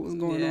what was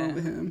going on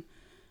with him.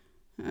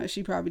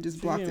 She probably just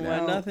blocked it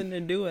out. Nothing to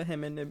do with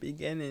him in the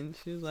beginning.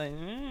 She was like,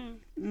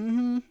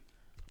 Mm-hmm.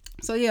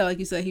 So yeah, like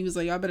you said, he was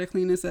like, "Y'all better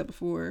clean this up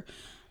before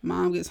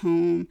Mom gets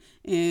home."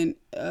 And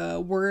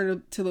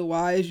word to the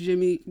wise,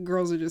 Jimmy,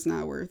 girls are just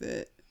not worth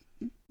it.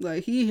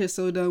 Like, he is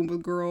so done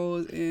with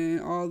girls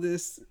and all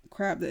this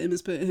crap that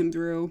Emma's putting him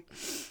through.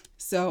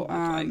 So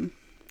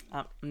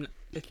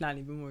it's not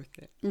even worth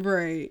it.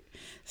 Right.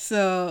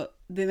 So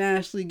then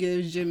Ashley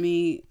gives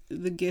Jimmy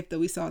the gift that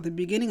we saw at the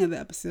beginning of the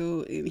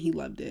episode, and he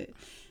loved it.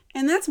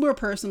 And that's more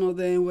personal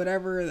than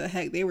whatever the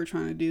heck they were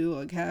trying to do,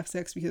 like have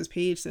sex because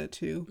Paige said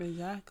to.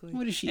 Exactly.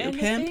 What is she, and a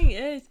pimp? The thing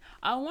is,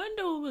 I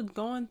wonder what was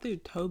going through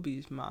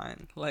Toby's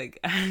mind. Like,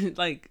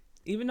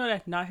 even though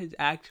that's not his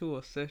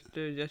actual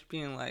sister, just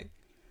being like,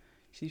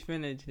 she's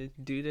finna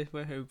just do this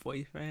with her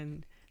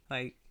boyfriend.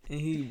 Like, and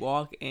he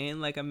walk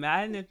in. Like,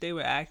 imagine if they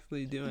were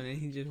actually doing it.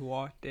 He just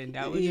walked in.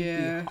 That would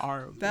just be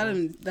horrible.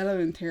 That'd have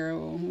been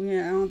terrible.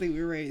 Yeah, I don't think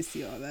we were ready to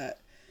see all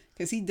that.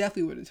 Because he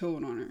definitely would have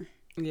told on her.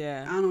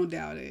 Yeah. I don't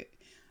doubt it.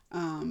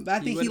 But I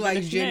think he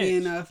likes Jimmy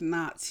enough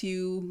not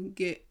to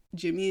get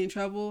Jimmy in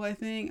trouble, I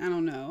think. I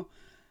don't know.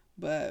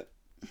 But,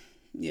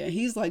 yeah,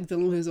 he's, like,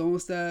 dealing with his own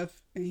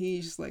stuff. And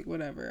he's just like,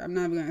 whatever. I'm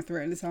not even going to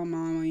threaten to tell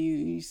Mom on you.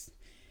 You just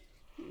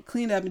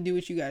clean up and do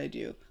what you got to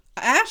do.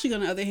 Ashley,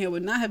 on the other hand,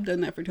 would not have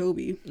done that for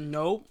Toby.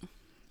 Nope.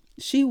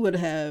 She would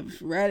have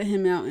ratted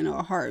him out in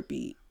a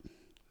heartbeat.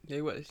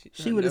 She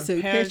would have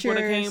took pictures. Would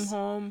have came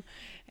home,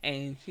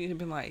 and she'd have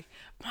been like,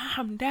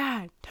 "Mom,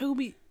 Dad,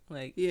 Toby."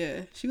 Like,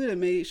 yeah, she would have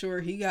made sure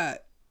he got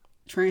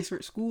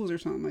transferred schools or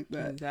something like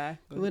that.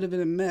 Exactly. It would have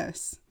been a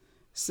mess.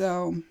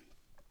 So,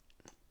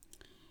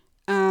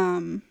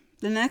 the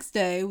next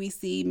day we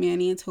see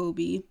Manny and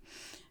Toby,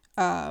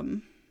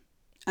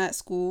 at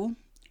school.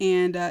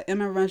 And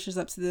Emma rushes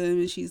up to them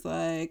and she's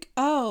like,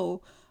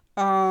 "Oh,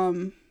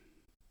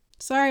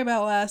 sorry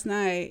about last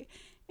night."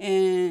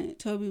 And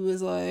Toby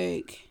was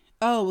like,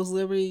 "Oh, was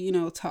Liberty,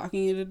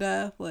 talking you to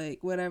death?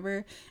 Like,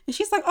 whatever." And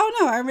she's like, "Oh,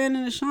 no, I ran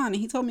into Sean and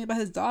he told me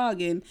about his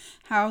dog and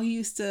how he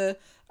used to,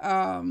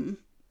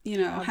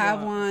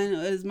 have one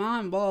with his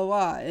mom, blah, blah,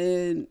 blah."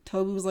 And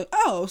Toby was like,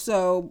 "Oh,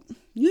 so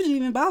you didn't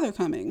even bother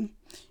coming.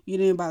 You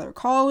didn't bother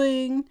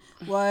calling.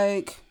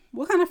 Like,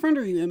 what kind of friend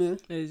are you, Emma?"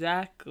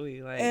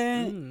 Exactly. Like,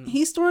 and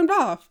he stormed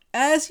off,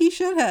 as he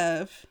should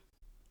have.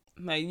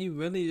 Like, you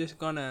really just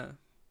gonna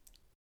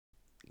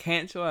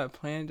cancel our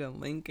plans in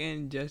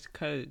Lincoln just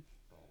because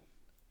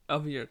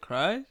of your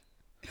crush?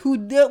 Who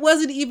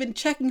wasn't even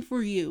checking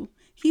for you.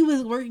 He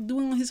was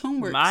doing his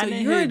homework. So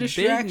you're a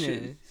distraction.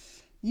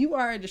 Business. You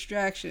are a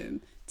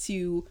distraction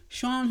to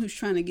Sean, who's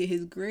trying to get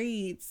his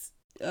grades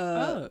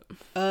up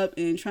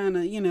and trying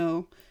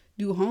to,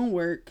 do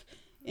homework.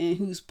 And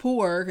who's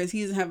poor because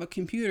he doesn't have a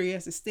computer, he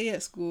has to stay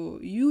at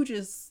school. You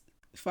just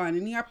find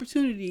any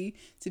opportunity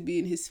to be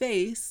in his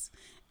face,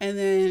 and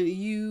then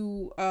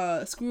you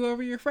screw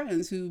over your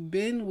friends who've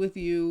been with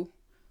you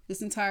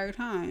this entire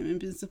time and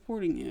been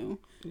supporting you.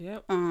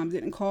 Yep.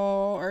 Didn't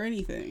call or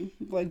anything.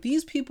 Like,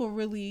 these people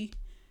really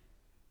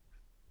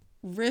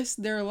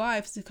risked their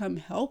lives to come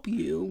help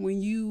you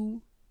when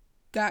you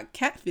got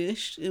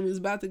catfished and was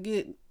about to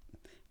get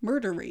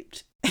murder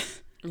raped.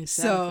 Exactly.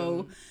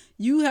 So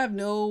you have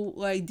no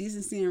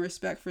decency and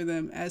respect for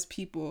them as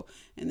people,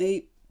 and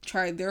they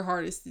tried their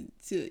hardest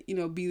to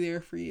be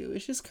there for you.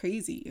 It's just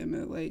crazy. I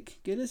mean,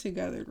 get it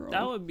together, girl.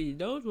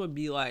 Those would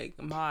be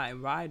my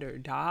ride or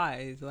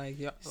dies. Like,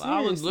 seriously.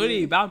 I was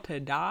literally about to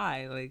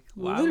die. Like,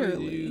 why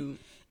would you?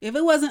 If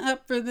it wasn't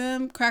up for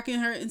them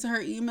cracking her into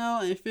her email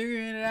and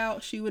figuring it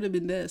out, she would have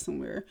been dead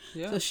somewhere.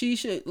 Yeah. So she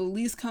should at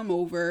least come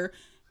over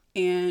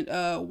and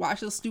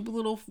watch a stupid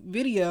little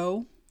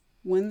video.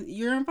 When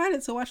you're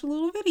invited to watch a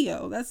little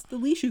video, that's the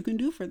least you can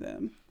do for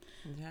them.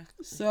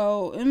 Exactly.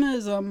 So Emma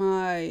is on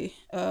my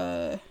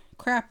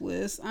crap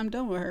list. I'm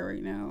done with her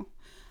right now.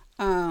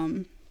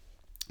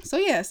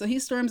 So he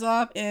storms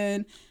off,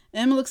 and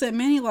Emma looks at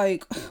Manny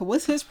like,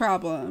 "What's his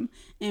problem?"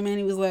 And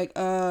Manny was like,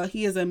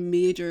 "He has a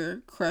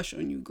major crush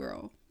on you,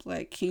 girl.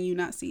 Like, can you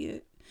not see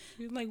it?"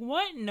 She was like,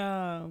 what?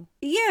 No.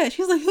 Yeah,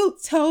 she was like, who?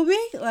 Toby?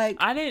 Like,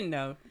 I didn't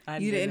know.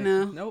 You didn't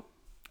know? Nope.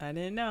 I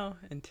didn't know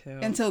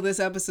Until this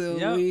episode,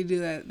 Yep. when you do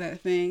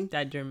that thing.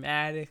 that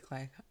dramatic,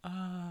 like,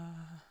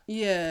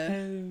 Yeah.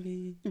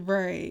 Toby.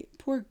 Right.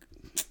 Poor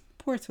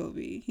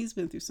Toby. He's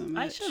been through so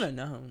much. I should have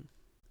known.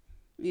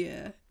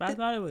 Yeah. But I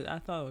thought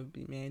it would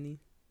be Manny.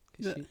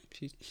 'Cause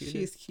she's cute.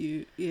 She's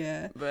cute.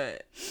 Yeah.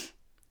 But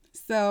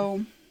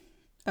So,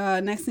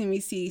 next thing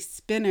we see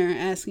Spinner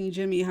asking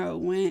Jimmy how it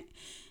went.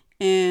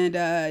 And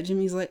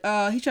Jimmy's like,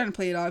 he's trying to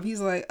play it off. He's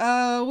like,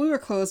 we were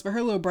close, but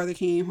her little brother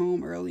came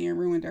home early and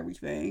ruined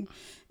everything.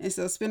 And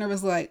so Spinner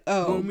was like, you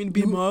want me to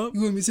beat him up?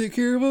 You want me to take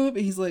care of him? And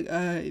he's like,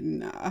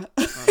 nah.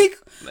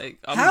 like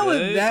how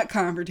would that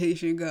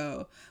confrontation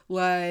go?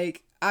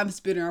 Like, I'm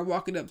Spinner. I'm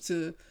walking up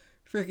to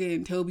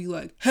freaking Toby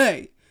like,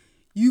 hey,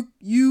 you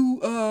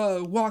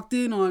walked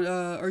in on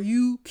or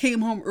you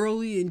came home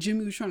early and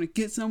Jimmy was trying to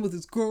get some with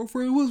his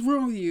girlfriend. What's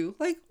wrong with you?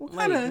 Like, what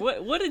kind of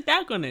what is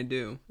that gonna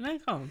do?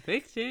 Not gonna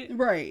fix it.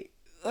 Right.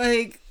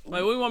 Like what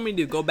do you want me to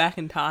do? Go back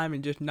in time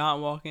and just not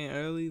walk in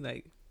early?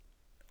 Like,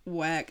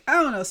 whack.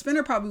 I don't know.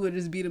 Spinner probably would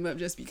just beat him up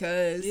just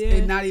because, Yeah.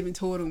 and not even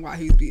told him why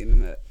he was beating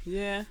him up.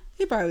 yeah.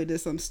 He probably did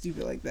something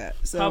stupid like that.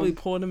 So Probably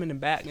pulled him in the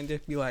back and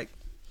just be like,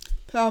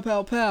 pow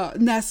pow pow.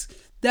 And that's for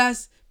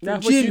that's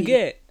Jimmy. what you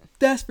get.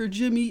 That's for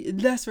Jimmy and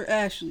that's for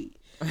Ashley.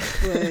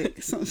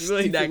 Like something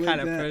Really stupid that like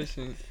kind of that.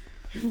 person.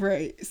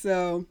 Right.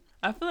 So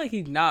I feel like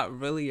he's not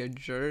really a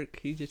jerk.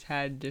 He just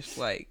had just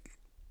like,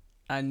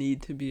 I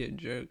need to be a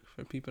jerk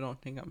for people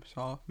don't think I'm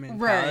soft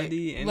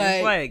mentality. Right. And Like,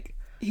 it's like,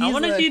 I he's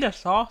want to like- see the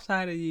soft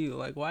side of you.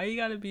 Like, why you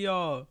gotta be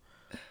all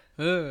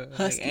like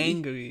Husky.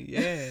 angry?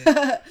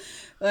 Yeah.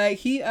 like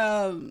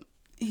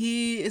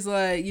he is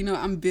like,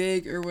 I'm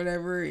big or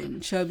whatever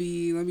and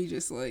chubby. Let me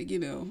just like,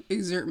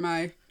 exert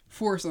my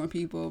force on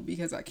people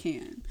because I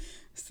can.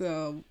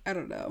 So I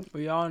don't know.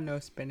 We all know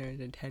Spinner is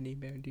a teddy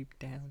bear deep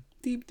down.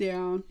 Deep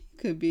down,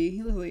 could be.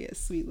 He looks like a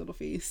sweet little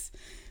face.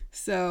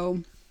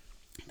 So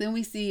then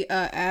we see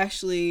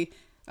Ashley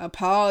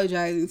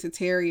apologizing to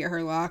Terry at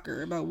her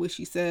locker about what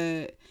she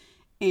said,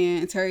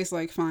 and Terry's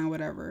like, "Fine,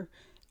 whatever."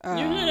 You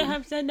should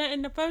have said that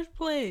in the first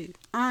place.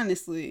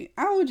 Honestly,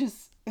 I would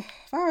just, if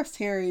I was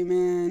Terry,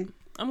 man.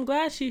 I'm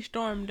glad she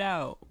stormed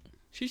out.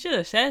 She should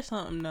have said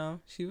something though.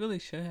 She really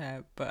should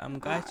have, but I'm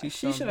glad she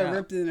stormed out. She should have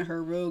ripped into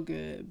her real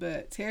good,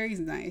 but Terry's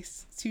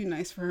nice. Too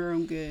nice for her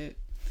own good.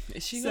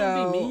 Is she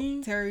gonna be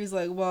mean? Terry's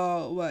like,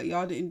 well, what,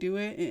 y'all didn't do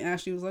it? And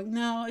Ashley was like,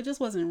 no, it just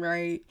wasn't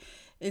right.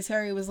 And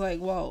Terry was like,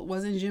 well,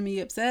 wasn't Jimmy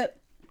upset?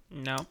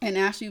 No. And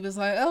Ashley was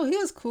like, oh, he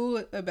was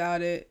cool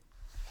about it.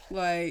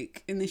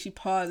 Like, and then she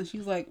paused and she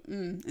was like,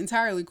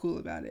 entirely cool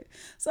about it.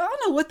 So I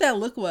don't know what that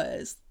look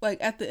was. Like,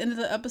 at the end of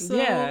the episode,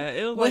 Yeah,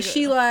 it was was like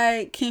she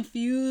like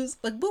confused?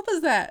 Like, what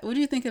was that? What do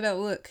you think of that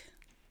look?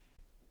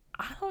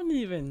 I don't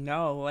even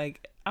know.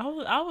 Like, I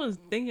was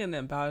thinking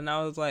about it and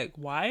I was like,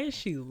 why is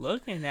she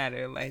looking at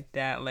her like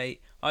that?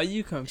 Like, are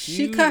you confused?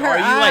 She cut her are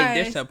you eyes.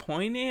 like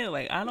disappointed?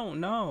 Like, I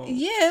don't know.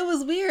 Yeah, it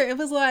was weird. It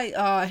was like,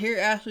 here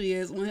Ashley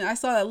is. When I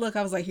saw that look,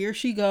 I was like, here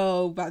she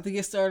go, about to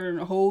get started on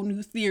a whole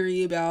new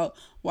theory about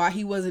why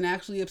he wasn't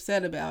actually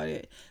upset about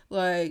it.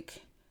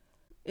 Like,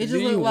 it just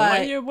Do looked you like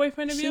want your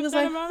boyfriend to be she was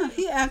upset like, about it?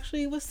 he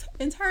actually was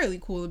entirely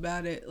cool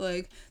about it.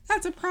 Like,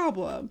 that's a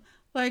problem.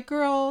 Like,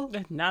 girl,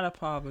 That's not a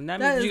problem.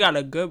 That That means is- you got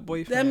a good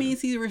boyfriend. that means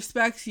he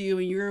respects you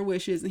and your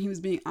wishes, and he was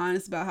being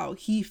honest about how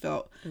he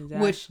felt,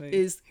 which Exactly.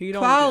 is He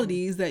don't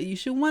qualities that you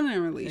should want in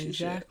a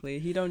relationship. Exactly.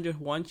 He don't just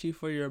want you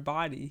for your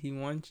body. He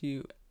wants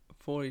you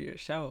for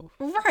yourself.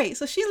 Right.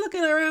 So she's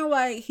looking around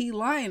like he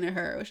lying to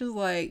her, which is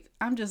like,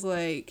 I'm just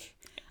like,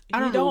 I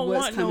don't know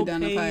what's coming down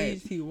the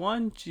pipe. He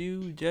wants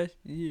you, just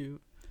you.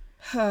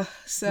 So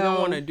He don't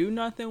want to do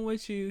nothing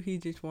with you. He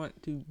just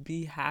want to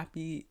be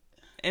happy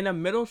in a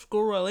middle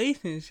school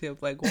relationship.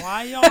 Like,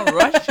 why y'all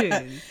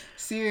rushing?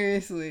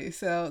 seriously.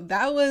 So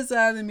that was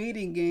the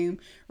meeting game.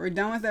 We're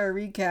done with our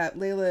recap.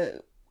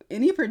 Layla,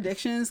 any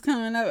predictions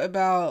coming up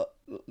about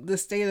the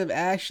state of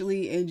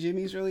Ashley and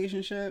Jimmy's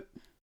relationship?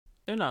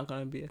 They're not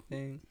gonna be a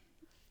thing.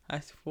 I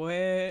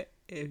swear,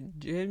 if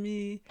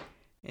Jimmy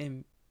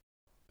and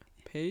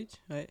Paige,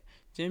 right?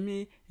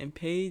 Jimmy and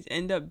Paige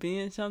end up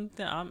being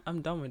something,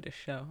 I'm done with the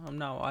show. I'm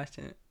not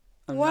watching it.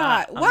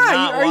 Why? I'm Why?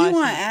 not Are you on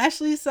watching it.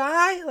 Ashley's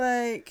side?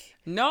 Like,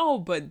 No,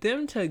 but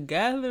them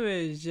together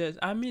is just,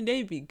 I mean,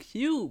 they be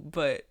cute,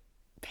 but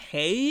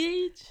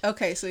Paige?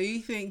 okay, so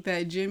you think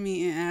that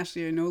Jimmy and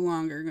Ashley are no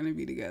longer going to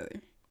be together?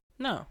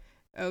 No.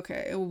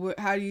 Okay.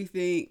 How do you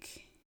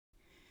think?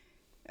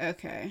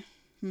 Okay.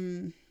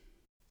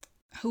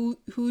 Who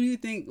do you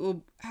think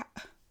will?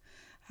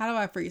 How do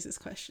I phrase this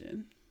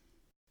question?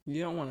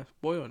 You don't want to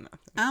spoil nothing.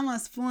 I'm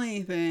not spoiling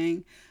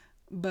anything,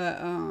 but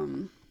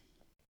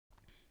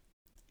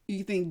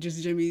you think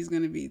just Jimmy's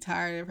gonna be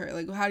tired of her?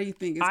 Like, how do you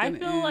think it's gonna I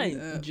feel end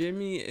like up?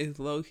 Jimmy is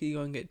low-key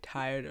gonna get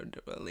tired of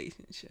the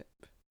relationship.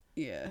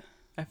 Yeah.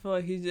 I feel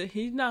like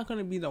he's not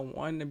gonna be the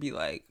one to be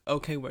like,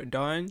 okay, we're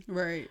done.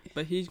 Right.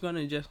 But he's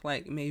gonna just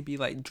like maybe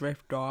like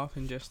drift off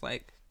and just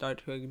like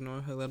start to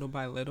ignore her little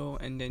by little,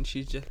 and then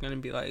she's just gonna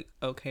be like,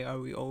 okay, are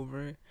we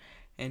over?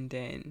 And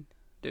then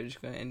they're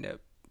just gonna end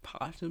up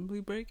possibly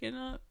breaking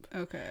up.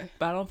 Okay.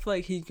 But I don't feel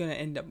like he's gonna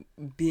end up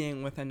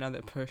being with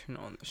another person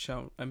on the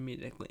show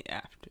immediately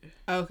after.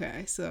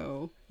 Okay,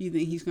 so you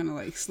think he's gonna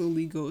like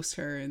slowly ghost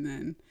her, and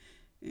then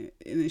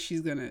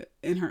she's gonna,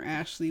 in her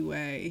Ashley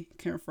way,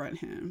 confront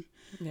him.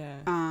 Yeah.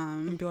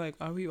 And be like,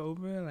 are we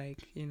over? Like,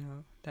 you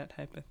know, that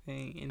type of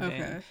thing. And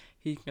then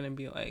he's gonna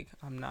be like,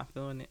 I'm not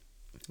feeling it.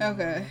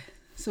 Okay.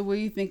 So what do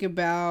you think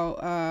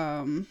about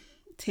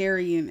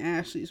Terry and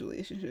Ashley's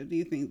relationship? Do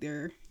you think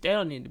they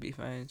don't need to be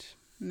friends?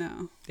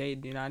 No. They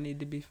do not need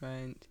to be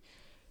friends.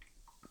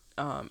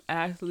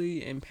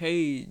 Ashley and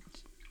Paige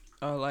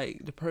are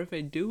like the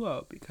perfect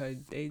duo because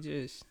they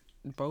just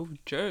both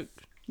jerk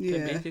to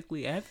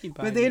basically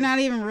everybody. But they're not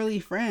even really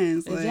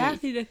friends.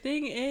 Exactly. The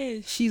thing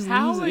is, she's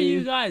how losing. are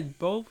you guys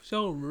both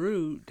so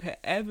rude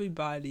to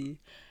everybody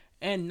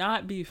and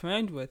not be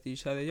friends with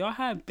each other? Y'all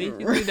have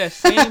basically the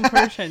same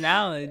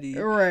personality.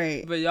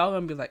 Right. But y'all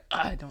gonna be like,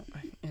 I don't.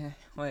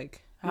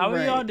 Like, how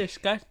are y'all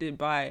disgusted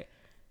by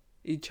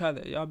each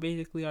other? Y'all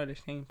basically are the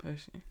same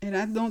person. And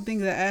I don't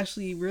think that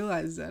Ashley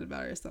realizes that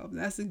about herself.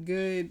 That's a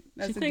good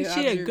she thinks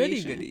she a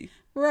goody goody.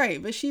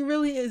 Right, but she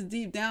really is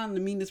deep down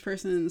the meanest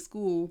person in the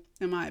school,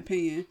 in my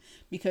opinion,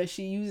 because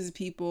she uses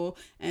people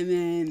and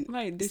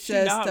then did she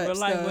not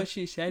realize what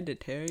she said to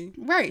Terry?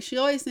 Right, she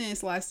always saying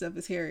sly stuff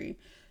to Terry,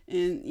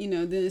 and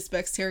then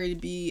expects Terry to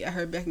be at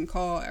her beck and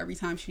call every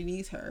time she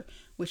needs her,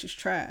 which is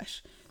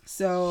trash.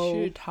 So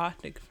she's a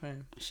toxic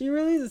friend. She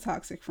really is a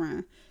toxic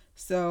friend.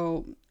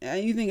 So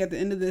you think at the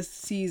end of this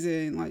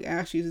season, like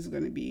Ashley is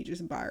going to be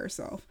just by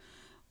herself,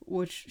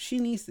 which she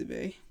needs to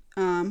be.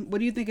 What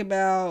do you think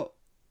about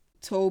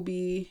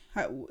Toby?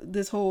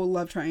 This whole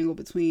love triangle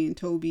between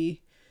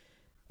Toby,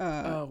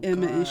 Emma,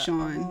 and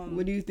Sean.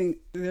 What do you think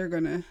what's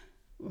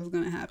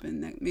gonna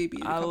happen? Maybe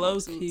in a couple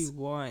low-key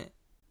want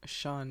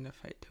Sean to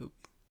fight Toby.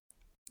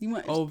 You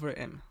want over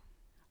Emma?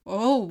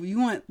 Oh, you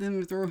want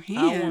them to throw hands?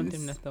 I want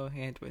them to throw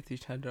hands with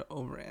each other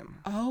over Emma.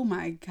 Oh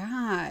my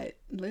God,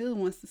 Layla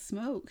wants the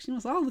smoke. She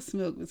wants all the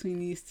smoke between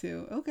these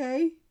two.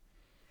 Okay.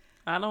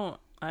 I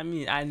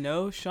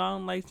know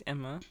Sean likes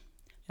Emma,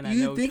 and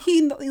you think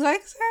he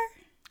likes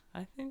her?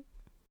 I think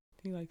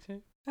he likes her.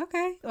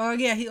 Okay. Oh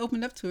yeah, he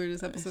opened up to her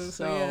this episode.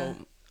 So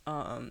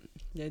yeah.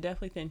 They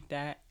definitely think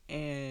that,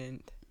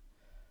 and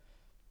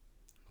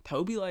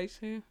Toby likes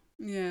her.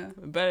 Yeah.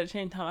 But at the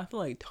same time, I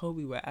feel like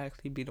Toby would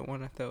actually be the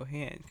one to throw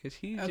hands because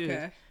he's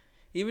just,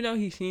 even though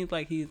he seems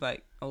like he's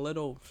like a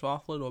little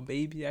soft little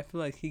baby, I feel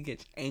like he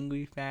gets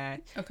angry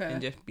fast. Okay.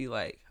 And just be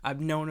like,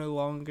 I've known her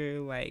longer,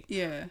 like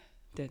yeah,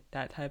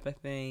 that type of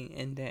thing,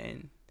 and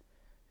then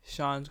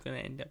Sean's gonna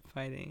end up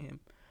fighting him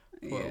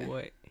for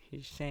what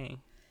he's saying.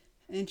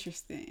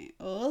 Interesting.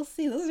 Well, we'll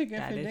see. Those are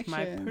good predictions.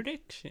 That is my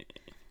prediction.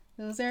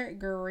 Those are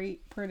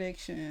great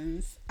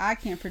predictions. I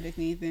can't predict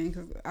anything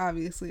because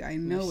obviously I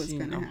know what's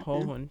going to happen. The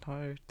whole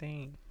entire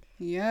thing.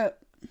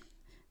 Yep.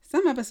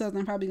 Some episodes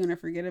I'm probably going to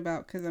forget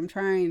about because I'm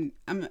trying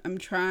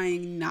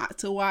not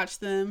to watch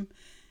them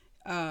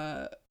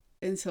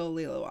until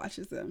Layla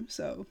watches them.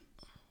 So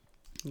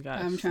you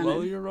gotta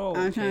slow your roll.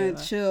 I'm trying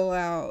to chill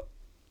out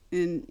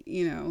and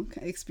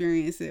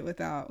experience it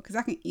without, because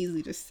I can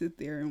easily just sit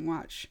there and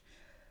watch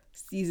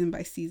season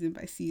by season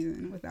by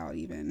season without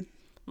even.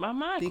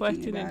 My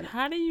question is,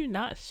 how do you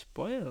not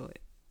spoil it?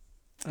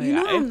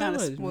 Like, I'm not a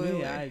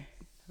spoiler. I'm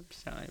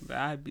sorry, but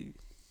I'd be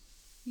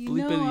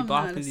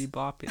bleepity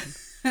boppity.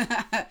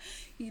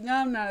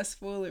 I'm not a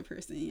spoiler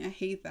person. I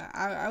hate that.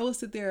 I will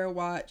sit there and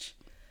watch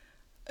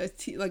I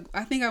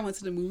think I went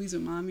to the movies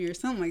with mommy or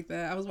something like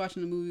that. I was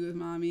watching the movie with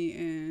mommy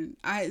and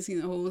I had seen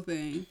the whole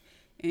thing.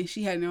 And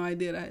she had no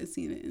idea that I had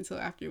seen it until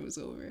after it was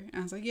over. And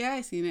I was like, yeah,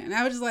 I seen it. And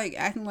I was just like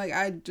acting like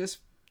I just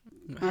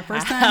my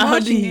first time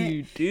watching it. How do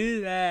you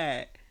do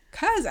that?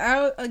 Cause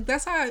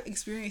that's how I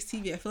experience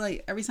TV. I feel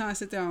like every time I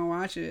sit down and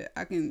watch it,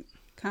 I can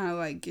kind of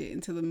like get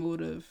into the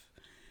mode of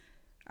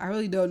I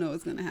really don't know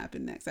what's gonna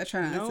happen next. I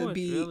try not to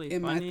be really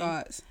in funny? My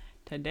thoughts.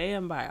 Today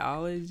in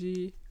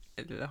biology,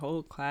 the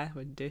whole class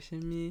was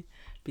dissing me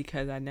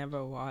because I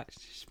never watched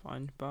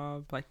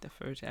SpongeBob, like the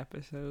first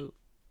episode.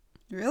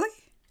 Really?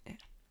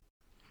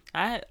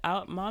 Yeah.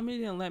 Mommy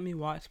didn't let me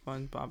watch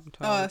SpongeBob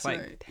until I was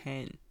like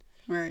 10.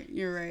 Right,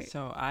 you're right.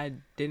 So I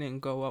didn't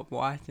go up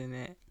watching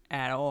it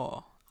at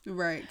all.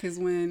 Right, because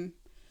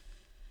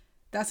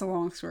that's a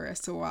long story as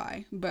to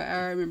why. But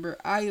I remember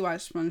I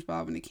watched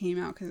SpongeBob when it came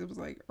out because it was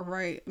like,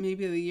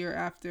 maybe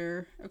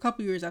a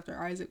couple years after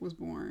Isaac was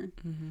born.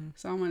 Mm-hmm.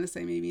 So I'm going to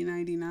say maybe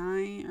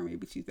 99 or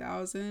maybe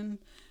 2000.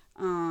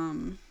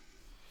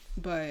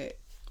 But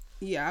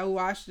yeah, I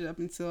watched it up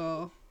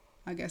until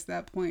I guess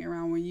that point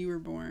around when you were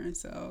born.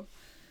 So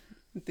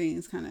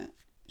things kind of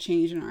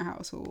changed in our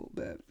household.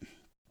 But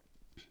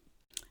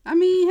I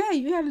mean, hey,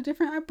 you had a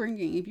different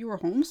upbringing. If you were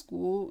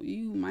homeschooled,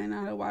 you might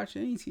not have watched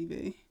any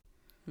TV.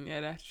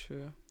 Yeah, that's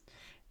true.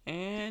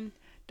 And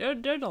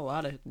There's a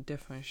lot of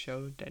different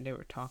shows that they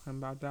were talking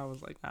about that I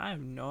was like, I have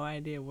no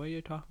idea what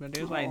you're talking about.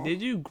 There's like,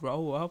 did you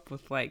grow up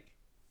with like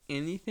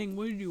anything?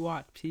 What did you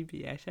watch?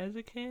 PBS as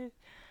a kid?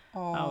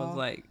 Aww. I was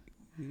like,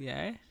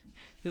 yes.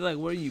 He's like,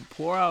 were you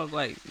poor? I was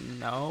like,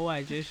 no,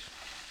 I just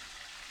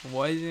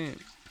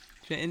wasn't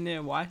sitting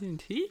there watching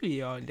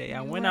TV all day.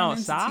 I went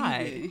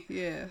outside.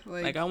 Yeah.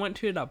 Like I went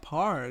to the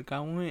park. I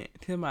went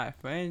to my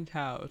friend's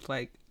house.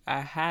 Like I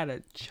had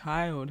a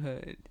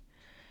childhood.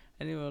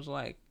 And it was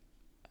like,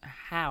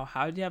 how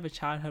did you have a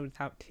childhood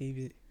without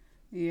TV?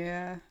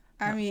 Yeah.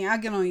 I mean, I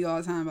get on you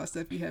all the time about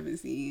stuff you haven't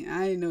seen.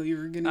 I didn't know you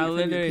were getting it from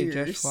your peers. I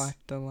literally just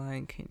watched The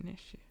Lion King this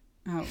year.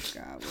 Oh,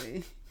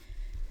 golly.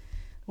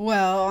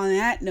 Well, on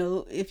that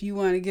note, if you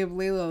want to give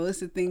Layla a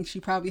list of things she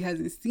probably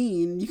hasn't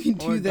seen, you can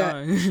do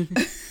that.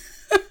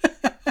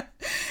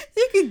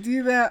 You can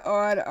do that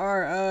on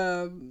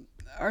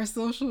our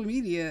social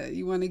media.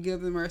 You want to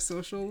give them our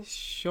socials?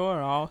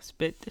 Sure, I'll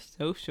spit the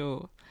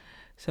social.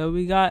 So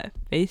we got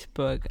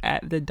Facebook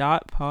at the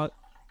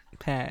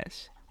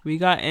 .podcast. We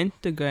got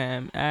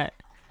Instagram at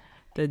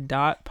the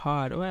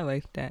 .pod. Oh, I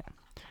like that.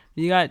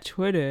 We got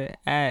Twitter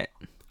at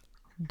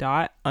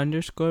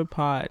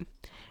 _pod.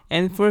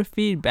 And for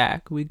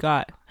feedback, we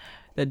got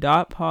the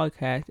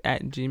 .podcast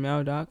at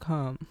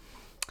gmail.com.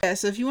 Yeah,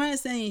 so if you want to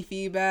send any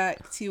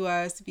feedback to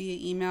us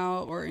via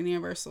email or any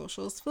of our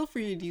socials, feel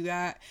free to do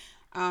that.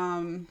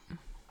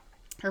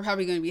 We're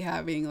probably going to be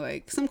having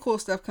like some cool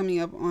stuff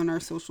coming up on our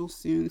socials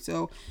soon.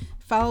 So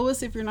follow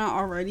us if you're not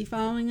already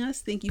following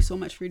us. Thank you so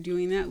much for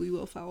doing that. We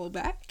will follow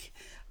back.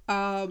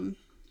 And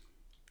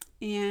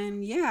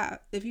yeah,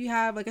 if you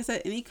have, like I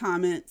said, any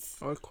comments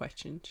or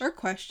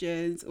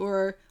questions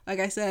or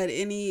like I said,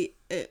 any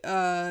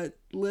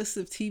list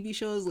of TV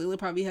shows Layla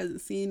probably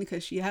hasn't seen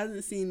because she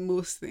hasn't seen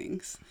most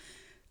things,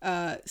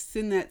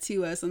 send that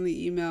to us on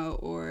the email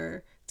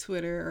or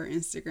Twitter or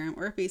Instagram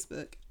or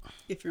Facebook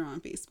if you're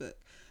on Facebook.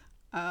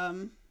 Yeah,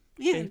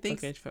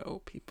 Facebook is for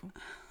old people.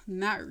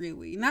 Not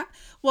really.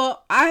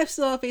 Well, I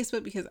still have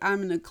Facebook because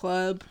I'm in a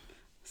club,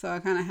 so I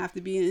kind of have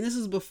to be in. And this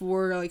was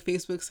before like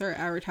Facebook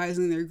started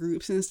advertising their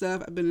groups and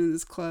stuff. I've been in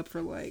this club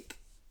for like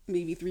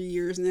maybe 3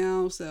 years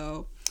now,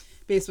 so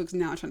Facebook's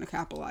now trying to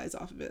capitalize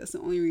off of it. That's the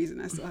only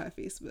reason I still have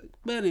Facebook.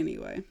 But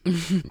anyway,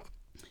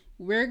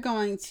 we're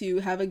going to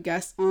have a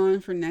guest on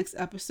for next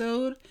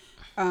episode.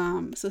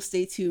 So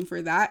stay tuned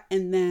for that.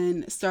 And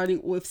then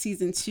starting with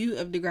season 2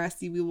 of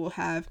Degrassi, we will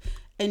have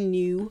a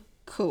new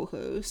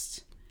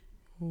co-host.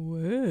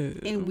 Whoa.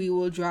 And we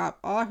will drop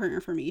all her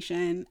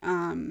information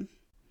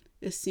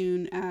as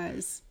soon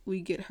as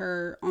we get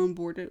her on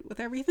board with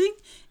everything.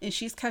 And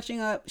she's catching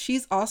up.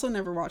 She's also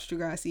never watched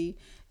Degrassi.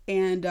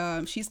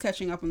 And she's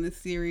catching up on the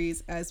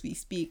series as we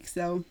speak.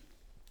 So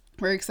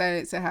we're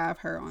excited to have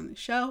her on the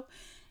show.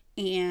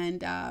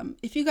 And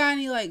if you got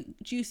any like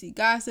juicy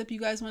gossip you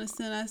guys want to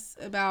send us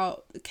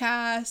about the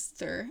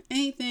cast or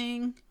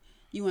anything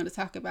you want to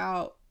talk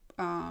about,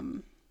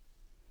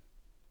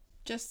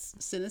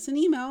 just send us an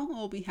email.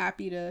 We'll be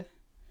happy to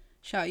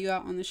shout you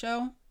out on the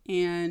show,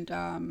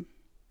 and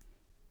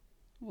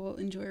we'll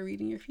enjoy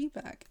reading your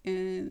feedback.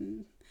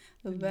 And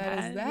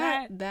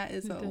that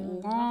is a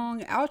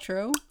long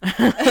outro.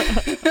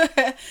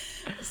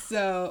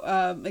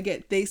 So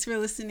again, thanks for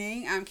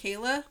listening. I'm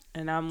Kayla.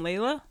 And I'm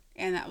Layla.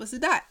 And that was The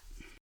Dot.